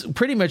draw was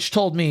pretty much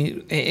told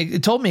me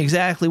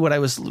exactly what I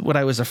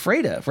was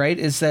afraid of. Right?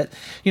 Is that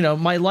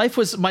my life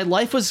was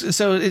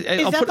so. Is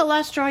that the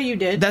last draw you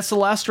did? That's the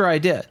last draw I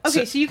did.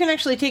 Okay, so you can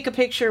actually take a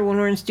picture when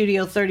we're in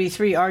Studio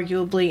 33,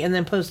 arguably, and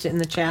then post it in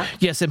the chat.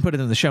 Yes, and put it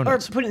in the show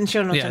notes. Or put it in the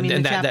show notes. Yeah,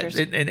 the chapters.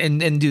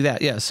 And do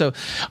that. Yeah. So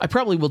I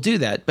probably will do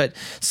that. But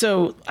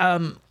so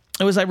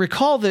as I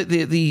recall,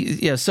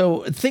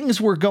 so things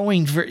were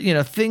going,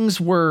 things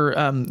were,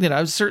 I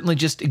was certainly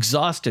just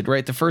exhausted,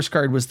 right? The first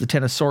card was the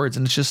Ten of Swords,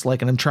 and it's just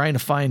like, and I'm trying to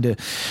find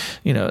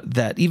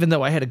that even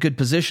though I had a good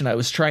position, I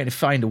was trying to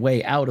find a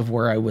way out of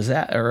where I was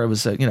at, or I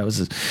was, I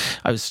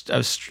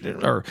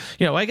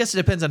guess it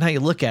depends on how you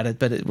look at it,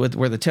 but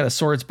where the Ten of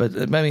Swords, but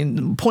I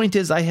mean, the point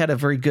is I had a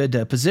very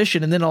good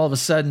position, and then all of a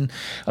sudden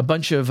a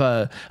bunch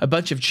of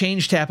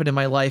change happened in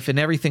my life, and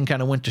everything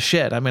kind of went to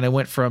shit. I mean, I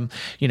went from,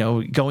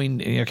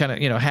 going,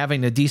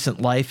 having a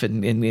decent life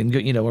and I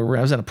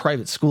was in a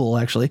private school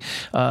actually,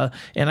 and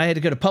I had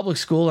to go to public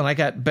school, and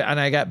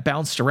I got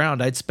bounced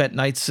around. I'd spent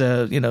nights,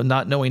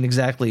 not knowing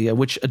exactly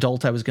which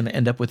adult I was going to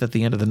end up with at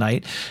the end of the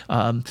night.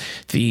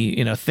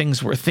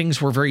 Things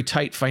were very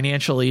tight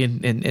financially,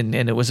 and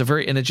it was that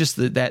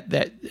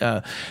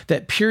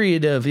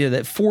period of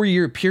that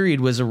 4-year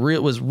period was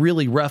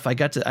really rough. I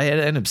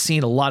ended up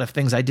seeing a lot of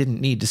things I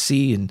didn't need to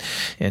see, and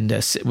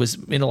was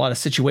in a lot of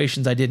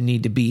situations I didn't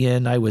need to be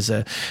in. I was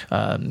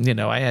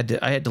I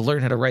had to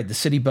learn how to ride the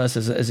city bus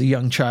as a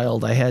young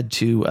child. I had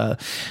to, I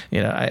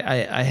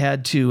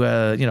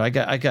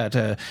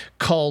got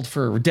called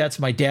for debts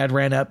my dad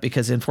ran up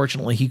because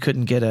unfortunately he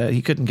couldn't get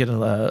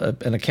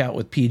an account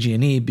with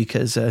PG&E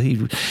because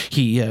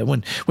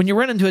when you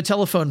run into a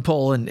telephone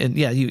pole and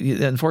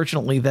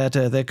unfortunately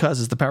that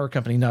causes the power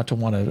company not to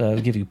want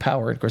to give you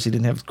power. Of course, he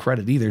didn't have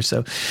credit either.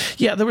 So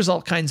yeah, there was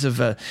all kinds of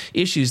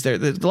issues there.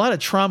 There's a lot of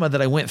trauma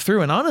that I went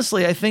through, and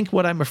honestly, I think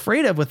what I'm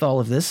afraid of with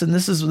all of this, and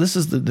this is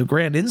the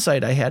grand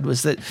insight I had,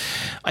 was that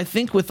I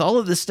think with all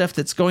of this stuff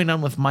that's going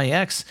on with my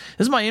ex,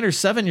 this is my inner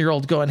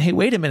 7-year-old going, hey,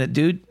 wait a minute,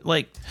 dude.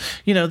 Like,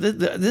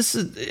 this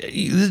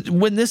is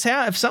when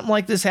if something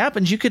like this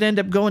happens, you could end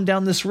up going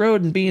down this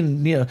road and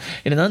being, in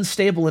an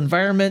unstable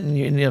environment,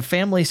 and your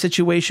family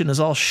situation is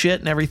all shit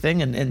and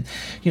everything. And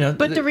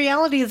But the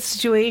reality of the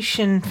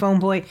situation, Phone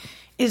Boy,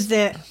 is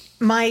that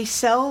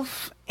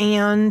myself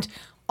and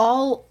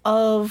all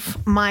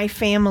of my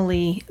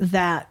family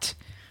that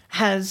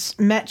has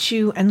met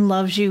you and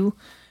loves you,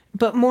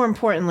 but more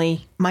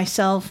importantly,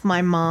 myself,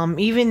 my mom,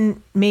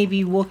 even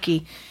maybe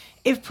Wookie,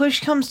 if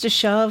push comes to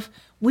shove,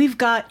 we've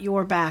got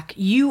your back.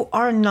 You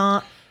are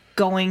not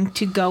going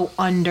to go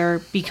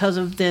under because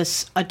of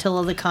this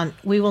Attila the cunt.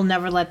 We will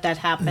never let that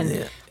happen.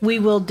 Yeah. We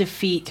will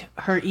defeat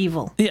her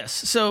evil. Yes.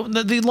 So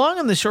the long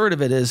and the short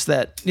of it is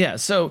that,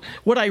 so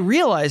what I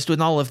realized with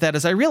all of that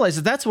is I realized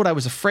that that's what I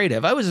was afraid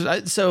of.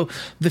 So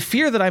the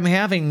fear that I'm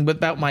having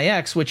about my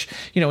ex, which,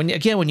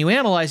 when you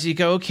analyze it, you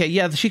go, okay,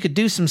 yeah, she could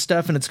do some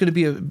stuff and it's going to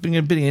be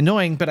a bit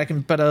annoying, but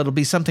it'll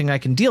be something I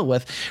can deal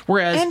with.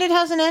 And it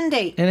has an end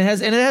date. And it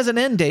has an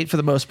end date for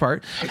the most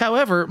part.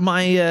 However,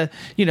 my,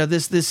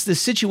 this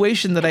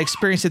situation that I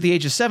experienced at the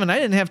age of 7, I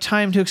didn't have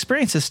time to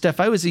experience this stuff.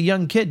 I was a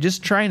young kid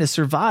just trying to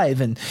survive,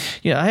 and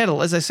I had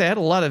a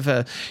lot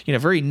of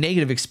very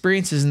negative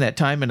experiences in that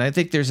time, and I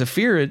think there was a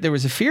fear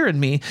in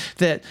me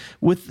that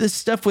with this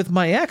stuff with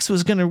my ex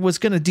was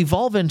gonna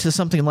devolve into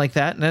something like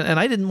that, and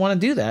I didn't want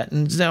to do that.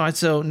 And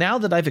now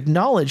that I've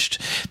acknowledged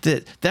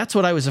that that's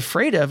what I was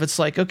afraid of, it's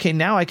like, okay,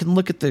 now I can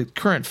look at the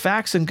current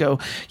facts and go,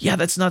 yeah,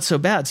 that's not so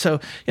bad. So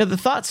the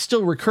thoughts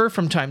still recur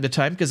from time to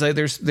time because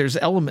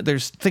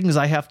there's things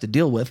I have to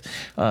deal with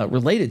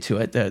related to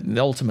it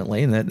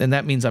ultimately, and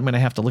that means I'm going to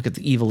have to look at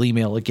the evil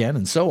email again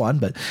and so on.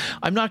 But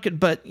I'm not good.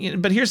 But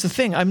here's the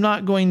thing: I'm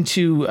not going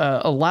to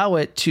allow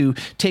it to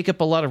take up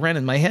a lot of rent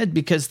in my head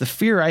because the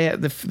fear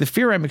the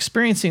fear I'm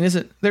experiencing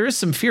isn't. There is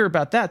some fear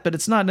about that, but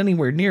it's not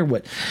anywhere near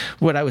what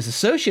I was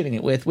associating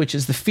it with, which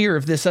is the fear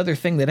of this other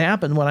thing that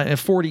happened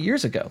 40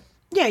 years ago.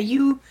 Yeah,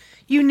 you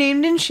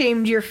named and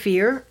shamed your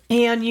fear,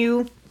 and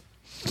you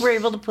were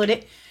able to put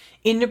it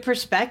into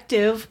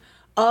perspective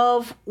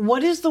of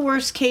what is the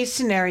worst case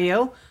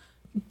scenario.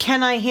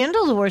 Can I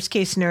handle the worst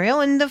case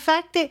scenario? And the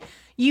fact that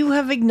you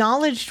have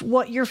acknowledged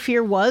what your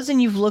fear was,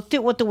 and you've looked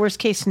at what the worst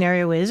case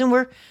scenario is, and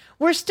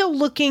we're still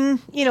looking,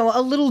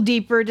 a little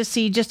deeper to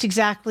see just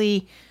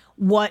exactly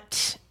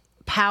what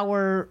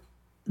power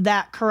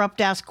that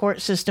corrupt ass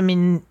court system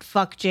in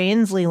fuck Jay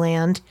Inslee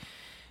land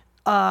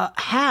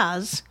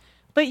has.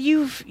 But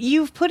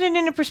you've put it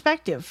into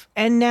perspective,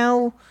 and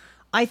now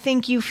I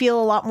think you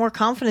feel a lot more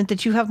confident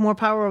that you have more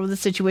power over the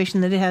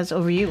situation than it has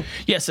over you.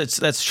 Yes,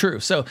 that's true.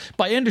 So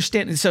by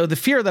understanding, the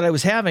fear that I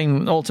was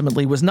having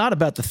ultimately was not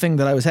about the thing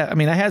that I was having. I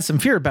mean, I had some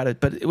fear about it,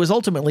 but it was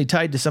ultimately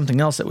tied to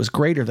something else that was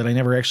greater that I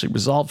never actually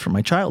resolved from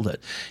my childhood.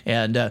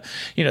 And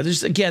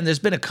there's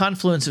been a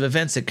confluence of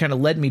events that kind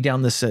of led me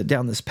down this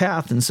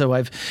path. And so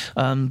it's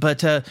kind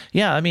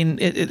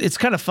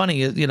of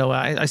funny.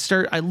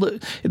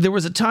 There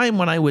was a time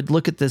when I would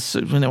look at this,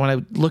 when I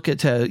would look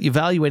at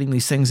evaluating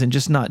these things and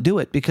just not do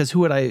it, because who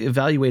would I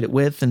evaluate it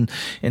with, and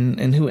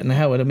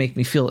how would it make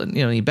me feel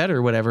any better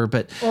or whatever.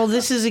 But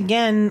this is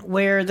again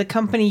where the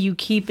company you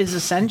keep is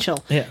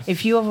essential. Yeah.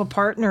 If you have a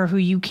partner who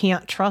you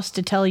can't trust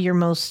to tell your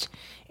most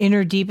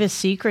inner deepest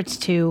secrets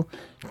to,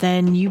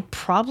 then you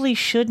probably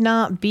should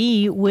not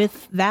be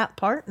with that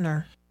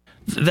partner.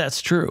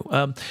 That's true.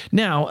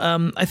 Now,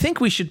 I think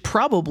we have a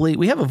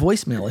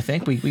voicemail. I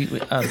think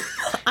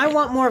I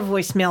want more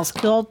voicemails.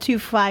 Call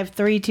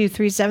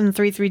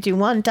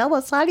 253-237-3321. Tell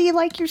us, how do you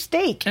like your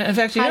steak? In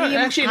fact, how do you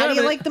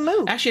like the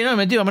move? Actually, I'm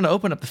going to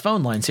open up the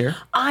phone lines here.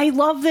 I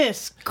love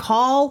this.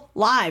 Call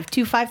live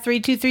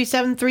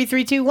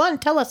 253-237-3321.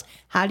 Tell us,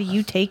 how do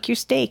you take your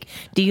steak?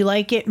 Do you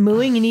like it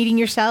mooing and eating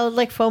your salad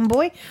like Phone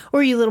Boy, or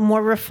are you a little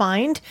more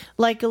refined,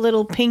 like a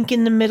little pink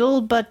in the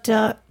middle, but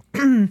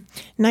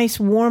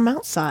nice warm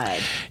outside?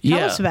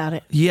 Tell us about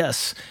it.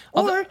 Yes.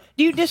 Or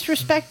do you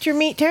disrespect your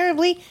meat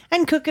terribly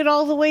and cook it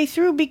all the way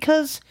through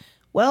because,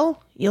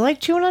 you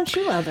like chewing on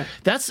shoe leather?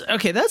 That's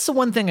the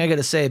one thing I got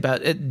to say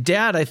about it.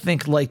 Dad, I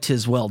think, liked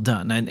his well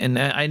done, and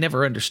I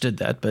never understood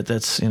that, but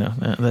that's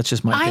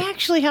just my. I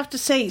actually have to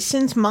say,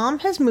 since Mom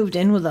has moved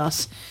in with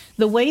us,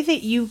 the way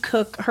that you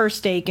cook her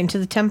steak into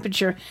the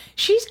temperature,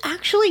 she's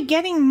actually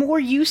getting more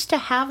used to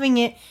having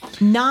it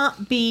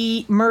not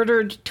be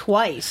murdered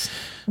twice,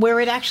 where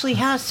it actually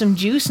has some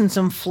juice and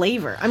some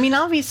flavor. I mean,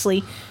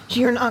 obviously,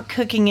 you're not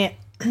cooking it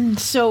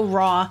so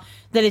raw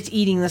that it's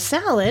eating the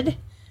salad.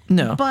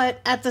 No.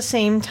 But at the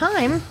same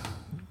time,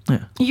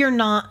 you're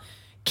not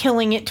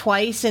killing it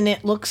twice and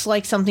it looks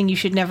like something you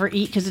should never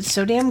eat because it's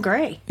so damn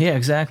gray. Yeah,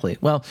 exactly.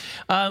 Well,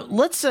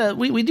 let's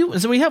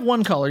we have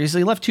one caller.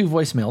 He left 2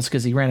 voicemails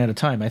because he ran out of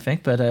time, I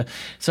think, but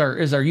it's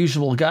our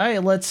usual guy.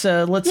 Let's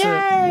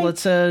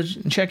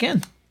check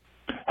in.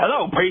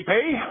 Hello,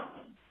 PP.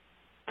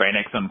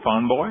 Phoenix and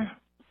Fun Boy.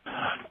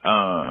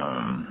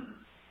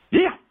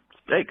 Yeah,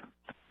 steak.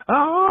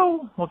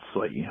 Oh, let's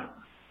see.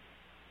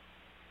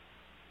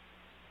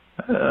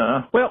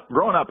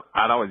 Growing up,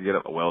 I'd always get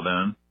it well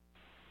done.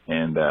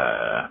 And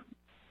I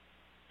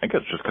think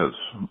it's just because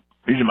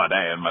usually my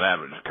dad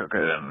would just cook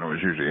it, and it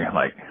was usually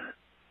like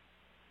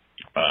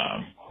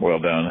well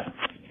done.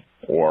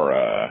 Or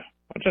I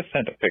just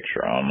sent a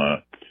picture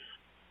on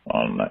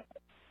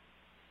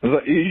you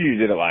usually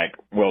did it like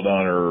well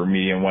done or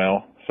medium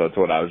well, so that's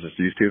what I was just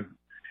used to.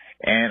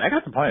 And I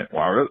got to the point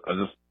where I was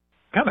just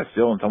kind of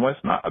still in some ways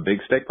not a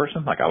big steak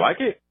person. Like I like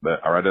it, but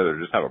I'd rather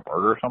just have a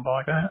burger or something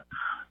like that.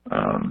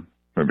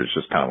 Maybe it's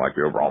just kind of like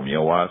the overall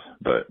meal wise,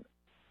 but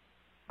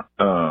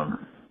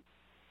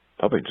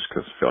probably just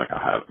because I feel like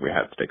we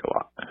had steak a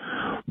lot.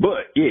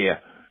 But yeah,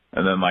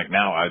 and then like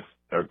now I'd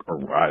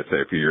say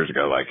a few years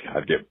ago, like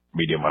I'd get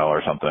medium well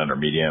or something, or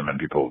medium, and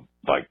people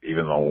like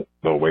even the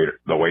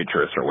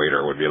waitress or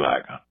waiter would be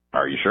like,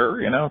 "Are you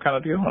sure?" Kind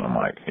of deal. And I'm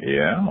like,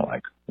 "Yeah." I'm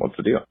like, "What's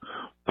the deal?"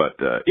 But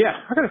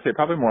yeah, I gotta say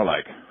probably more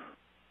like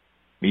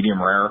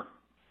medium rare,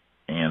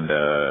 and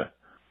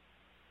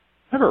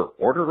never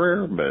order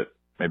rare, but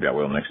maybe I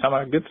will next time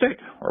I get steak,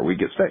 or we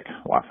get steak,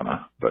 wife and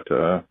I. But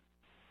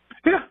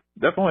yeah,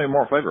 definitely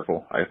more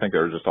flavorful. I think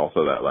there's just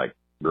also that like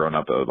growing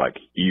up the like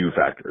EU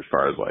factor as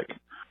far as like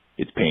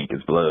it's pink,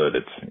 it's blood,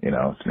 it's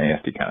it's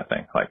nasty kind of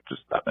thing. Like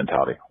just that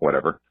mentality,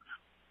 whatever.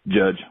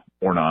 Judge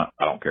or not,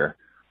 I don't care.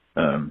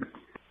 So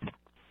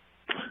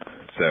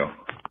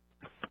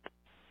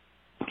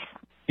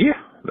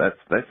yeah, that's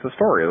the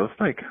story of the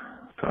steak.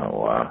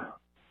 So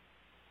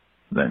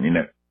then you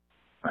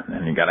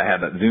gotta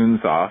have that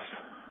Zune sauce.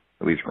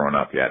 At least growing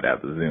up, you had to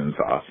have the Zune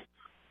sauce.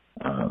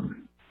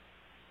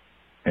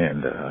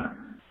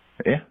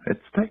 Yeah,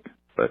 it's steak.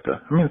 But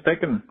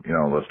steak and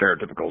the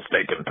stereotypical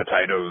steak and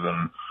potatoes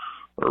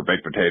or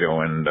baked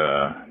potato and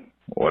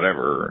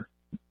whatever.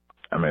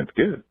 It's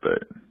good,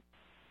 but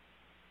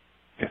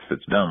if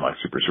it's done like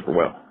super, super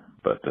well.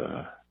 But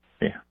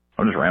yeah,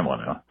 I'm just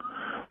rambling now.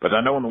 But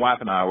I know when the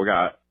wife and I we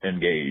got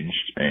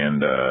engaged,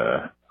 and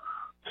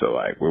so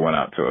like we went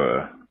out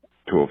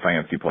to a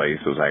fancy place.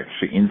 It was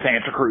actually in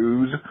Santa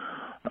Cruz.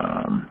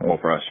 Well,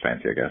 for us,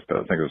 fancy, I guess, but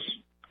I think it was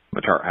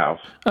the Chart House.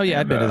 Oh yeah,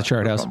 I've been to the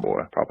Chart House.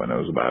 Boy probably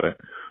knows about it.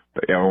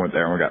 But yeah, we went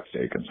there and we got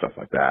steak and stuff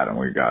like that, and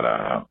we got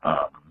I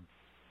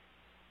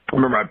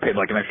remember I paid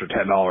like an extra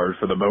 $10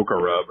 for the mocha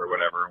rub or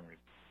whatever. And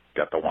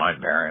got the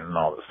wine variant and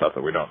all the stuff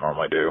that we don't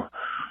normally do.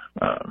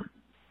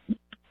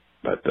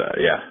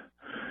 Yeah.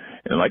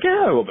 And like,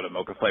 yeah, a little bit of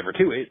mocha flavor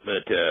to it,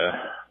 but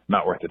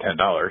not worth the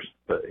 $10.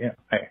 But yeah,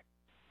 hey,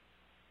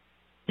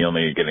 you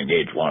only get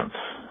engaged once,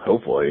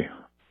 hopefully.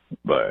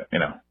 But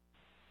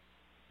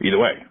either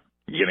way,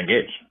 you get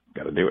engaged.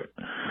 Got to do it.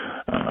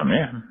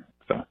 Yeah.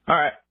 So, all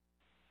right.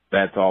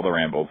 That's all the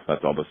rambles.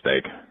 That's all the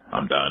steak.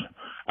 I'm done.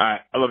 All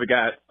right. I love you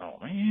guys. Oh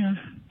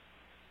man.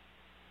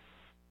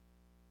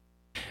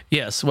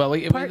 Yes. Well,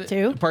 part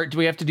two.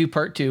 We have to do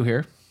part 2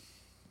 here.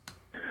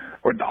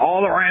 With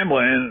all the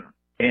rambling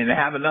and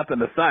having nothing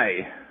to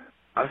say,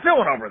 I'm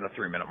feeling over the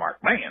 3-minute mark.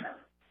 Man,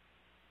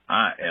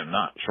 I am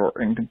not short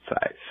and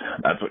concise.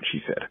 That's what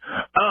she said.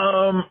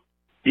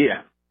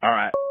 Yeah. All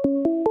right.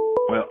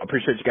 Well, I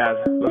appreciate you guys.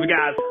 Love you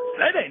guys.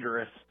 Stay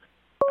dangerous.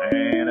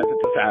 And if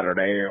it's a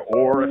Saturday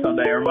or a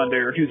Sunday or Monday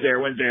or Tuesday or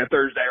Wednesday or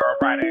Thursday or a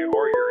Friday,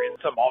 or you're in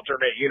some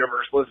alternate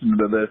universe listening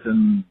to this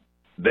and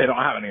they don't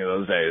have any of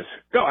those days,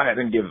 go ahead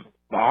and give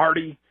the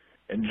hearty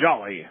and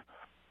jolly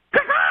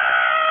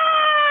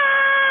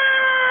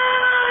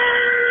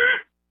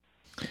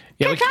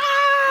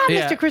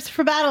Mr.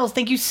 Christopher Battles,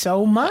 thank you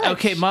so much.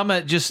 Okay,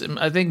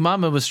 I think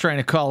Mama was trying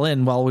to call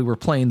in while we were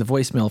playing the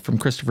voicemail from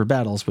Christopher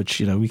Battles, which,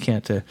 we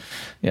can't,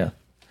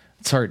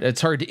 it's hard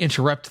to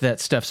interrupt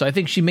that stuff. So I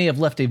think she may have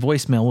left a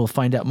voicemail. We'll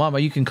find out. Mama,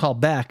 you can call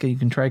back. You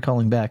can try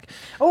calling back.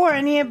 Or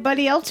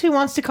anybody else who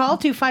wants to call,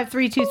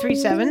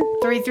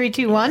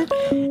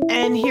 253-237-3321.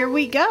 And here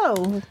we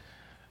go.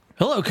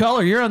 Hello,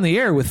 caller. You're on the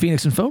air with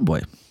Phoenix and Phone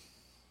Boy.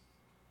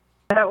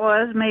 That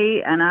was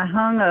me, and I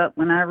hung up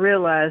when I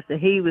realized that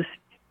he was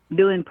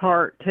doing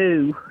part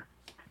 2.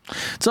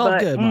 It's all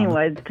good, Mama.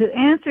 Anyway, to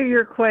answer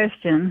your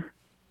question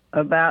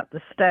about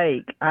the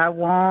steak, I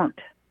want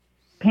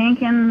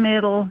pink in the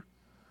middle.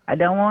 I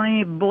don't want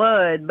any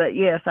blood, but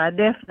yes, I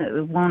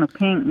definitely want a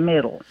pink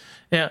middle.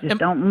 Yeah, just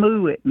don't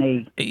moo at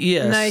me.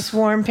 Yes, nice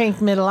warm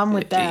pink middle. I'm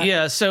with that.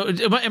 Yeah. So,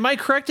 am I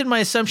correct in my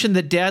assumption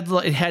that Dad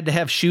had to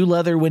have shoe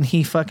leather when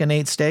he fucking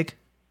ate steak?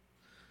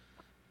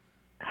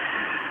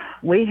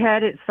 We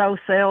had it so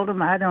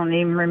seldom, I don't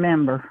even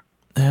remember.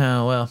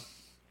 Oh well.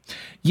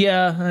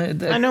 Yeah,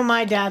 I know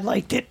my dad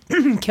liked it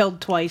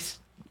killed twice.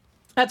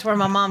 That's where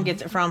my mom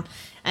gets it from,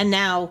 and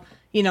now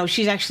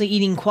she's actually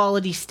eating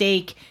quality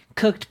steak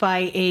cooked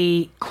by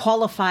a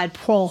qualified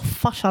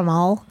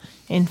professional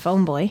in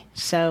Phone Boy.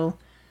 So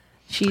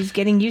she's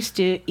getting used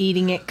to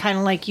eating it kind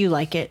of like you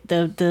like it.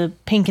 The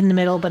pink in the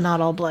middle, but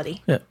not all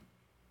bloody. Yeah.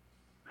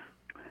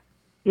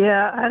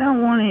 Yeah, I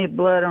don't want any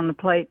blood on the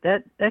plate.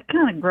 That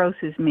kind of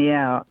grosses me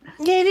out.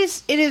 Yeah, it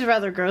is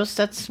rather gross.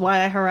 That's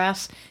why I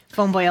harass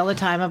Phone Boy all the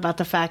time about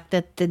the fact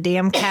that the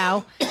damn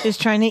cow is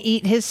trying to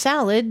eat his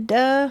salad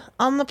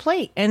on the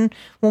plate. And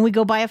when we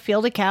go by a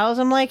field of cows,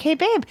 I'm like, hey,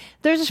 babe,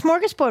 there's a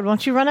smorgasbord. Why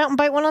don't you run out and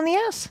bite one on the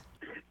ass?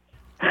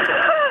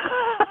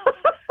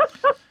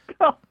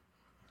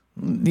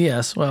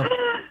 Yes, well...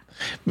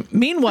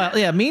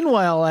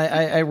 Meanwhile,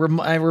 I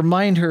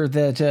remind her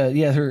that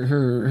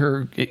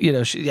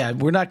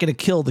we're not going to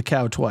kill the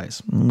cow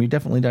twice. We're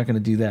definitely not going to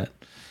do that.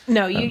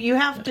 No, you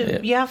have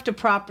to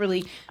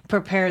properly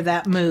prepare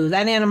that moo.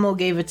 That animal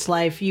gave its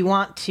life. You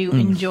want to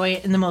enjoy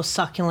it in the most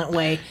succulent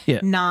way,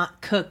 not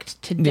cooked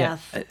to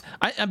death.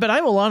 But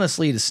I will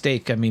honestly eat a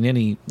steak. I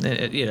mean,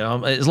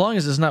 as long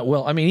as it's not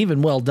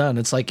even well done.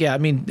 It's like, I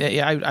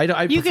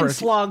you can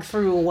slog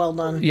through a well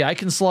done. Yeah, I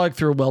can slog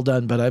through a well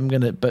done,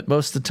 but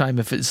most of the time,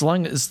 as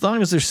long as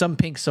there's some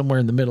pink somewhere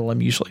in the middle,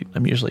 I'm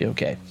usually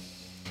okay.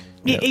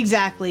 Yeah.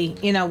 Exactly.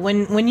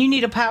 When you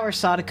need a power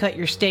saw to cut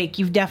your steak,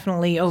 you've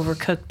definitely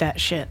overcooked that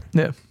shit.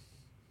 Yeah.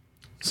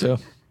 So,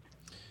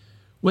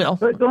 well.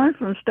 But going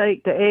from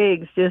steak to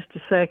eggs, just a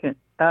second.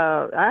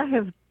 I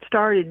have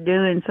started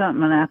doing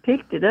something, and I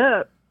picked it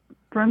up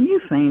from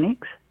you,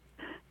 Phoenix.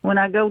 When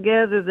I go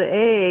gather the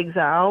eggs,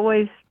 I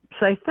always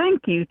say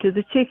thank you to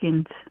the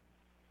chickens.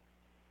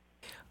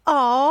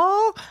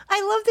 Oh,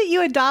 I love that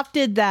you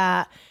adopted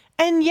that.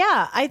 And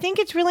yeah, I think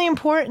it's really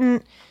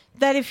important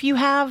that if you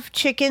have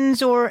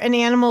chickens or an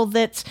animal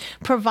that's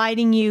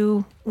providing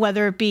you,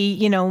 whether it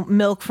be,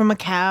 milk from a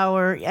cow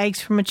or eggs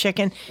from a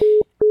chicken,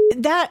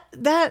 that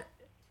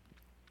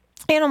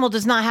animal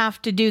does not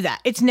have to do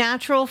that. It's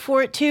natural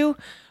for it to,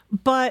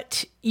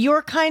 but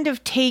you're kind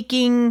of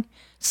taking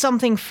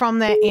something from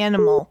that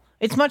animal.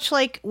 It's much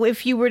like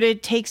if you were to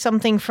take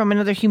something from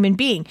another human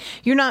being.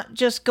 You're not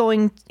just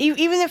going,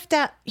 even if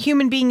that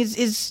human being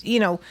is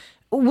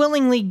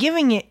willingly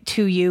giving it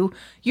to you,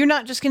 you're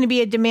not just going to be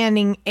a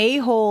demanding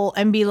a-hole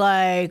and be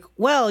like,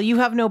 well, you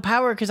have no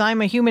power because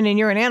I'm a human and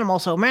you're an animal,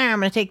 so man, I'm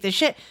going to take this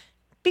shit.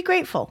 Be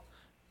grateful,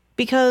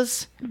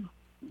 because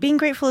being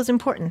grateful is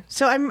important.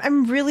 So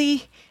I'm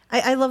really,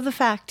 I love the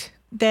fact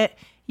that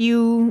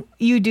you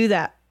do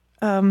that,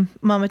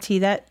 Mama T.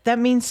 That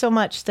means so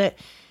much that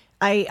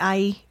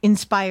I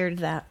inspired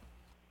that.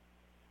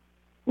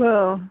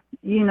 Well,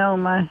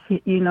 my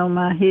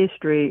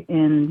history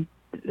in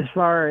as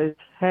far as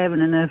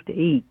having enough to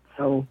eat.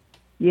 So,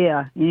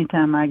 yeah,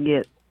 anytime I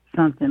get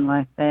something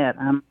like that,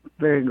 I'm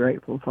very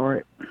grateful for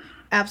it.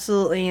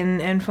 absolutely.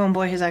 And Phone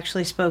Boy has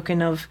actually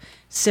spoken of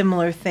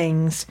similar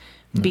things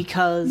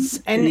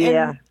because,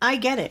 and I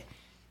get it.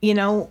 You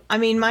know, I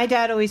mean, my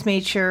dad always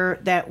made sure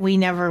that we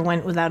never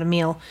went without a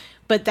meal,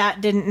 but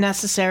that didn't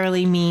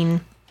necessarily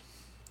mean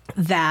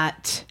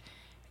that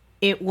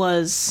it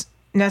was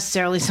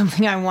necessarily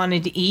something I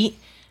wanted to eat.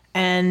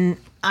 And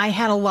I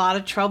had a lot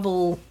of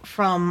trouble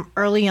from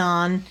early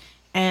on,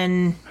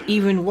 and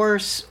even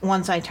worse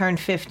once I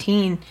turned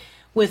 15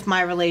 with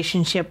my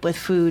relationship with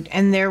food.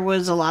 And there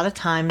was a lot of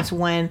times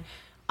when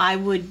I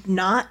would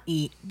not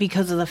eat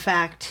because of the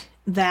fact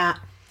that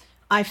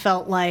I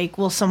felt like,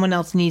 well, someone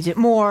else needs it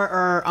more,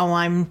 or, oh,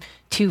 I'm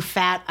too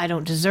fat, I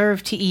don't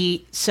deserve to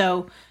eat.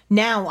 So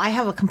now I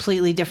have a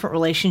completely different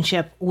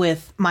relationship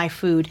with my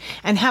food.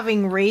 And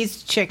having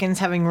raised chickens,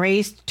 having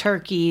raised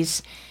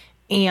turkeys,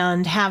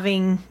 and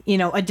having, you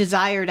know, a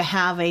desire to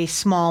have a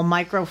small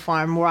micro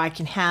farm where I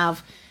can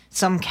have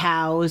some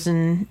cows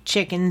and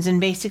chickens and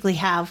basically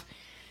have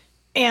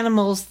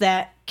animals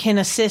that can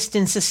assist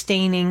in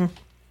sustaining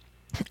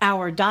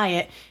our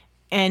diet,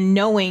 and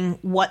knowing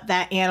what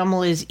that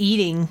animal is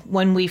eating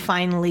when we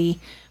finally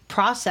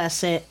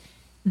process it,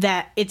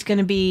 that it's going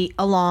to be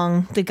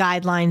along the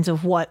guidelines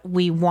of what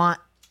we want,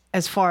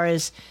 as far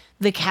as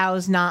the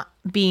cows not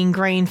being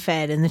grain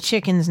fed and the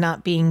chickens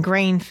not being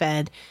grain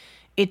fed.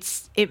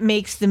 It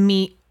makes the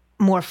meat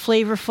more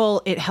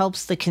flavorful. It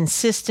helps the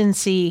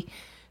consistency.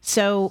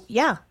 So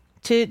yeah,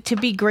 to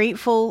be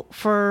grateful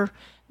for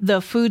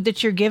the food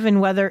that you're given,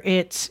 whether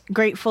it's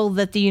grateful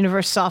that the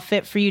universe saw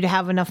fit for you to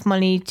have enough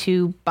money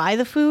to buy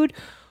the food,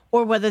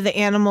 or whether the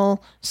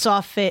animal saw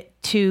fit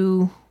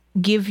to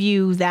give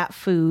you that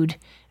food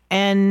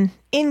and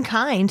in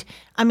kind.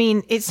 I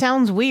mean, it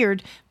sounds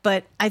weird,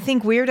 but I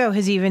think Weirdo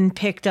has even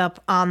picked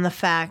up on the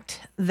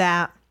fact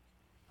that,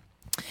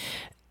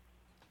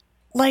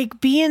 like,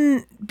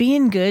 being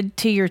good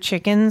to your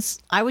chickens.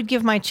 I would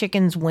give my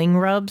chickens wing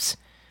rubs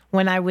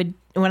when I would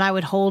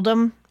hold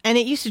them. And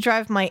it used to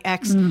drive my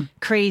ex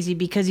crazy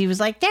because he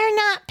was like, they're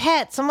not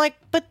pets. I'm like,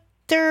 but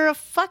they're a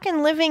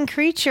fucking living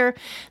creature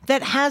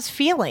that has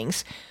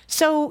feelings.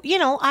 So, you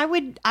know, I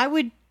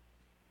would,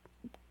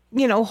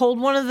 you know, hold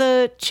one of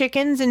the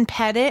chickens and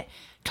pet it,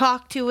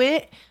 talk to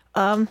it.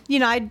 You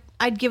know,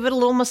 I'd give it a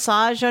little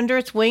massage under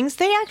its wings.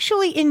 They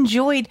actually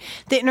enjoyed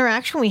the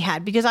interaction we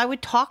had because I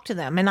would talk to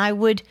them and I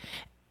would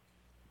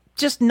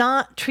just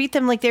not treat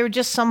them like they were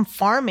just some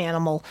farm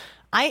animal.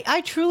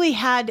 I truly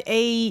had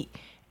a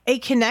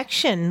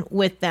connection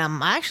with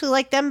them. I actually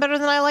like them better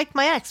than I liked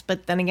my ex,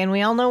 but then again,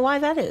 we all know why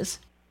that is.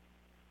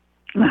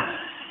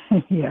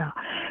 Yeah.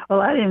 Well,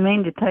 I didn't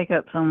mean to take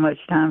up so much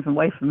time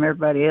away from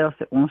everybody else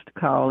that wants to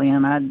call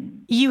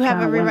in. You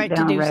have every right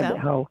to do so.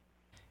 Hole.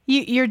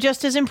 You're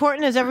just as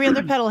important as every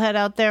other pedalhead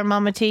out there,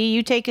 Mama T.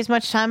 You take as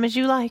much time as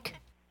you like.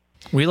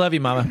 We love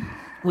you, Mama.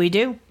 We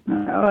do. Well,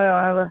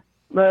 I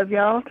love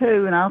y'all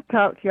too, and I'll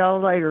talk to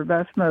y'all later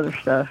about some other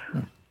stuff.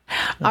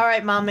 All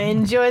right, Mama.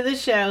 Enjoy the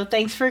show.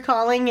 Thanks for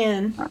calling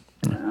in.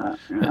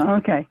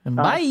 Okay.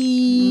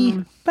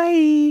 Bye.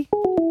 Bye.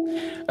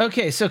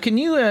 Okay, so can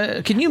you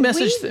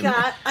message? We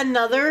got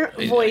another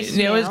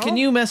voicemail. Can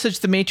you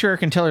message the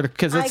matriarch and tell her,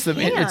 because it's the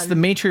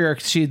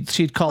matriarch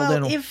she'd called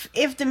in.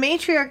 If the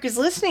matriarch is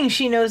listening,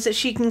 she knows that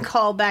she can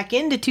call back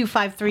in to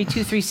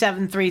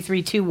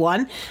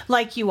 253-237-3321,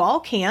 like you all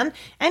can,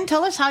 and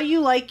tell us how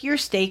you like your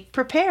steak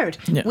prepared.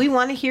 Yeah. We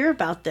want to hear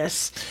about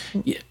this.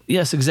 Yeah,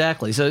 yes,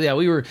 exactly. So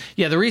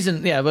the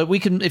reason, but we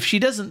can, if she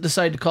doesn't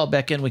decide to call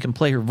back in, we can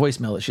play her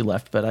voicemail that she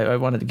left. But I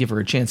wanted to give her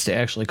a chance to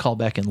actually call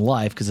back in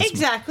live because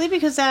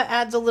that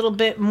adds a little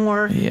bit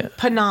more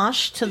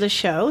panache to the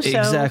show. So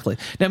exactly.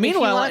 Now,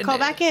 meanwhile, if you want to call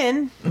back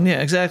in. Yeah,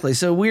 exactly.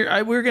 So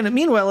we're gonna.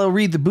 Meanwhile, I'll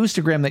read the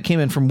boostergram that came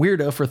in from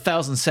Weirdo for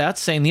 1,000 sats,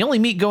 saying the only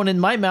meat going in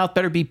my mouth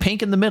better be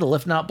pink in the middle,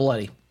 if not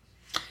bloody.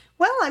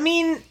 Well, I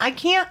mean, I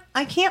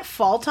can't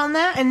fault on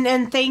that,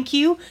 and thank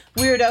you,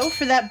 Weirdo,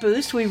 for that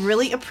boost. We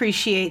really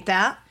appreciate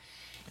that.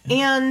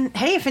 And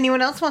hey, if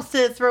anyone else wants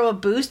to throw a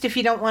boost, if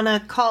you don't want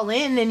to call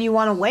in and you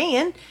want to weigh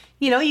in,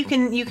 you know, you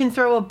can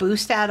throw a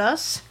boost at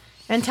us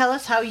and tell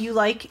us how you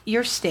like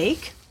your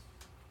steak.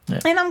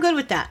 Yeah. And I'm good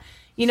with that.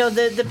 You know,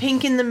 the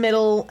pink in the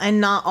middle and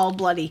not all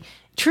bloody.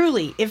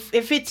 Truly, if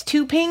it's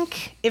too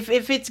pink,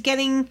 if it's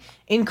getting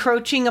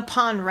encroaching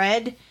upon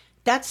red,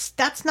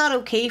 that's not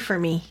okay for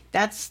me.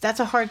 That's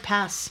a hard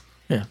pass.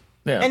 Yeah.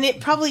 Yeah. And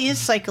it probably is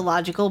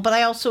psychological, but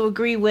I also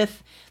agree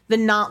with the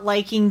not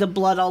liking the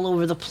blood all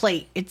over the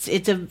plate. It's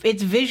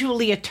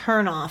visually a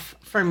turnoff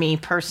for me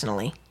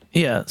personally.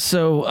 Yeah.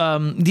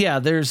 So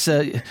there's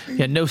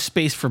no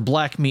space for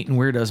black meat in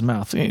Weirdo's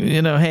mouth.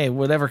 You know, hey,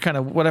 whatever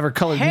colored meat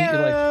you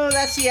like. Oh,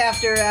 that's the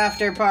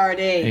after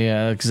party.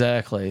 Yeah,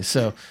 exactly.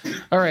 So,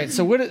 all right.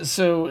 So is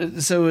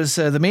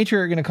the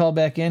matriarch going to call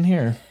back in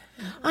here?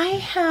 I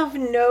have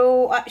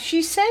no.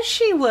 She says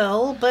she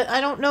will, but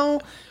I don't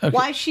know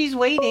why she's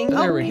waiting.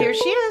 Here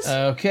she is.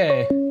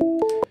 Okay.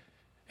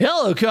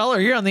 Hello, caller.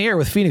 You're on the air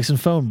with Phoenix and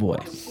Phone Boy.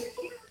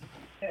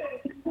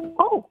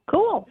 Oh,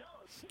 cool.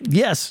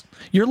 Yes,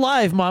 you're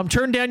live, Mom.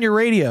 Turn down your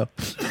radio.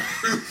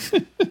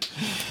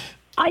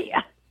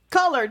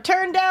 Caller,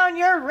 turn down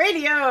your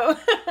radio.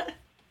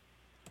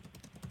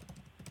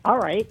 All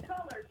right.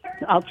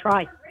 I'll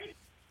try.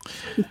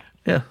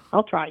 Yeah.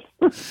 I'll try.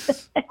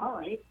 All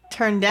right.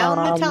 Turn down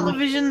the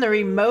television. The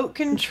remote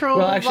control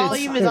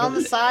volume is on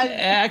the side.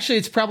 Actually,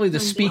 it's probably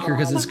the speaker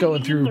because it's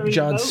going through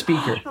John's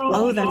speaker.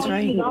 Oh, that's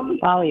right.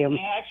 Volume.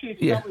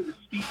 Yeah.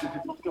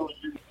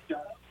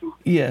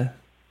 Yeah.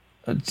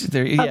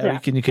 There, yeah,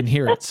 you can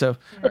hear it. So,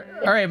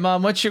 all right,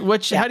 Mom. How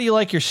do you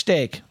like your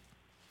steak?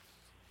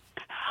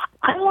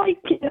 I like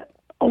it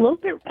a little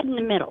bit in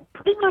the middle,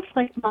 pretty much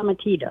like Mama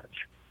T does.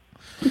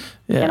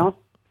 Yeah. You know,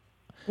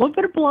 a little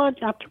bit of blood,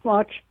 not too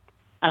much.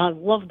 And I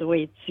love the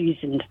way it's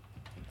seasoned.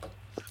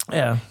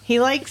 Yeah. She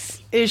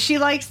likes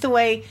the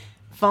way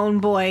Phone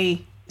Boy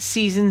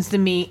seasons the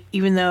meat,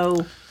 even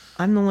though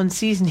I'm the one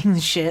seasoning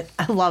the shit.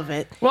 I love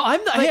it. Well,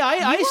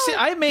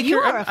 I make you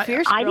her. are a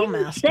fierce grill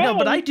master. No,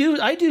 but I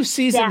do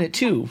season it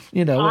too.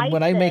 You know,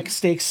 when I make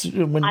steaks,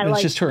 when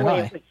it's just her and I.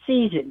 It was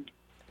seasoned.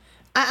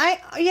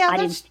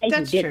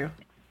 That's true.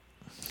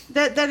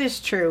 That is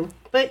true.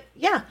 But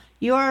yeah,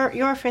 you're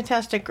a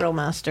fantastic grill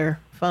master,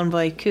 Phone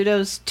Boy.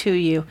 Kudos to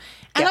you.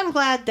 And I'm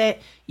glad that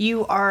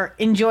you are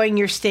enjoying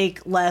your steak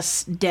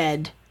less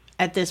dead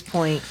at this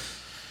point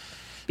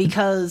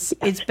because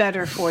it's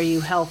better for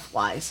you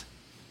health-wise.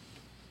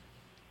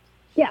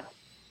 Yeah.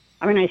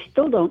 I mean, I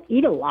still don't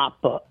eat a lot,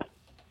 but...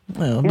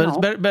 Well, but it's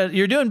better, but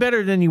you're doing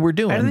better than you were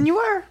doing. Better than you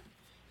were.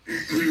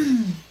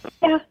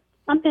 Yeah,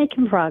 I'm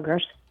making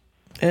progress.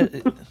 All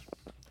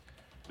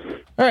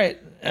right.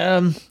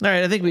 All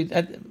right. I think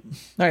all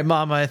right,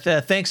 Mom.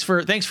 Thanks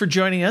for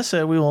joining us.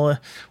 We'll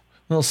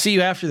see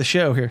you after the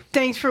show here.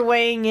 Thanks for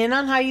weighing in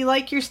on how you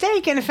like your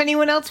steak. And if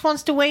anyone else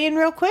wants to weigh in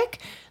real quick,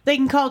 they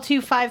can call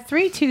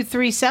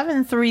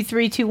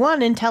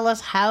 253-237-3321 and tell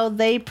us how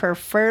they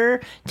prefer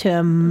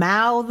to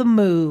mow the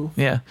moo.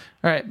 Yeah.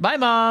 All right. Bye,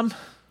 Mom.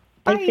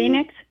 Hey,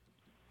 Phoenix.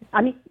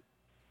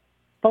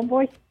 Phone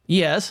Boy?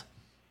 Yes.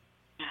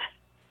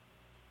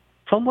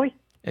 Phone Boy?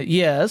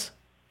 Yes.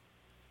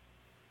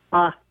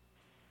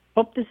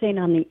 Hope this ain't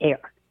on the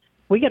air.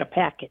 We got a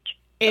package.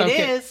 It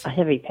is a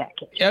heavy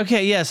package.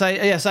 Okay. Yes. I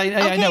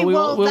know.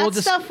 We'll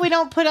just stuff we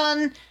don't put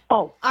on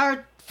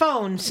our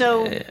phone.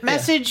 So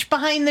message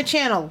behind the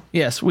channel.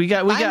 Yes, we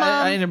got.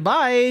 Mom.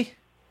 Bye.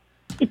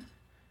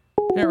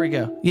 There we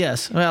go.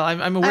 Yes. Well,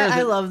 I'm aware.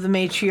 I love the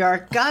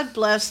matriarch. God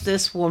bless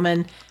this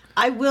woman.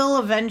 I will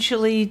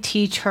eventually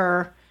teach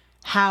her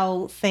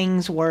how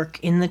things work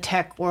in the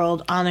tech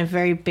world on a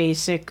very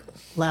basic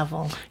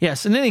level.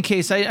 Yes. In any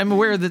case, I'm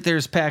aware that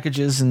there's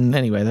packages, and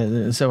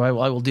anyway, so I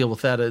will deal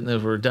with that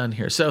as we're done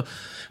here. So,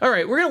 all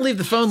right, we're going to leave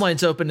the phone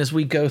lines open as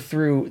we go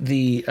through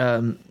the.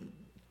 We're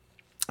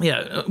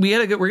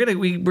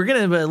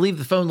gonna leave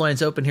the phone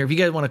lines open here. If you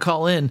guys want to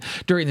call in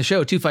during the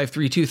show,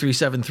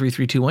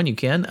 253-237-3321, you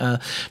can.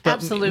 But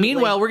absolutely.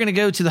 Meanwhile, we're gonna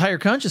go to the higher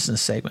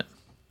consciousness segment.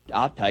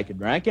 I'll take a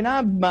drink, and I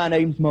might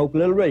even smoke a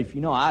little reefer.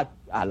 You know, I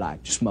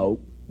like to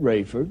smoke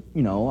reefer.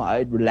 You know,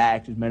 it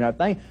relaxes me and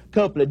everything. A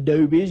couple of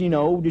doobies, you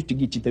know, just to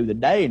get you through the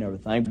day and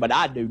everything. But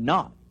I do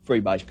not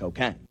freebase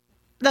cocaine.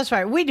 That's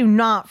right. We do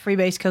not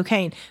freebase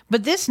cocaine.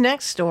 But this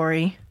next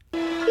story,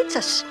 it's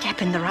a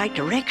step in the right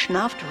direction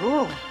after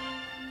all.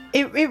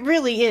 It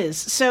really is.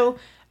 So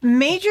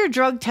major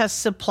drug test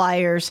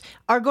suppliers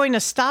are going to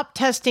stop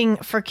testing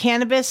for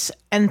cannabis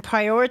and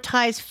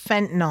prioritize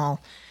fentanyl.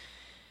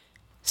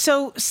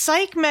 So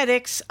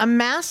Psychmedics, a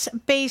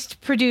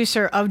mass-based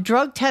producer of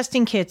drug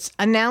testing kits,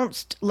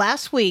 announced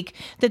last week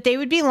that they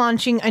would be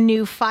launching a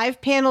new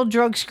 5-panel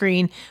drug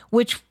screen,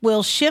 which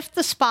will shift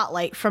the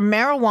spotlight from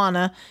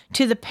marijuana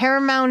to the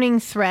paramounting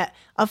threat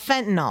of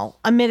fentanyl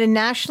amid a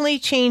nationally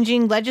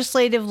changing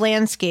legislative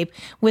landscape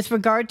with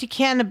regard to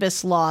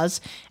cannabis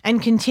laws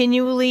and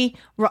continually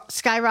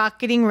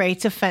skyrocketing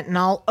rates of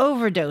fentanyl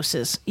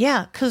overdoses.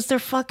 Yeah, because they're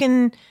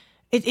fucking...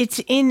 It's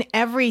in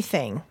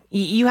everything.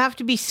 You have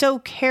to be so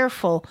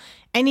careful.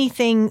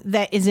 Anything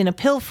that is in a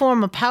pill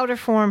form, a powder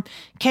form,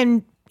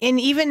 and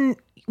even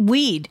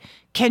weed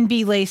can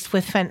be laced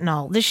with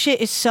fentanyl. This shit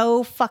is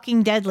so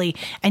fucking deadly,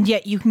 and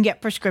yet you can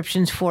get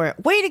prescriptions for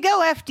it. Way to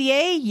go,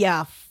 FDA,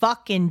 ya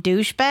fucking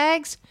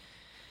douchebags.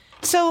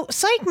 So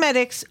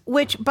Psychmedics,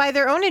 which by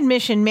their own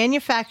admission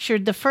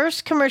manufactured the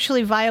first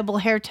commercially viable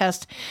hair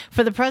test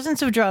for the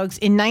presence of drugs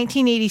in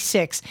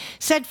 1986,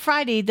 said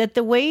Friday that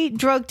the way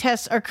drug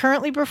tests are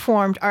currently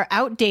performed are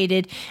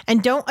outdated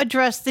and don't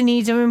address the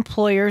needs of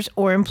employers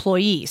or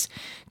employees.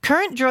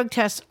 Current drug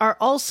tests are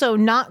also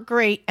not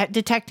great at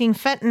detecting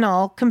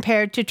fentanyl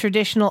compared to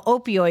traditional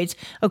opioids,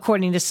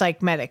 according to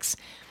Psychmedics.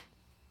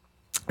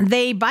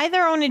 They, by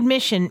their own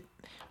admission...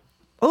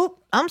 Oh,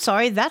 I'm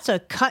sorry, that's a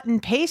cut and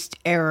paste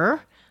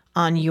error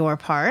on your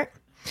part.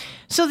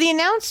 So the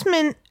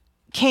announcement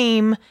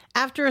came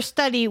after a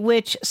study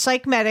which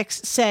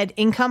Psychmedics said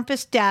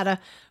encompassed data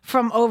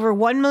from over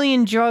 1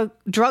 million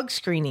drug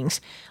screenings.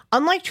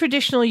 Unlike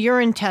traditional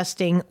urine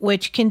testing,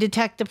 which can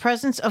detect the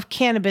presence of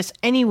cannabis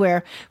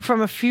anywhere from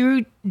a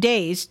few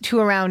days to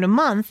around a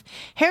month,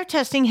 hair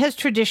testing has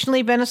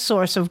traditionally been a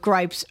source of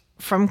gripes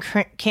from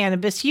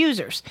cannabis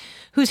users,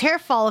 whose hair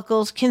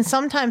follicles can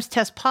sometimes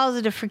test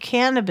positive for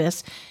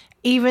cannabis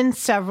even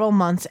several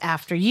months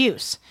after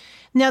use.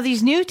 Now,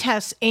 these new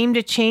tests aim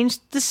to change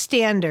the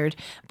standard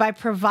by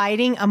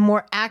providing a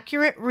more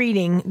accurate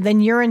reading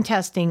than urine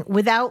testing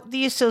without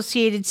the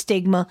associated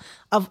stigma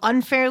of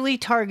unfairly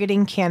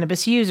targeting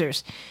cannabis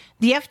users.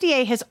 The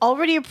FDA has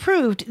already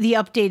approved the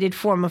updated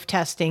form of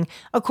testing,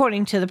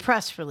 according to the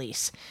press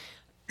release.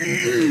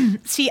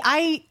 See,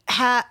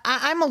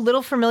 I'm a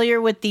little familiar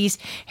with these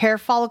hair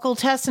follicle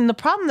tests, and the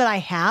problem that I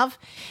have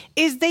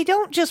is they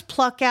don't just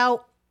pluck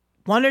out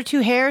 1 or 2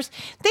 hairs.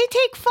 They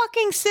take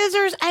fucking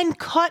scissors and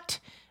cut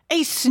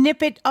a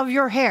snippet of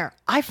your hair.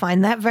 I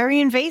find that very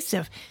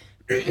invasive.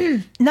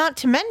 Not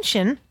to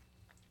mention,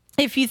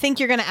 if you think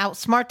you're going to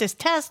outsmart this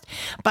test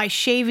by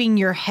shaving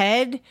your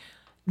head,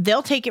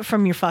 they'll take it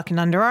from your fucking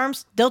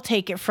underarms. They'll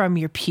take it from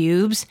your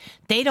pubes.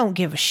 They don't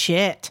give a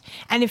shit.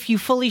 And if you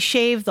fully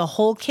shave the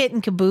whole kit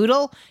and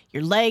caboodle,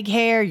 your leg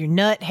hair, your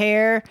nut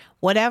hair,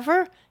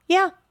 whatever,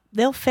 yeah,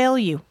 they'll fail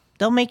you.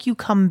 They'll make you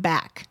come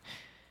back.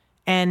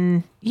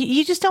 And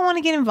you just don't want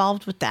to get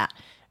involved with that.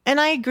 And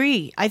I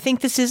agree. I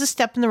think this is a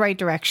step in the right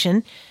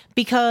direction,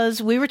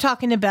 because we were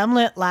talking to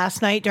Bemlet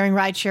last night during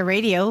Rideshare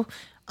Radio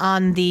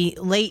on the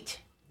late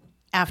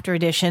after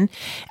edition,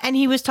 and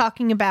he was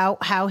talking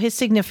about how his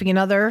significant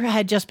other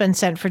had just been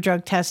sent for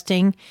drug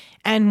testing.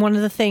 And one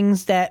of the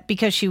things that,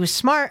 because she was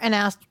smart and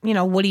asked,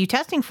 what are you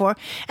testing for?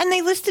 And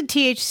they listed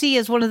THC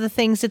as one of the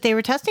things that they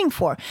were testing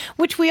for,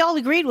 which we all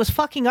agreed was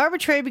fucking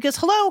arbitrary because,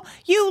 hello,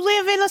 you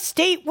live in a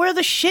state where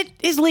the shit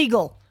is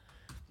legal.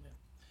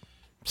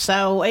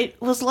 So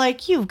it was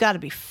like, you've got to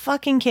be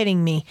fucking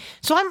kidding me.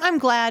 So I'm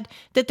glad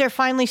that they're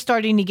finally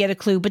starting to get a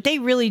clue, but they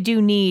really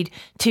do need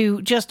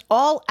to just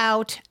all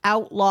out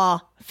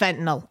outlaw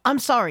fentanyl. I'm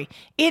sorry.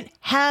 It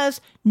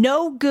has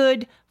no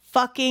good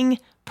fucking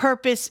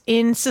purpose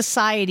in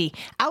society.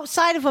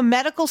 Outside of a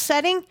medical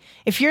setting,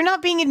 if you're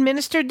not being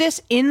administered this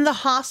in the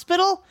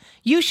hospital,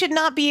 you should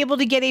not be able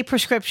to get a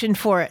prescription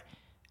for it.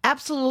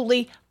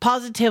 Absolutely,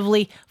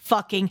 positively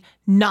fucking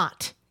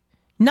not.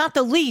 Not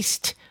the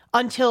least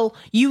until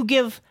you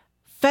give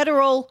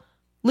federal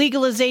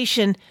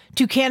legalization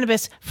to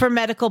cannabis for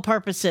medical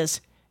purposes.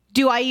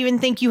 Do I even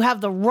think you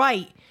have the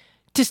right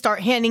to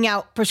start handing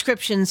out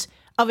prescriptions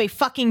of a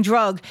fucking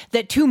drug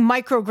that 2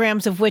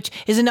 micrograms of which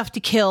is enough to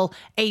kill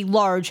a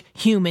large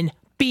human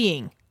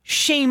being?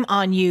 Shame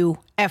on you,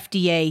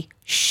 FDA.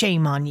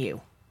 Shame on you.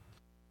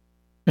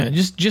 Yeah,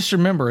 just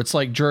remember, it's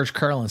like George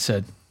Carlin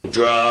said.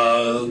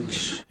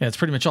 Drugs. Yeah, it's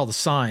pretty much all the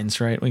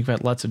signs, right? We've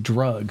got lots of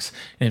drugs.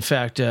 And in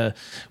fact,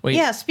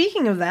 yeah,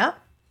 speaking of that.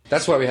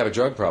 That's why we have a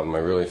drug problem, I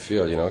really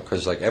feel,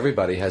 because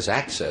everybody has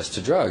access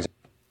to drugs.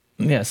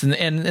 Yes,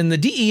 and the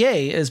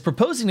DEA is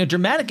proposing a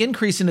dramatic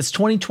increase in its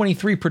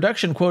 2023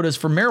 production quotas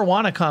for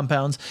marijuana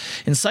compounds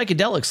and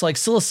psychedelics like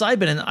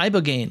psilocybin and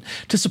ibogaine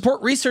to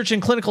support research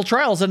and clinical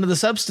trials into the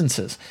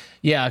substances.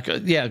 Yeah,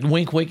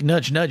 wink, wink,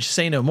 nudge, nudge,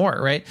 say no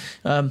more, right?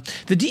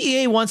 The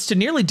DEA wants to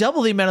nearly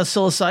double the amount of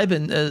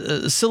psilocybin,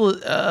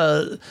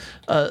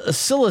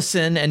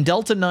 psilocin, and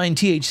Delta-9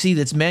 THC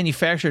that's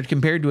manufactured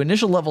compared to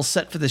initial levels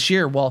set for this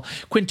year, while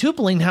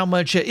quintupling how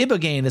much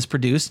ibogaine is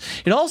produced.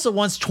 It also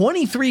wants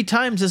 23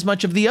 times as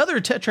much of the other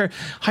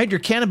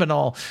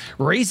tetrahydrocannabinol,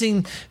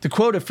 raising the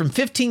quota from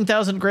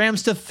 15,000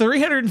 grams to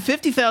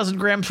 350,000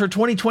 grams for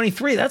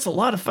 2023. That's a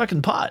lot of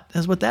fucking pot.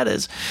 That's what that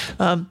is.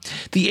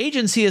 The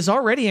agency has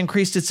already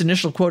increased its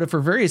initial quota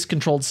for various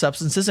controlled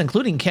substances,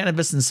 including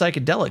cannabis and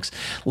psychedelics,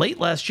 late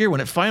last year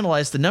when it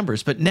finalized the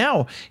numbers. But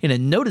now, in a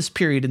notice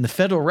period in the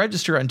Federal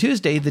Register on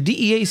Tuesday, the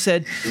DEA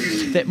said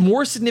that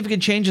more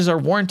significant changes are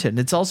warranted.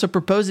 It's also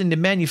proposing to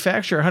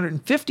manufacture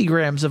 150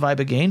 grams of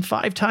ibogaine,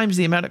 5 times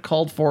the amount it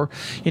called for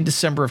in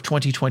December of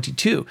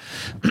 2022.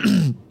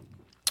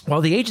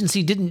 While the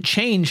agency didn't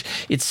change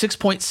its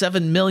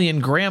 6.7 million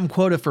gram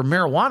quota for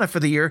marijuana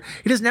for the year,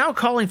 it is now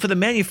calling for the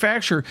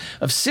manufacture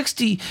of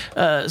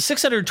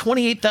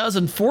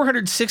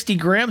 628,460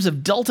 grams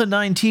of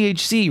Delta-9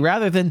 THC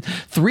rather than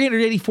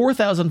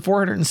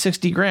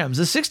 384,460 grams,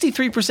 a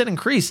 63%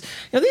 increase.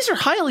 Now, these are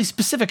highly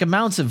specific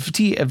amounts of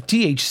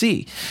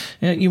THC.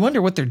 You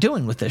wonder what they're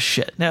doing with this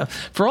shit. Now,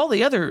 for all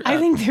the other... I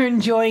think they're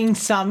enjoying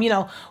some,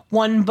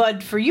 1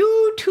 bud for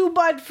you, 2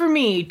 bud for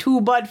me,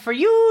 2 bud for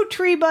you,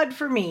 3 bud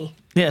for me.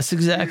 Yes,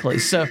 exactly.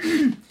 So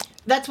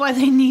that's why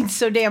they need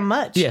so damn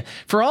much. Yeah.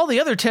 For all the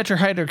other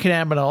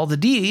tetrahydrocannabinol, the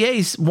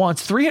DEA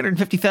wants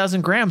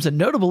 350,000 grams, a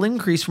notable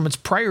increase from its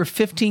prior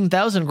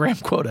 15,000 gram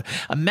quota,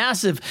 a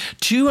massive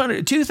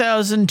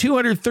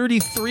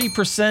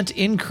 2,233%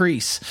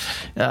 increase.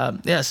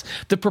 Yes.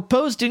 The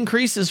proposed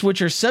increases,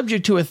 which are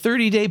subject to a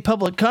 30-day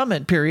public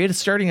comment period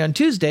starting on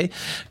Tuesday,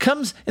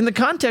 comes in the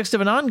context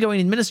of an ongoing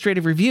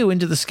administrative review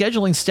into the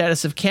scheduling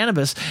status of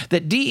cannabis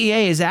that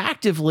DEA is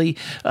actively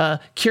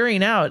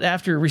carrying out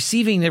after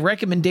receiving the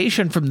recommendation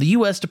authorization from the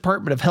U.S.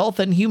 Department of Health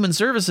and Human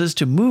Services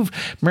to move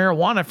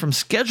marijuana from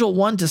Schedule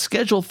 1 to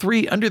Schedule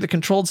 3 under the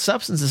Controlled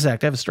Substances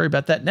Act. I have a story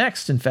about that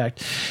next, in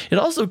fact. It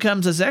also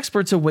comes as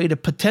experts await a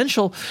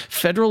potential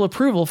federal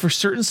approval for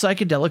certain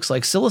psychedelics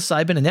like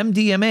psilocybin and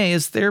MDMA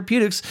as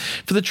therapeutics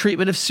for the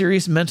treatment of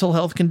serious mental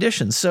health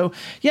conditions. So,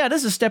 yeah, it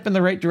is a step in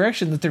the right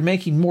direction that they're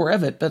making more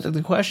of it, but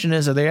the question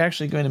is, are they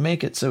actually going to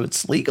make it so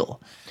it's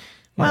legal?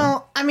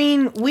 Well, I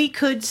mean, we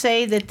could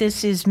say that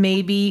this is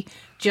maybe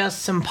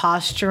just some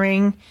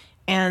posturing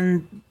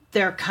and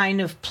they're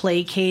kind of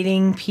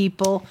placating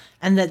people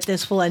and that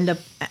this will end up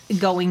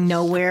going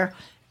nowhere.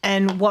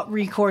 And what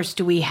recourse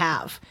do we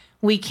have?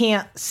 We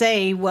can't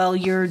say, well,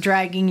 you're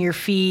dragging your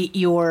feet,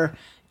 you're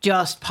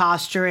just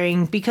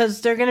posturing, because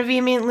they're going to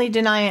vehemently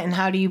deny it. And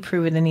how do you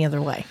prove it any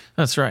other way?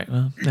 That's right.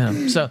 Well,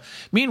 yeah. So,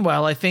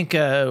 meanwhile, I think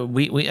I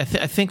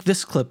think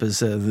this clip is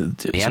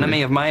the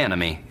enemy of my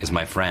enemy is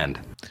my friend.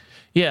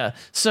 Yeah.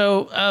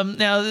 So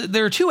now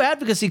there are two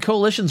advocacy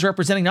coalitions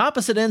representing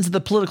opposite ends of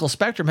the political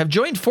spectrum have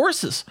joined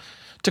forces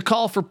to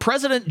call for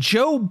President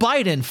Joe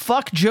Biden.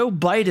 Fuck Joe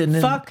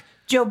Biden. Fuck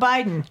Joe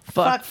Biden.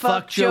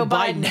 Fuck Joe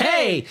Biden.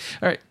 Hey!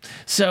 All right.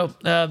 So,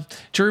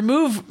 to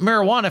remove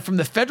marijuana from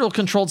the Federal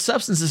Controlled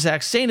Substances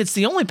Act, saying it's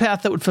the only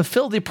path that would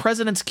fulfill the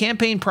president's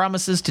campaign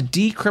promises to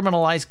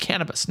decriminalize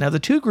cannabis. Now, the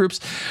two groups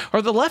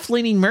are the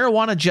left-leaning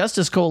Marijuana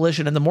Justice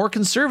Coalition and the more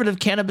conservative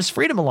Cannabis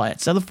Freedom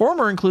Alliance. Now, the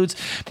former includes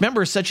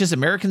members such as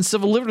American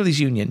Civil Liberties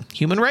Union,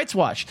 Human Rights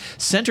Watch,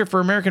 Center for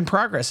American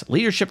Progress,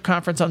 Leadership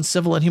Conference on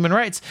Civil and Human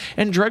Rights,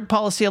 and Drug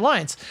Policy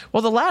Alliance,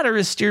 while the latter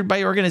is steered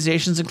by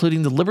organizations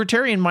including the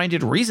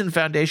Libertarian-Minded Reason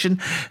Foundation,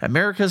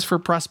 Americas for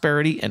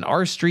Prosperity, and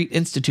R Street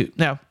Institute.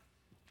 Now,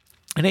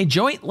 in a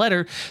joint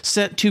letter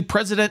sent to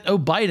President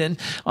Biden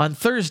on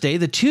Thursday,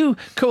 the two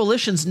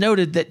coalitions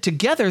noted that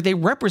together they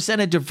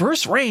represent a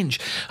diverse range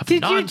of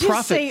Did nonprofit. you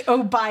just say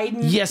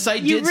Biden? Yes, I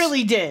did. You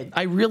really did.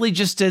 I really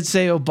just did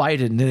say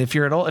Biden. And if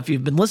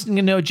you've been listening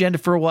to No Agenda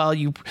for a while,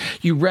 you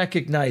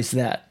recognize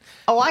that.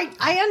 Oh,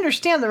 I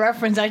understand the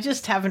reference. I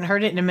just haven't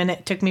heard it in a minute.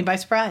 It took me by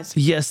surprise.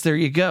 Yes, there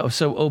you go.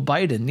 So,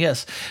 Biden,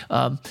 yes.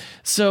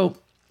 So...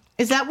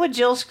 Is that what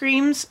Jill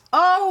screams?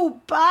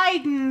 Oh,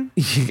 Biden.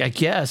 I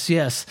guess,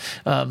 yes.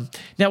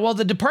 Now, while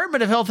the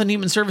Department of Health and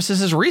Human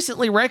Services has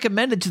recently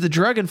recommended to the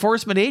Drug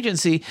Enforcement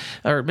Agency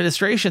or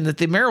Administration that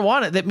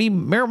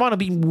marijuana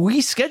be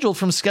rescheduled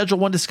from Schedule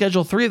 1 to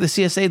Schedule 3 of the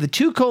CSA, the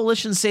two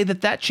coalitions say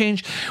that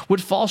change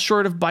would fall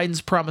short of Biden's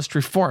promised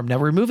reform. Now,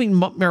 removing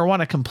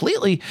marijuana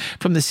completely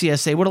from the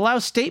CSA would allow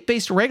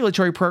state-based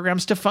regulatory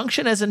programs to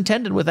function as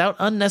intended without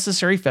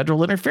unnecessary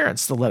federal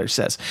interference, the letter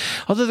says.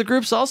 Although the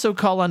groups also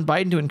call on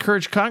Biden to encourage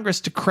Congress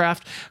to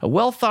craft a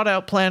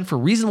well-thought-out plan for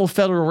reasonable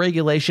federal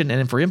regulation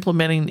and for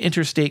implementing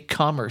interstate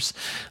commerce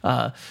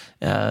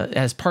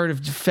as part of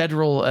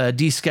federal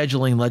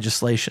descheduling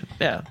legislation.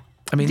 Yeah,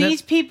 I mean,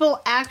 these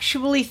people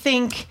actually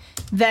think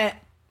that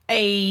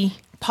a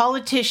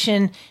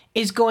politician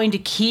is going to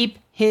keep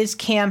his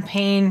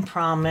campaign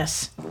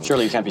promise.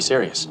 Surely you can't be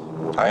serious.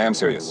 I am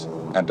serious,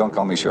 and don't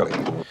call me Shirley.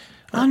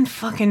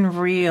 Unfucking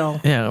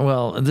real. Yeah,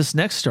 well, this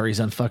next story is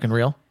unfucking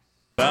real.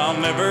 I'll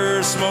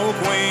never smoke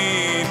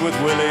weed with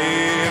Willie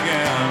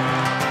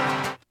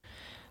again.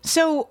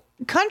 So,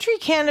 country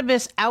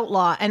cannabis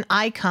outlaw and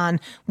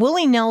icon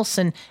Willie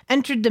Nelson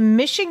entered the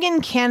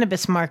Michigan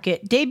cannabis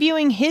market,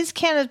 debuting his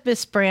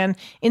cannabis brand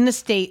in the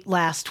state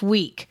last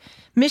week.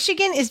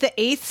 Michigan is the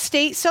 8th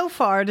state so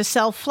far to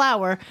sell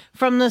flower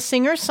from the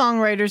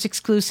singer-songwriter's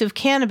exclusive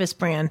cannabis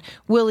brand,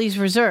 Willie's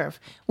Reserve,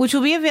 which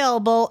will be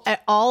available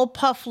at all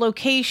Puff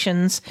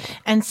locations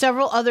and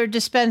several other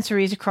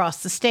dispensaries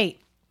across the state.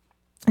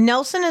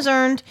 Nelson has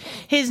earned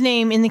his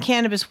name in the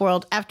cannabis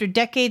world after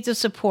decades of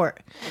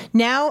support.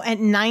 Now, at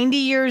 90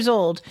 years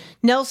old,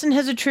 Nelson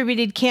has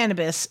attributed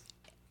cannabis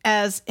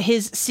as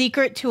his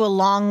secret to a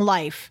long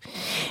life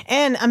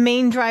and a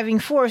main driving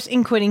force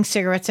in quitting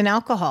cigarettes and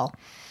alcohol.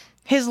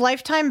 His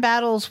lifetime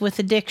battles with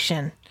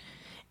addiction.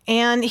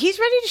 And he's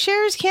ready to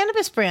share his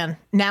cannabis brand,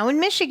 now in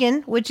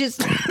Michigan, which is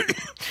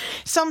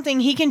something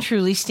he can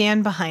truly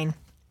stand behind.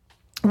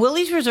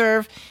 Willie's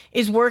Reserve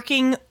is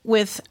working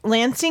with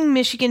Lansing,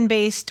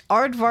 Michigan-based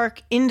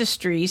Aardvark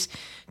Industries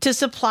to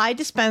supply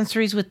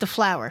dispensaries with the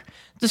flower.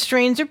 The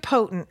strains are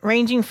potent,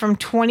 ranging from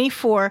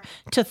 24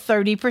 to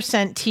 30%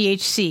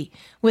 THC,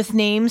 with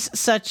names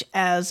such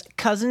as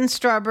Cousin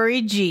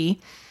Strawberry G,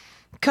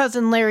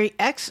 Cousin Larry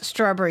X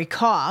Strawberry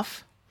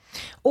Cough,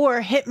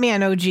 or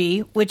Hitman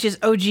OG, which is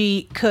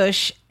OG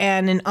Kush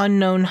and an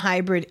unknown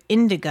hybrid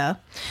indica.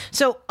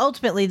 So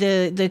ultimately,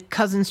 the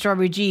Cousin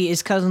Strawberry G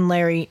is Cousin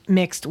Larry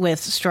mixed with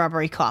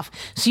Strawberry Cough.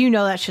 So you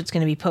know that shit's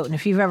going to be potent.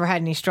 If you've ever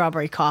had any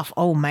Strawberry Cough,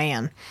 oh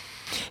man.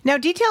 Now,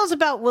 details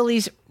about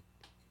Willie's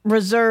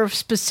Reserve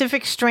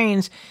specific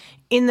strains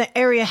in the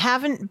area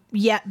haven't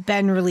yet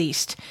been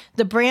released.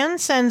 The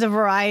brand sends a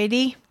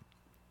variety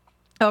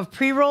of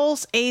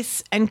pre-rolls,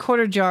 eighths, and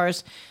quarter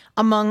jars,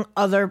 among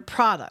other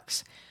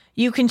products.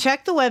 You can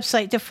check the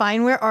website to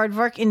find where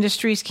Aardvark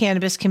Industries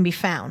cannabis can be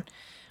found.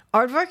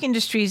 Aardvark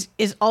Industries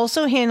is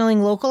also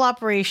handling local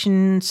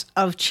operations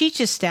of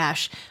Cheech's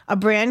Stash, a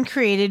brand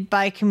created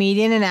by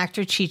comedian and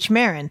actor Cheech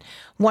Marin,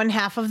 one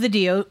half of the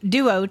duo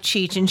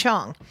Cheech and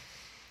Chong.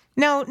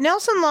 Now,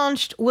 Nelson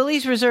launched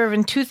Willie's Reserve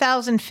in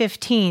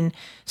 2015,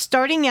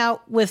 starting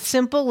out with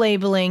simple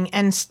labeling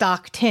and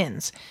stock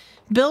tins.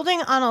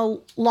 Building on a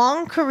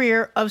long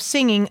career of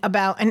singing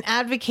about and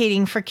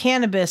advocating for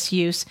cannabis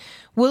use,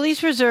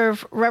 Willie's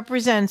Reserve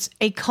represents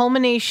a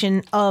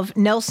culmination of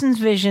Nelson's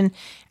vision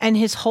and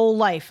his whole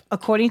life,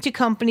 according to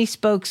company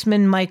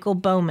spokesman Michael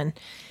Bowman.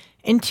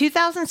 In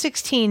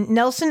 2016,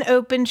 Nelson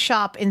opened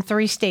shop in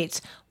 3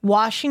 states,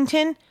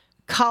 Washington,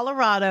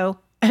 Colorado,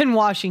 and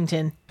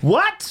Washington.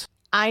 What?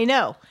 I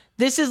know.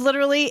 This is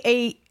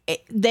literally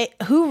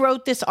who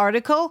wrote this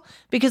article?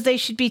 Because they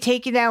should be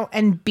taken out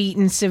and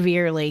beaten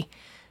severely.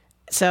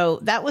 So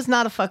that was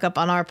not a fuck up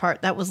on our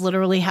part. That was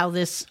literally how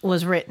this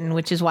was written,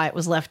 which is why it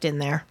was left in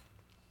there.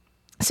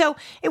 So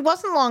it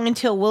wasn't long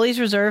until Willie's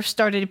Reserve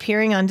started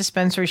appearing on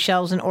dispensary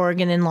shelves in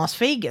Oregon and Las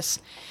Vegas.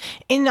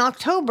 In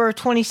October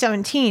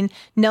 2017,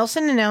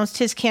 Nelson announced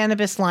his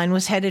cannabis line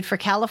was headed for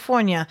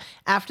California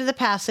after the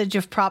passage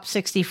of Prop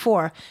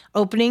 64,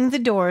 opening the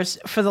doors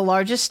for the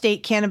largest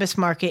state cannabis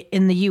market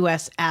in the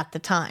U.S. at the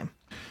time.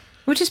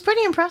 Which is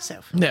pretty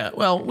impressive. Yeah,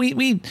 well,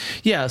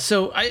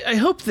 so I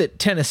hope that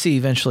Tennessee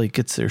eventually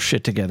gets their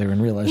shit together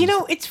and realizes... You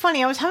know, it's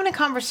funny. I was having a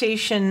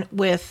conversation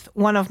with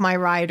one of my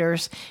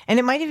riders, and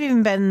it might have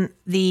even been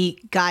the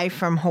guy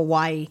from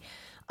Hawaii,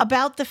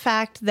 about the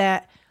fact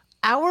that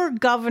our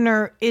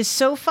governor is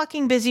so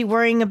fucking busy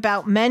worrying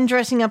about men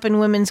dressing up in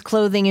women's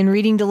clothing and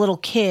reading to little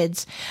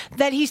kids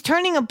that he's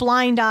turning a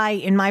blind eye,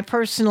 in my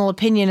personal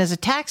opinion, as a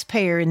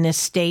taxpayer in this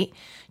state,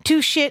 to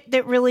shit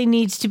that really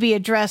needs to be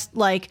addressed,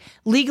 like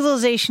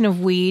legalization of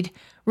weed,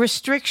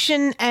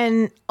 restriction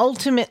and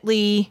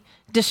ultimately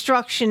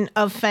destruction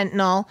of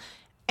fentanyl,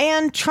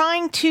 and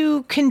trying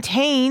to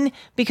contain,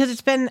 because it's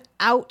been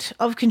out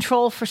of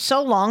control for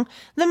so long,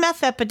 the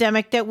meth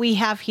epidemic that we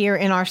have here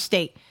in our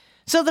state.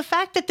 So the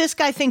fact that this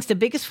guy thinks the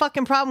biggest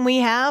fucking problem we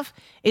have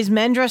is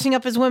men dressing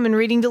up as women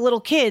reading to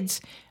little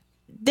kids,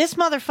 this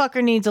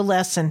motherfucker needs a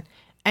lesson.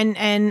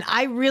 And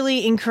I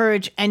really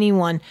encourage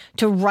anyone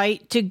to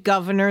write to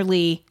Governor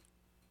Lee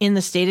in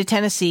the state of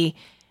Tennessee.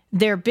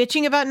 They're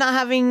bitching about not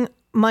having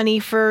money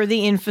for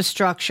the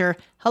infrastructure.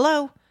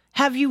 Hello?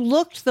 Have you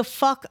looked the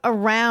fuck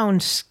around,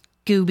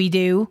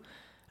 Scooby-Doo?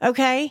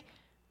 Okay?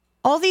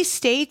 All these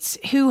states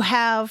who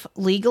have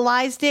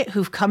legalized it,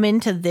 who've come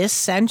into this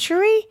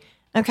century,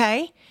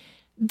 okay,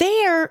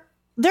 their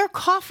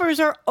coffers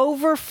are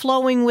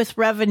overflowing with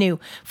revenue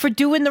for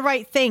doing the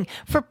right thing,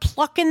 for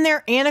plucking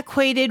their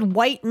antiquated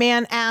white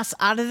man ass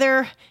out of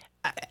their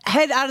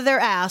head out of their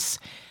ass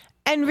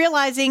and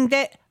realizing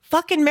that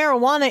fucking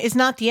marijuana is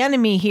not the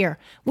enemy here.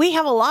 We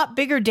have a lot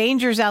bigger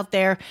dangers out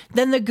there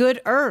than the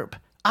good herb,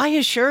 I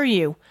assure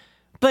you.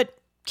 But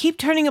keep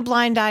turning a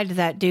blind eye to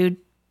that, dude.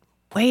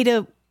 Way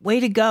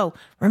to go.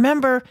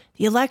 Remember,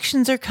 the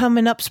elections are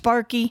coming up,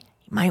 Sparky.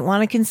 You might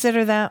want to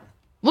consider that.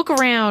 Look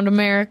around,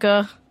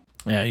 America.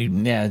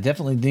 Yeah,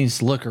 definitely needs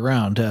to look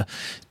around.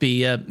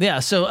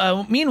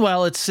 So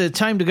meanwhile, it's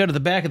time to go to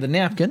the back of the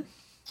napkin,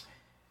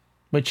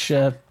 which...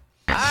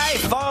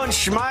 iPhone,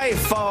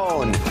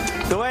 schmyphone.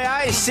 The way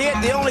I see it,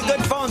 the only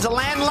good phone's a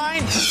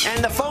landline,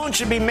 and the phone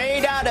should be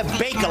made out of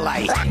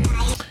Bakelite.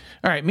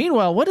 All right,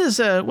 meanwhile,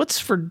 what's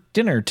for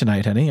dinner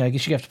tonight, honey? I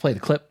guess you have to play the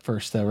clip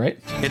first, though, right?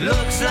 It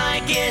looks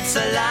like it's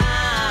alive.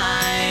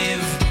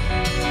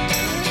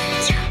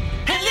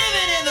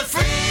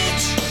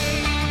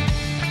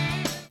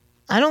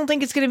 I don't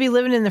think it's going to be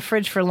living in the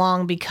fridge for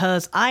long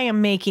because I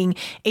am making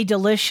a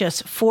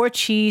delicious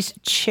 4-cheese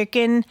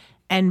chicken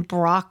and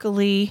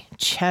broccoli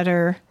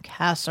cheddar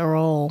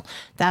casserole.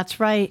 That's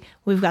right.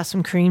 We've got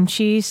some cream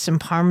cheese, some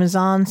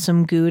Parmesan,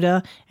 some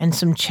Gouda, and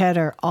some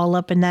cheddar all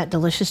up in that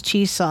delicious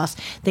cheese sauce.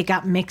 They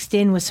got mixed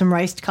in with some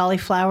riced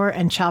cauliflower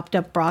and chopped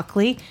up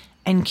broccoli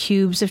and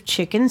cubes of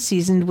chicken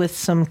seasoned with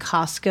some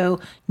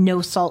Costco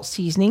no-salt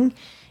seasoning.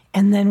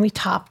 And then we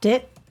topped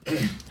it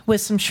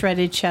with some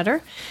shredded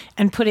cheddar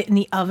and put it in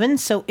the oven,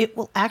 so it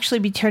will actually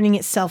be turning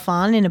itself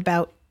on in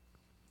about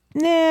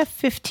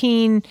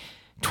 15-20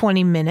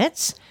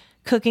 minutes,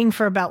 cooking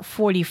for about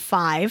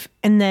 45,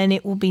 and then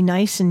it will be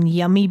nice and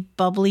yummy,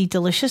 bubbly,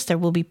 delicious. There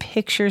will be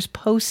pictures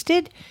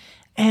posted,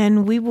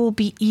 and we will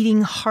be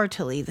eating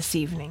heartily this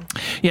evening.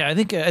 Yeah, I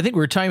think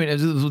we're timing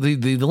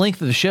the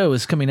length of the show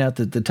is coming out.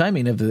 The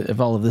timing of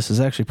all of this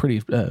is actually pretty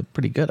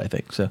good, I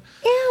think. So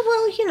yeah.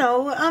 You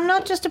know, I'm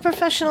not just a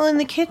professional in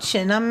the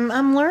kitchen.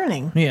 I'm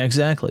learning. Yeah,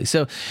 exactly.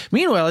 So,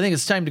 meanwhile, I think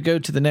it's time to go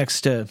to the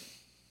next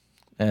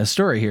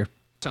story here.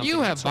 You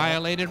have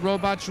violated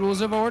robots'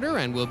 rules of order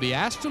and will be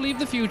asked to leave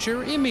the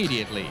future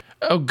immediately.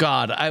 Oh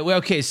God.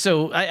 Okay.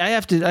 So I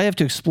have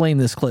to explain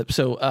this clip.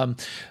 So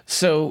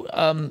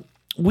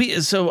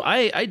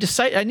I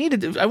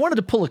decided I wanted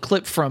to pull a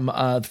clip from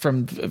I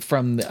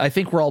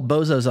think we're all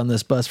bozos on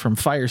this bus from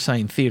Fire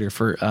Sign Theater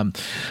for I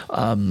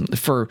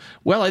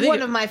think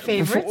one of my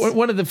favorites.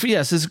 One of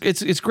the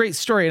it's a great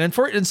story,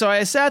 and so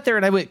I sat there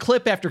and I went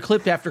clip after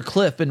clip after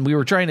clip, and we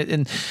were trying to,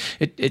 and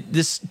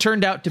this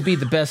turned out to be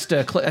the best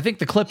clip. I think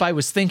the clip I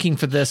was thinking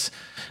for this.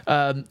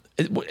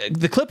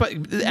 The clip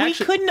we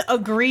couldn't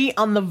agree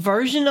on the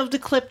version of the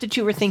clip that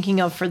you were thinking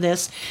of for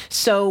this.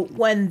 So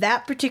when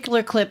that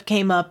particular clip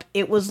came up,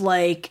 it was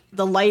like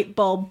the light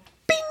bulb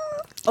bing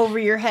over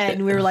your head,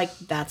 and we were like,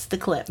 that's the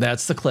clip.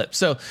 That's the clip.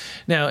 So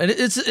now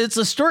it's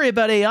a story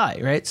about AI,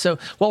 right? So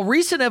while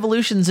recent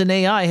evolutions in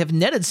AI have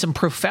netted some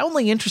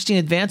profoundly interesting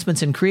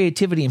advancements in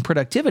creativity and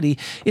productivity,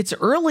 its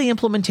early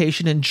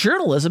implementation in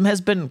journalism has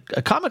been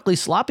a comically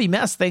sloppy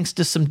mess thanks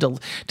to some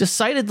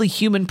decidedly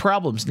human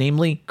problems,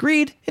 namely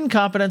greed,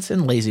 incompetence,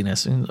 and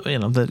laziness. And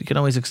that you can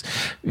always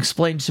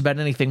explain just about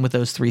anything with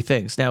those three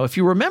things. Now, if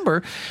you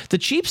remember, the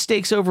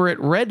cheapskates over at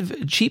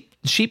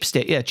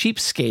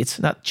cheapskates,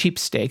 not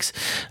cheapsteaks.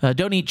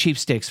 Don't eat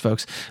cheapsteaks,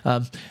 folks.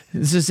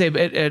 This is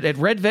at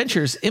Red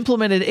Ventures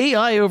implemented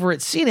AI over at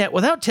CNET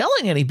without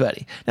telling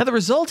anybody. Now, the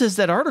result is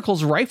that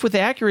articles rife with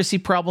accuracy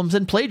problems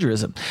and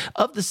plagiarism.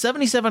 Of the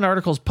 77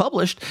 articles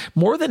published,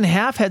 more than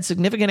half had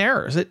significant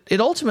errors. It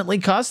ultimately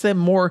cost them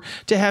more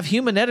to have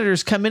human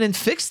editors come in and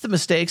fix the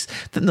mistakes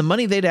than the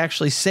money they'd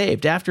actually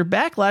saved. After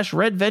backlash,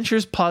 Red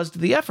Ventures paused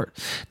the effort.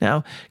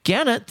 Now,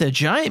 Gannett, the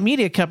giant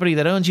media company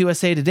that owns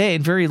USA Today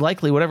and very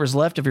likely whatever's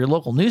left of your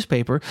local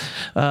newspaper,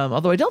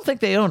 although I don't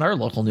think they own our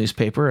local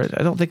newspaper.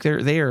 I don't think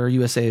they are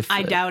USA.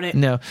 I doubt it.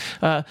 No.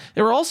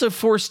 They were also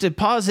forced to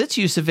pause its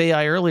use of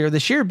AI earlier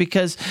this year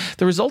because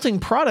the resulting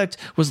product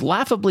was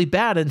laughably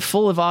bad and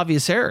full of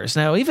obvious errors.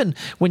 Now, even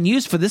when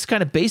used for this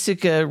kind of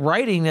basic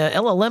writing,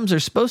 LLMs are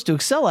supposed to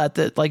excel at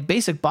the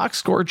basic box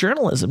score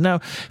journalism.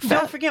 Now,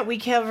 don't forget we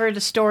covered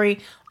a story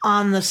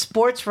on the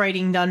sports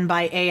writing done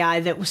by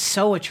AI that was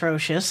so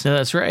atrocious. No,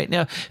 that's right.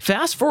 Now,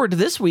 fast forward to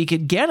this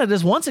week, Gannett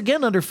is once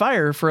again under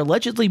fire for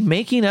allegedly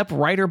making up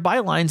writer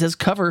bylines as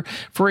cover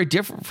for a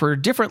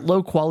different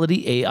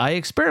low-quality AI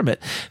experiment.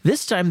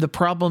 This time, the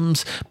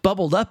problems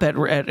bubbled up at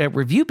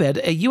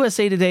ReviewBed, a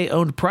USA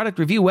Today-owned product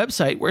review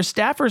website where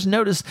staffers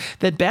noticed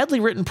that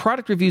badly written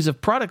product reviews of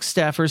product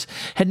staffers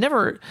had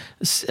never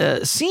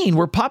seen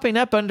were popping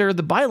up under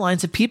the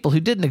bylines of people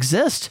who didn't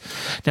exist.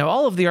 Now,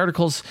 all of the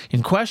articles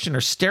in question are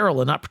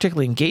sterile and not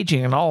particularly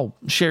engaging, and all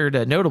shared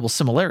notable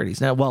similarities.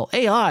 Now, while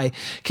AI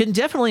can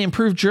definitely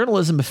improve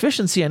journalism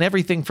efficiency on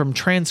everything from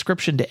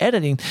transcription to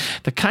editing,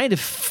 the kind of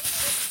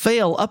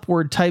fail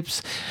upward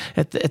types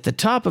at the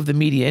top of the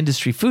media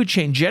industry food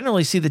chain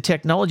generally see the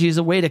technology as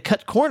a way to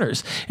cut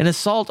corners and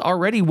assault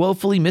already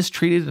woefully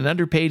mistreated and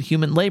underpaid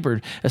human labor,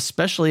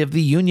 especially of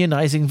the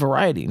unionizing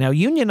variety. Now,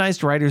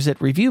 unionized writers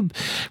at Reviewed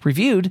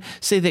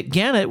say that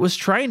Gannett was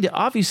trying to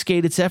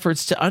obfuscate its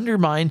efforts to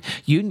undermine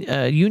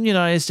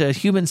unionized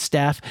human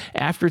staff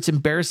after its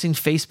embarrassing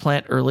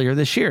faceplant earlier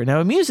this year.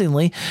 Now,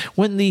 amusingly,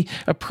 when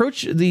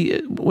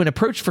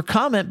approached for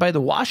comment by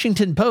the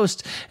Washington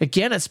Post, a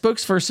Gannett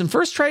spokesperson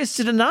first tries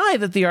to deny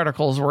that the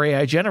articles were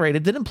AI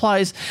generated. That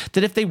implies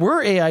that if they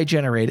were AI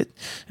generated,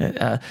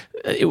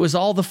 it was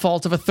all the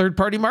fault of a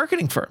third-party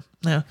marketing firm.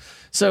 Yeah.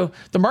 So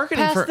the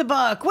marketing firm... Pass the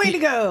buck. Way to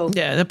go.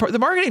 Yeah, the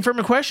marketing firm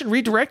in question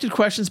redirected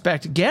questions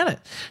back to Gannett.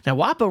 Now,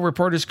 WAPO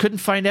reporters couldn't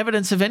find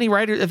evidence of any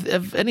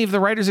of any of the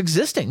writers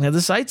existing. Now,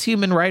 the site's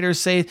human writers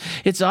say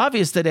it's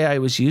obvious that AI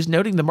was used,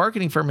 noting the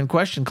marketing firm in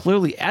question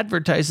clearly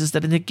advertises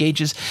that it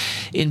engages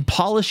in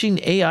polishing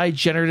AI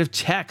generative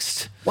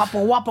text.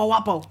 WAPO, WAPO,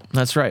 WAPO.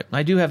 That's right.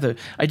 I do have the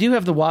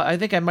I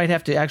think I might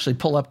have to actually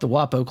pull up the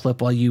WAPO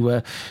clip while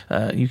you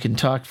can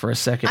talk for a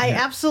second. I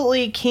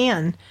absolutely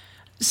can.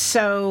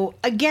 So,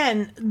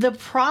 again, the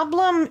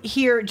problem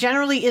here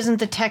generally isn't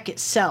the tech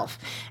itself.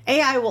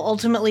 AI will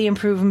ultimately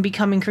improve and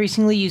become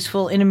increasingly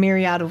useful in a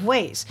myriad of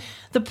ways.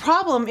 The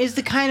problem is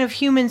the kind of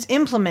humans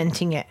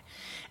implementing it,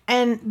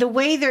 and the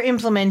way they're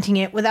implementing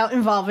it without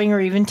involving or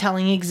even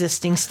telling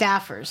existing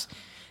staffers.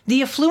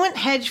 The affluent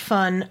hedge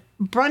fund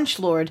brunch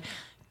lord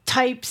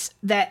types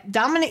that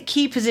dominate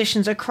key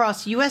positions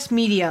across U.S.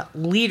 media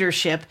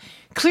leadership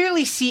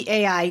clearly see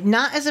AI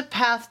not as a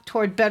path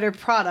toward better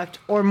product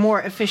or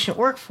more efficient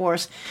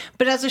workforce,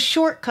 but as a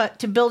shortcut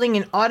to building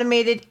an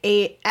automated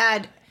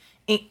ad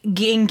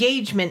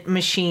engagement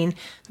machine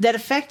that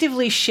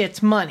effectively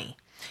shits money.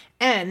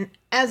 And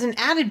as an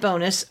added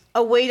bonus,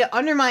 a way to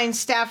undermine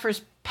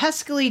staffers'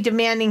 peskily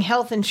demanding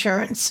health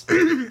insurance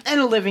and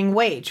a living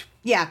wage.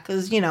 Yeah,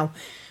 because,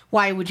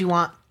 why would you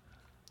want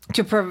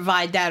to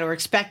provide that or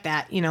expect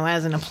that,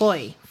 as an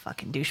employee?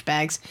 Fucking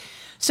douchebags.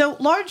 So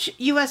large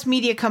U.S.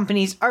 media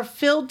companies are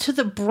filled to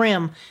the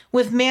brim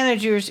with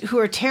managers who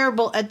are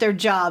terrible at their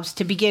jobs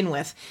to begin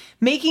with,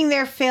 making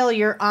their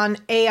failure on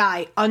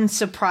AI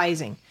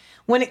unsurprising.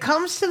 When it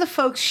comes to the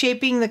folks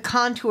shaping the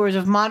contours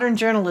of modern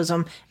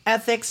journalism,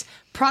 ethics,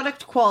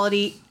 product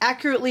quality,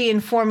 accurately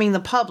informing the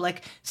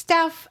public,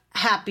 staff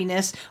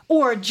happiness,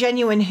 or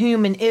genuine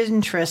human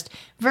interest,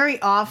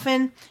 very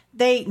often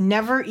they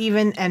never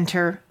even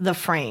enter the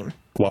frame.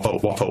 Waffle,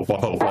 waffle,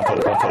 waffle, waffle,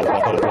 waffle,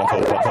 waffle,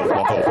 waffle, waffle,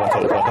 waffle,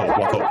 waffle, waffle,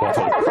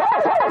 waffle,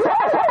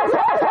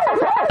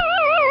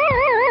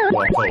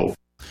 waffle.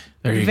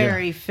 There you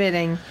Very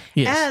fitting.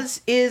 Yes.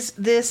 As is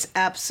this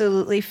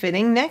absolutely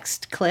fitting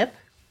next clip.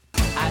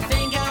 I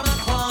think I'm a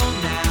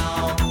clone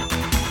now.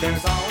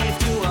 There's always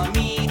two of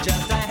me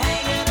just a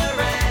hanging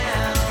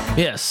around.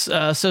 Yes.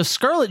 So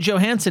Scarlett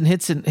Johansson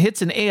hits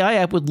an AI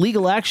app with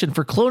legal action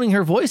for cloning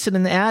her voice in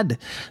an ad.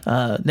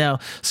 Now,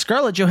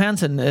 Scarlett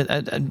Johansson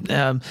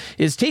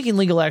is taking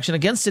legal action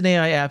against an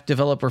AI app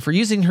developer for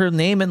using her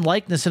name and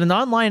likeness in an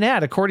online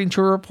ad, according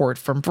to a report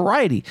from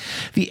Variety.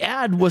 The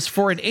ad was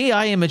for an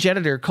AI image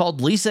editor called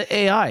Lisa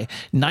AI,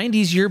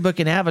 90s yearbook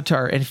and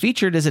avatar, and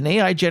featured as an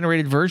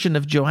AI-generated version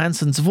of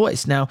Johansson's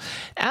voice. Now,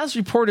 as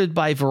reported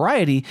by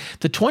Variety,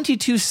 the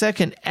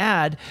 22-second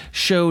ad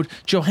showed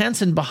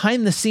Johansson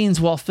behind the scenes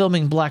while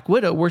filming Black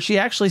Widow, where she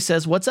actually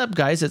says, "What's up,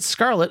 guys? It's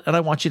Scarlett, and I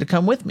want you to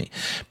come with me."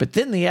 But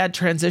then the ad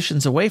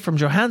transitions away from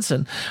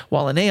Johansson,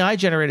 while an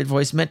AI-generated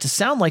voice meant to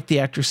sound like the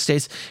actress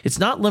states, "It's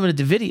not limited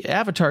to video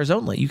avatars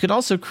only. You can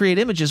also create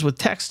images with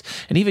text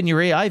and even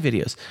your AI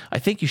videos. I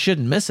think you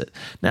shouldn't miss it."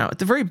 Now, at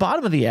the very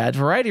bottom of the ad,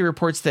 Variety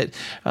reports that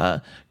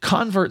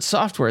Convert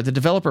Software, the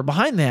developer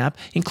behind the app,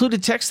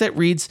 included text that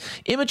reads,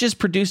 "Images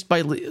produced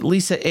by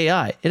Lisa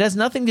AI. It has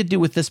nothing to do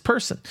with this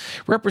person."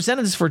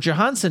 Representatives for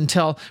Johansson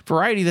tell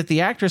Variety that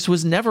the actress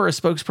was never a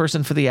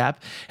spokesperson for the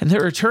app, and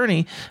their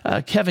attorney,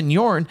 Kevin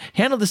Yorn,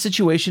 handled the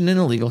situation in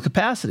a legal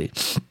capacity.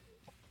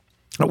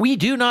 "We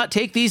do not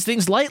take these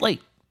things lightly.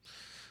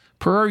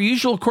 Per our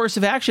usual course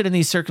of action in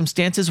these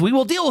circumstances, we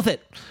will deal with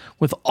it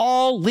with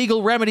all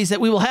legal remedies that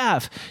we will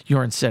have,"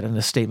 Yorn said in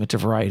a statement to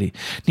Variety.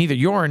 Neither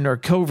Yorn nor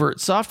Convert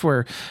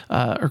Software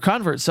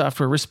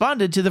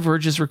responded to The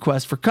Verge's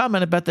request for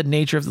comment about the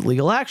nature of the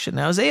legal action.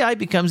 Now, as AI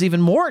becomes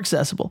even more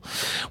accessible,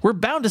 we're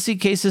bound to see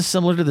cases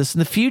similar to this in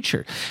the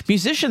future.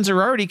 Musicians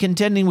are already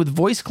contending with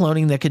voice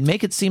cloning that can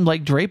make it seem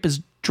like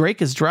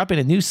Drake is dropping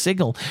a new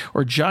single,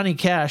 or Johnny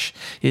Cash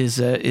is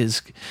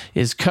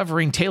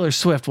covering Taylor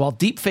Swift, while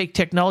deepfake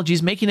technology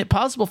is making it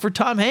possible for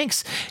Tom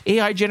Hanks'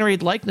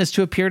 AI-generated likeness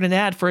to appear in an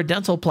ad for a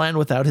dental plan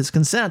without his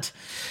consent.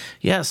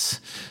 Yes.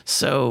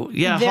 So,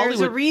 yeah, There's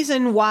Hollywood... a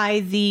reason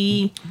why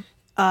the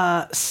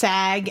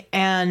SAG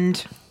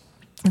and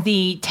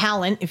the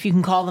talent, if you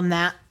can call them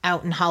that,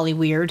 out in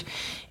Hollyweird,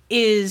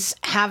 is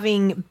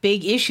having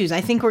big issues.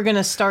 I think we're going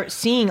to start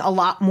seeing a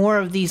lot more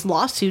of these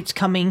lawsuits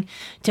coming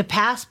to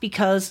pass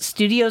because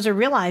studios are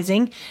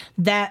realizing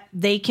that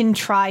they can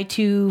try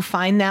to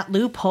find that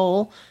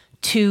loophole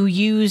to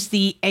use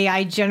the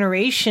AI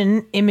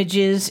generation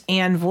images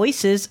and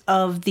voices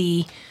of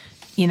the,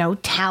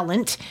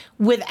 talent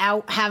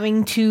without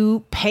having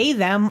to pay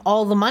them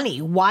all the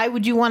money. Why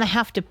would you want to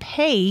have to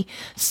pay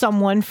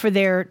someone for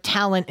their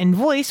talent and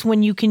voice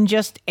when you can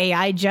just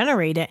AI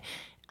generate it?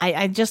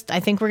 I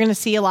think we're going to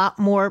see a lot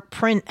more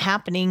print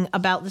happening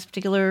about this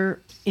particular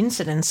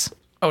incidence.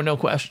 Oh, no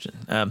question.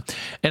 And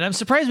I'm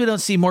surprised we don't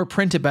see more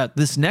print about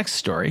this next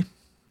story.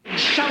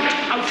 Shout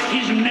out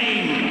his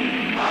name.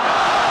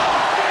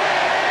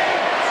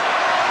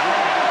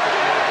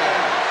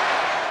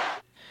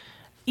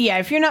 Yeah,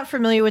 if you're not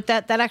familiar with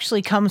that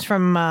actually comes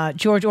from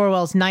George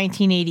Orwell's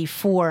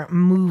 1984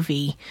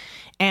 movie.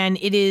 And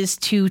it is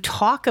to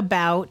talk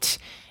about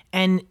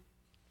and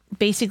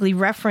basically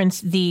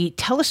reference the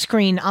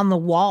telescreen on the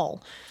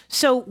wall.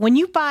 So when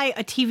you buy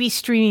a TV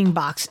streaming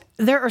box,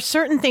 there are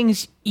certain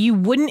things you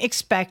wouldn't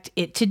expect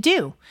it to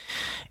do.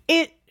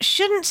 It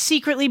shouldn't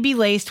secretly be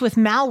laced with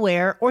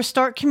malware or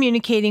start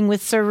communicating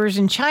with servers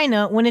in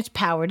China when it's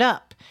powered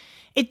up.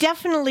 It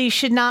definitely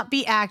should not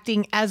be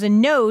acting as a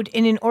node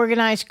in an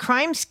organized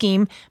crime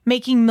scheme,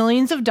 making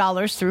millions of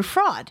dollars through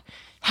fraud.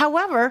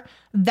 However,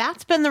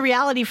 that's been the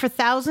reality for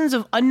thousands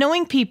of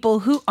unknowing people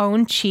who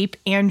own cheap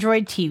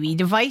Android TV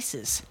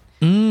devices.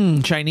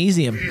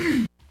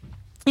 Chinesium.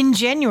 In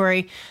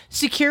January,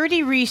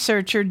 security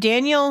researcher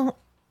Daniel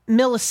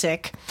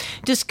Milisic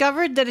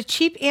discovered that a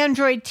cheap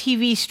Android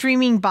TV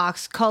streaming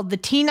box called the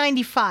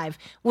T95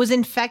 was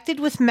infected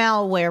with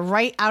malware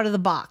right out of the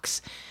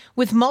box,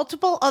 with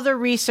multiple other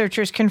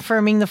researchers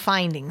confirming the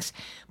findings.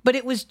 But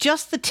it was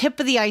just the tip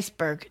of the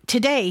iceberg.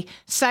 Today,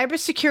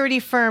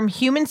 cybersecurity firm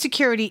Human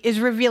Security is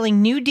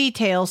revealing new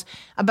details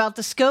about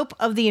the scope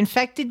of the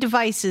infected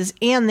devices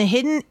and the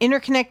hidden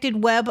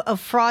interconnected web of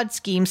fraud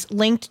schemes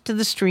linked to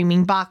the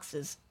streaming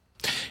boxes.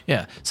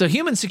 Yeah. So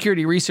Human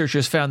Security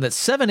researchers found that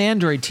 7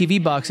 Android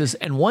TV boxes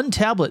and 1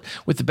 tablet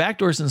with the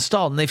backdoors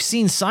installed, and they've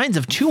seen signs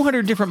of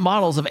 200 different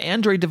models of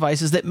Android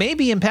devices that may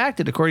be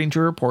impacted, according to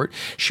a report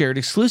shared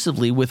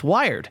exclusively with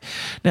Wired.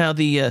 Now,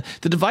 the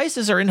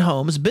devices are in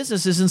homes,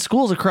 businesses, and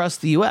schools across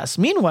the U.S.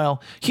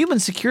 Meanwhile, Human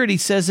Security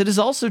says it has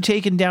also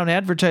taken down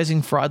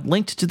advertising fraud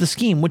linked to the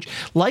scheme, which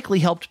likely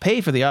helped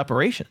pay for the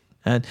operation.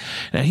 And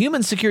now,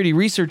 Human Security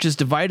research is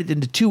divided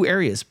into 2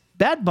 areas: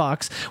 Bad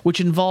Box, which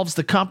involves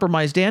the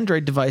compromised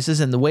Android devices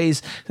and the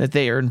ways that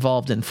they are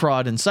involved in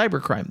fraud and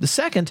cybercrime. The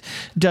second,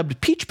 dubbed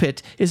Peach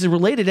Pit, is a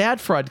related ad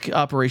fraud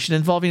operation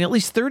involving at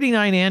least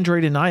 39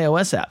 Android and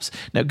iOS apps.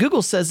 Now,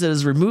 Google says it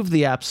has removed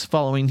the apps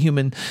following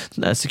human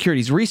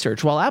security's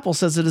research, while Apple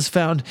says it has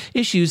found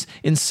issues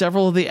in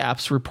several of the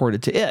apps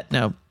reported to it.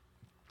 Now,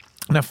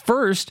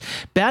 first,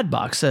 Bad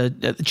Box.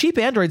 Cheap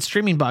Android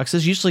streaming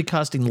boxes, usually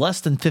costing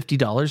less than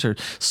 $50, are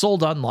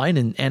sold online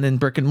and in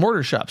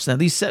brick-and-mortar shops. Now,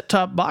 these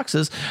set-top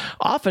boxes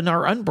often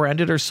are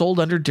unbranded or sold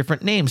under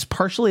different names,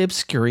 partially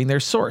obscuring their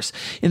source.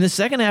 In the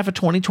second half of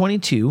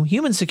 2022,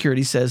 Human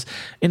Security says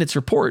in its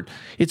report,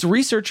 its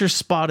researchers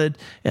spotted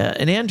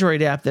an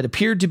Android app that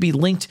appeared to be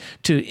linked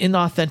to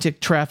inauthentic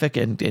traffic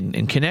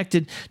and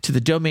connected to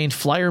the domain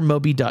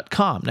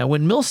flyermobi.com. Now,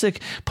 when Milsic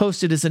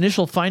posted his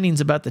initial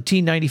findings about the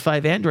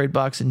T95 Android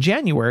box in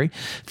January,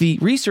 the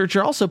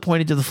researcher also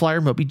pointed to the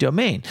FlyerMobi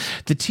domain.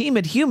 The team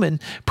at Human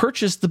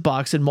purchased the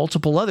box and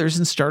multiple others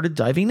and started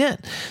diving in.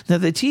 Now,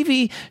 the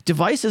TV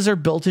devices are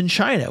built in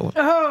China.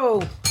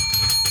 Oh!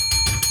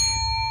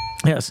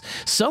 Yes,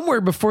 somewhere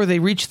before they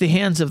reach the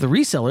hands of the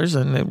resellers,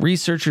 and the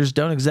researchers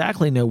don't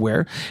exactly know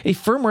where, a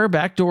firmware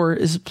backdoor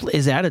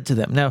is added to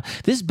them. Now,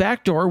 this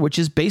backdoor, which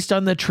is based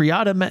on the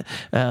Triada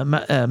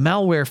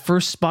malware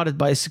first spotted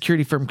by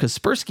security firm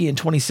Kaspersky in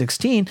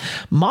 2016,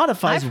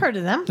 modifies... I've heard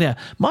of them. Yeah,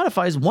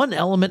 modifies one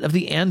element of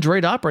the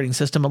Android operating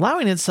system,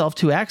 allowing itself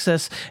to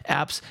access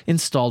apps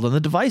installed on the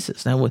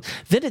devices. Now,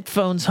 then it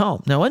phones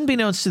home. Now,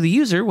 unbeknownst to the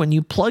user, when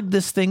you plug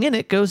this thing in,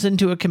 it goes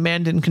into a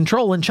command and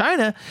control in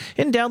China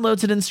and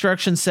downloads an instruction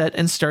set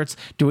and starts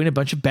doing a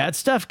bunch of bad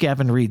stuff,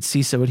 Gavin Reed,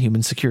 CISO at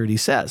Human Security,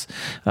 says.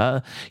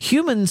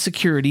 Human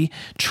Security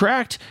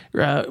tracked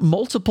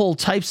multiple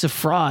types of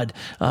fraud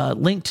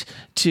linked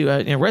to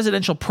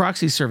residential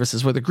proxy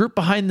services, where the group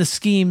behind the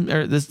scheme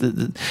or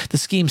the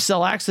scheme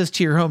sell access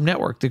to your home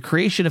network, the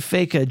creation of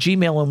fake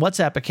Gmail and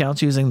WhatsApp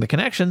accounts using the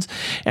connections,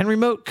 and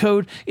remote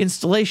code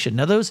installation.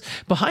 Now, those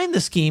behind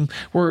the scheme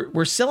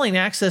were selling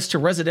access to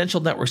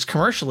residential networks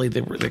commercially,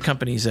 the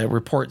company's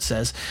report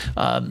says,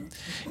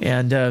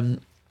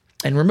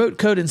 and remote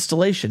code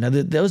installation. Now,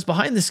 those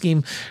behind the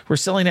scheme were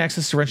selling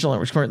access to residential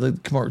networks. The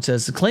report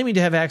says claiming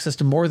to have access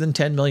to more than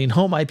 10 million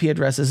home IP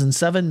addresses and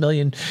 7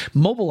 million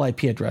mobile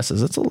IP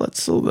addresses.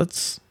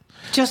 That's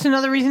just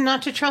another reason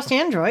not to trust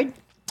Android.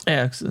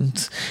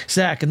 Excellent,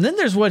 Zach. And then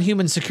there's what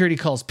Human Security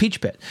calls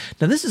Peach Pit.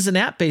 Now, this is an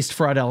app-based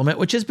fraud element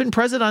which has been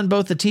present on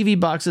both the TV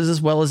boxes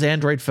as well as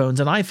Android phones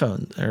and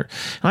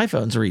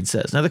iPhones, Reed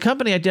says. Now, the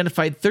company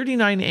identified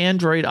 39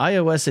 Android,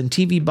 iOS, and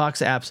TV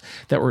box apps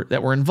that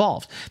were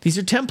involved. These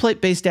are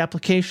template-based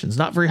applications,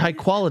 not very high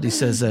quality,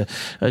 says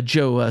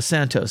Joe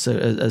Santos,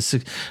 a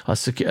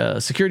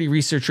security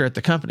researcher at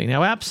the company.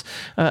 Now, apps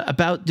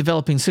about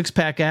developing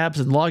six-pack abs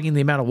and logging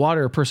the amount of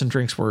water a person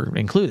drinks were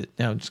included.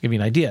 Now, just to give you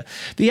an idea.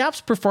 The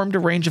apps performed a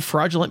range of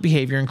fraudulent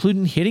behavior,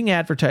 including hitting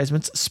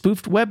advertisements,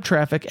 spoofed web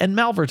traffic, and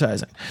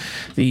malvertising.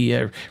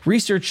 The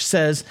research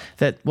says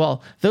that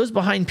while those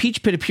behind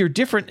Peach Pit appear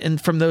different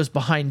from those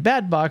behind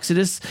Bad Box, it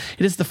is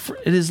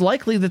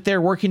likely that they're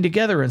working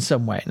together in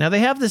some way. Now, they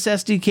have this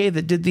SDK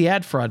that did the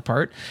ad fraud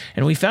part,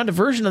 and we found a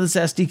version of this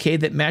SDK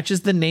that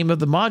matches the name of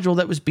the module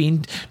that was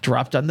being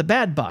dropped on the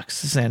Bad Box,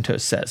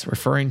 Santos says,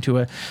 referring to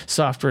a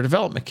software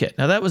development kit.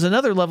 Now, that was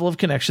another level of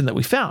connection that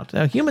we found.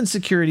 Now, Human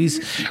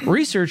Security's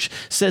research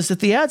says that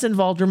the ads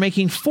involved are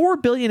making 4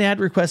 billion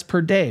ad requests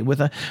per day, with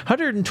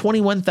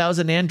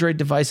 121,000 Android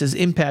devices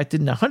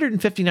impacted and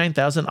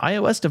 159,000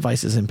 iOS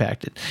devices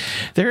impacted.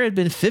 There had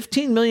been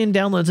 15 million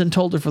downloads in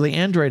total for the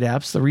Android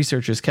apps, the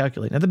researchers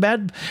calculate. Now, the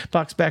Bad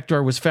Box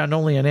backdoor was found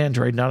only on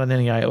Android, not on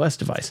any iOS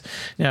device.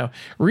 Now,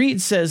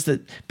 Reed says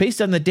that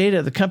based on the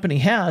data the company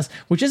has,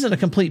 which isn't a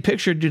complete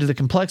picture due to the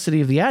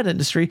complexity of the ad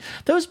industry,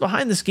 those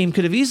behind the scheme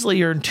could have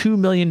easily earned $2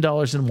 million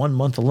in 1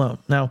 month alone.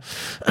 Now,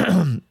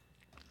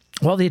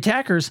 while the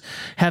attackers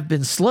have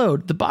been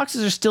slowed, the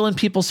boxes are still in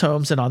people's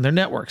homes and on their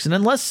networks. And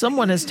unless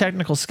someone has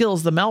technical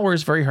skills, the malware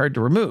is very hard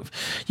to remove.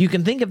 You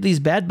can think of these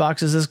bad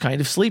boxes as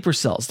kind of sleeper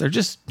cells. They're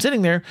just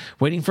sitting there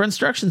waiting for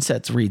instruction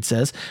sets, Reed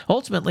says.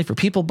 Ultimately, for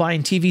people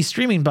buying TV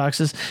streaming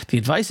boxes, the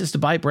advice is to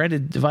buy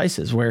branded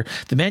devices where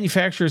the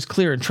manufacturer is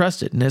clear and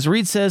trusted. And as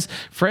Reed says,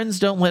 friends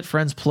don't let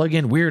friends plug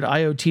in weird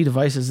IoT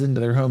devices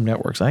into their home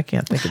networks. I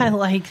can't think of it. I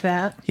like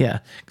that. Yeah,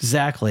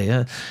 exactly.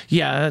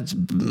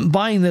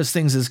 Buying those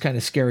things is kind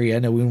of scary. I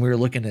know when we were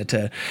looking at,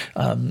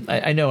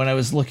 I know when I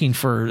was looking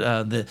for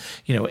the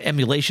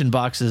emulation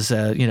boxes,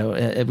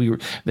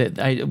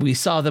 we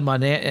saw them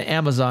on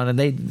Amazon,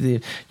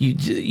 and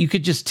you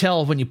could just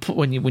tell when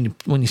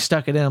you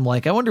stuck it in. I'm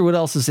like, I wonder what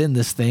else is in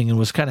this thing, and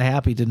was kind of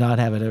happy to not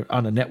have it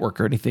on a network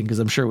or anything, because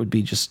I'm sure it would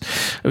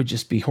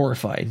just be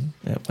horrifying.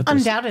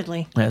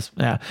 Undoubtedly. Yes.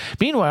 Yeah.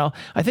 Meanwhile,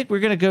 I think we're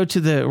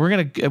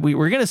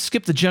gonna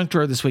skip the junk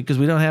drawer this week because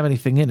we don't have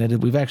anything in it.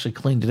 We've actually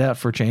cleaned it out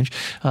for a change.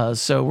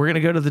 So we're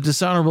gonna go to the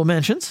dishonorable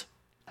mentions.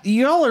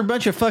 Y'all are a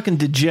bunch of fucking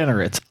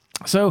degenerates.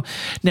 So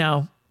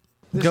now,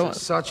 This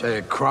is such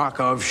a crock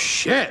of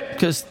shit.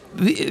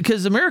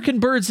 Because American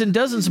birds and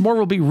dozens more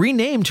will be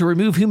renamed to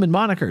remove human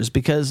monikers.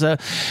 Because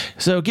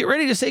so get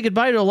ready to say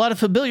goodbye to a lot of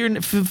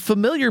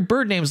familiar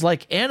bird names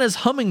like Anna's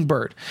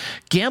hummingbird,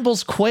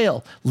 Gamble's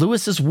quail,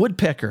 Lewis's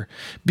woodpecker,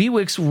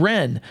 Bewick's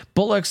wren,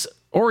 Bullock's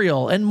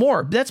oriole, and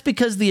more. That's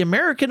because the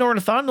American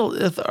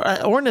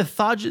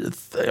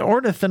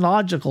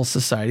Ornithological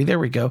Society, there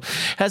we go,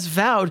 has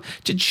vowed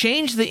to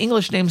change the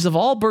English names of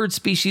all bird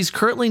species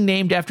currently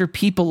named after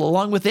people,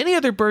 along with any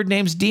other bird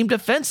names deemed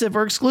offensive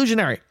or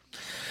exclusionary.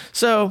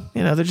 So,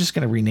 they're just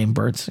going to rename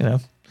birds,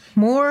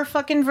 More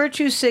fucking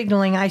virtue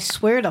signaling, I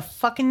swear to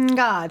fucking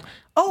God.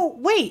 Oh,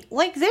 wait,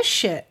 like this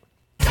shit.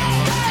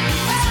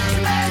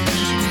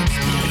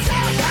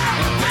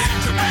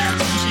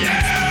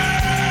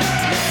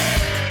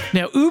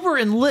 Now, Uber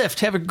and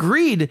Lyft have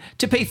agreed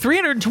to pay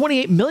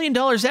 $328 million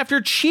after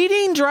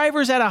cheating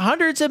drivers out of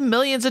hundreds of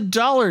millions of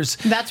dollars.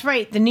 That's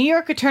right. The New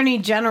York Attorney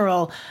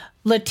General,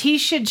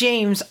 Letitia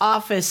James'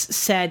 office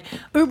said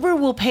Uber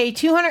will pay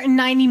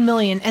 $290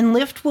 million and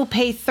Lyft will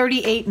pay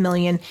 $38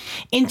 million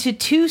into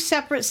two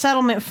separate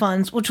settlement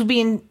funds, which will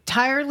be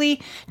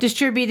entirely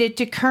distributed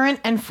to current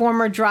and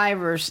former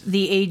drivers,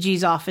 the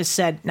AG's office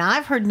said. Now,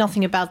 I've heard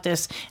nothing about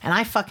this, and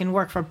I fucking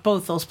work for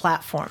both those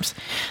platforms.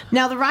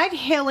 Now, the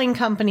ride-hailing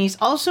companies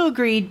also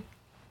agreed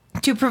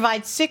to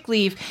provide sick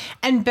leave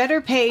and better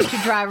pay to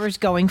drivers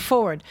going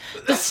forward.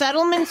 The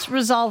settlements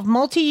resolve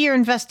multi-year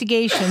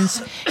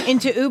investigations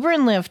into Uber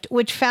and Lyft,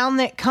 which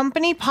found that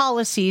company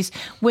policies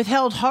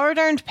withheld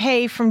hard-earned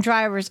pay from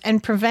drivers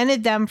and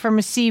prevented them from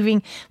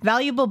receiving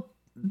valuable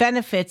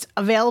benefits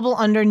available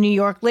under New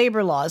York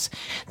labor laws.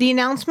 The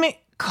announcement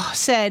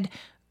said,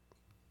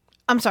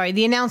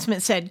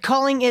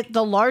 calling it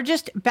the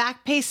largest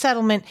back pay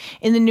settlement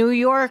in the New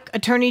York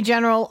Attorney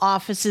General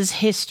Office's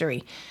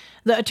history.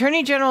 The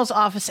Attorney General's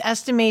office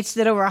estimates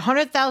that over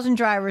 100,000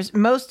 drivers,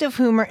 most of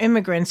whom are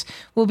immigrants,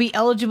 will be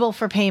eligible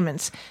for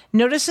payments.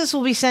 Notices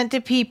will be sent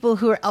to people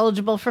who are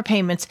eligible for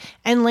payments,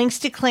 and links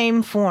to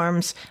claim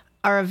forms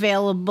are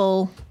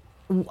available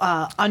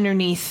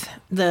underneath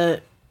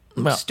the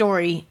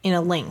story in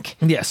a link.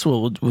 Yes,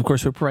 well, of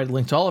course, we'll provide a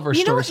link to all of our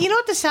stories. You know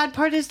what the sad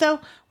part is, though?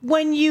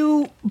 When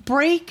you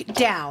break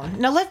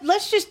down... Now,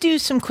 let's just do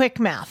some quick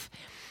math.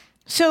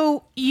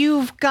 So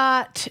you've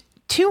got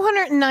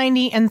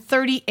 290 and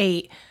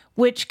 38,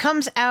 which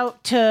comes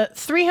out to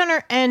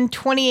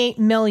 328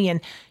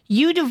 million.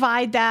 You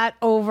divide that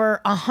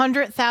over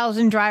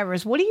 100,000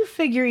 drivers. What do you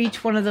figure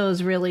each one of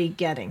those really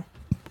getting?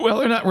 Well,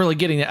 they're not really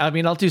getting it. I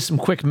mean, I'll do some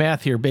quick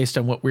math here based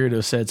on what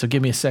Weirdo said. So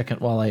give me a second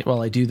while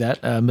I do that.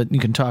 But you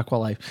can talk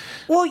while I...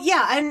 Well,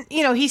 yeah, and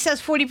he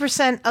says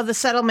 40% of the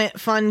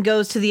settlement fund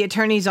goes to the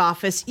attorney's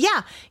office.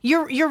 Yeah,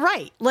 you're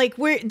right.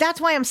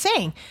 That's why I'm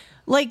saying.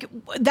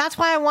 That's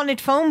why I wanted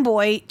Phone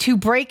Boy to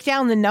break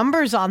down the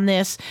numbers on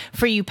this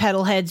for you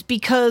pedalheads,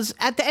 because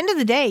at the end of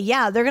the day,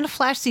 yeah, they're going to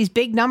flash these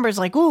big numbers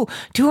like, ooh,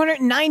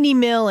 290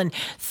 mil and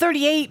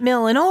 38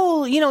 mil. And,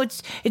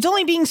 it's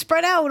only being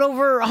spread out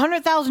over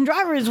 100,000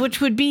 drivers, which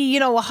would be,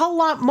 a whole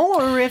lot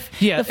more if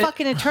the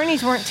fucking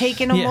attorneys weren't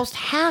taking almost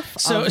half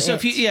of it. So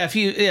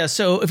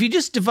if you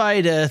just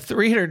divide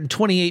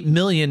 328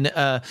 million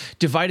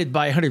divided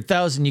by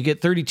 100,000, you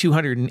get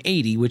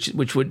 3,280,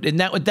 which would, and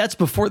that's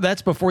before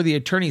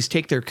the attorneys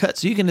take their cut.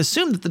 So you can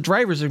assume that the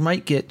drivers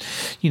might get,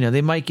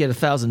 they might get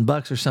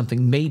 $1,000 or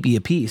something, maybe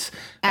a piece.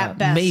 At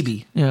best.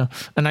 Maybe, and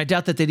I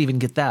doubt that they'd even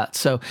get that.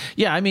 So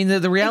yeah, I mean,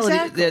 the reality,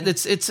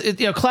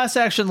 it's class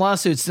action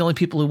lawsuits, the only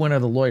people who win are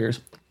the lawyers.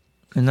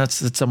 And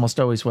that's almost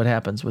always what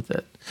happens with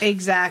it.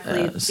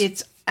 Exactly.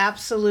 It's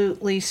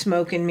absolutely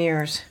smoke and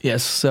mirrors.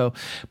 Yes. So,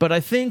 but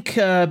I think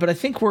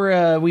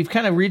we've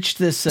kind of reached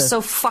this. So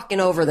fucking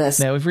over this.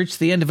 Now we've reached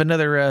the end of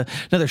another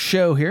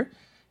show here.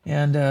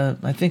 And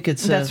I think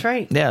it's... That's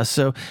right. Yeah,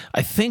 so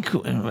I think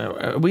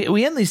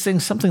we end these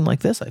things something like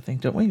this, I think,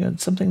 don't we?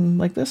 Something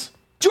like this?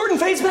 Jordan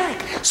fades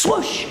back,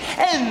 swoosh,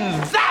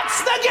 and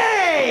that's the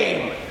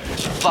game!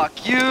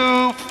 Fuck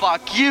you,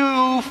 fuck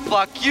you,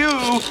 fuck you.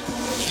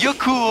 You're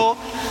cool.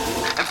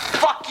 And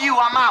fuck you,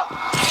 I'm out.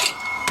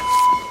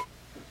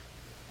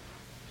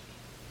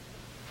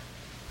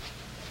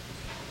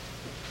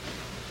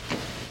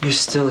 You're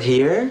still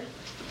here?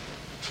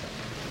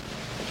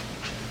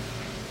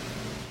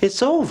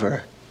 It's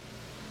over.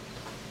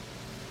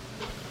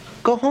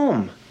 Go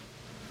home.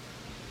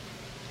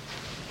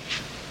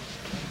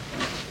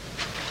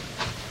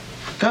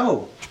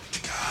 Go.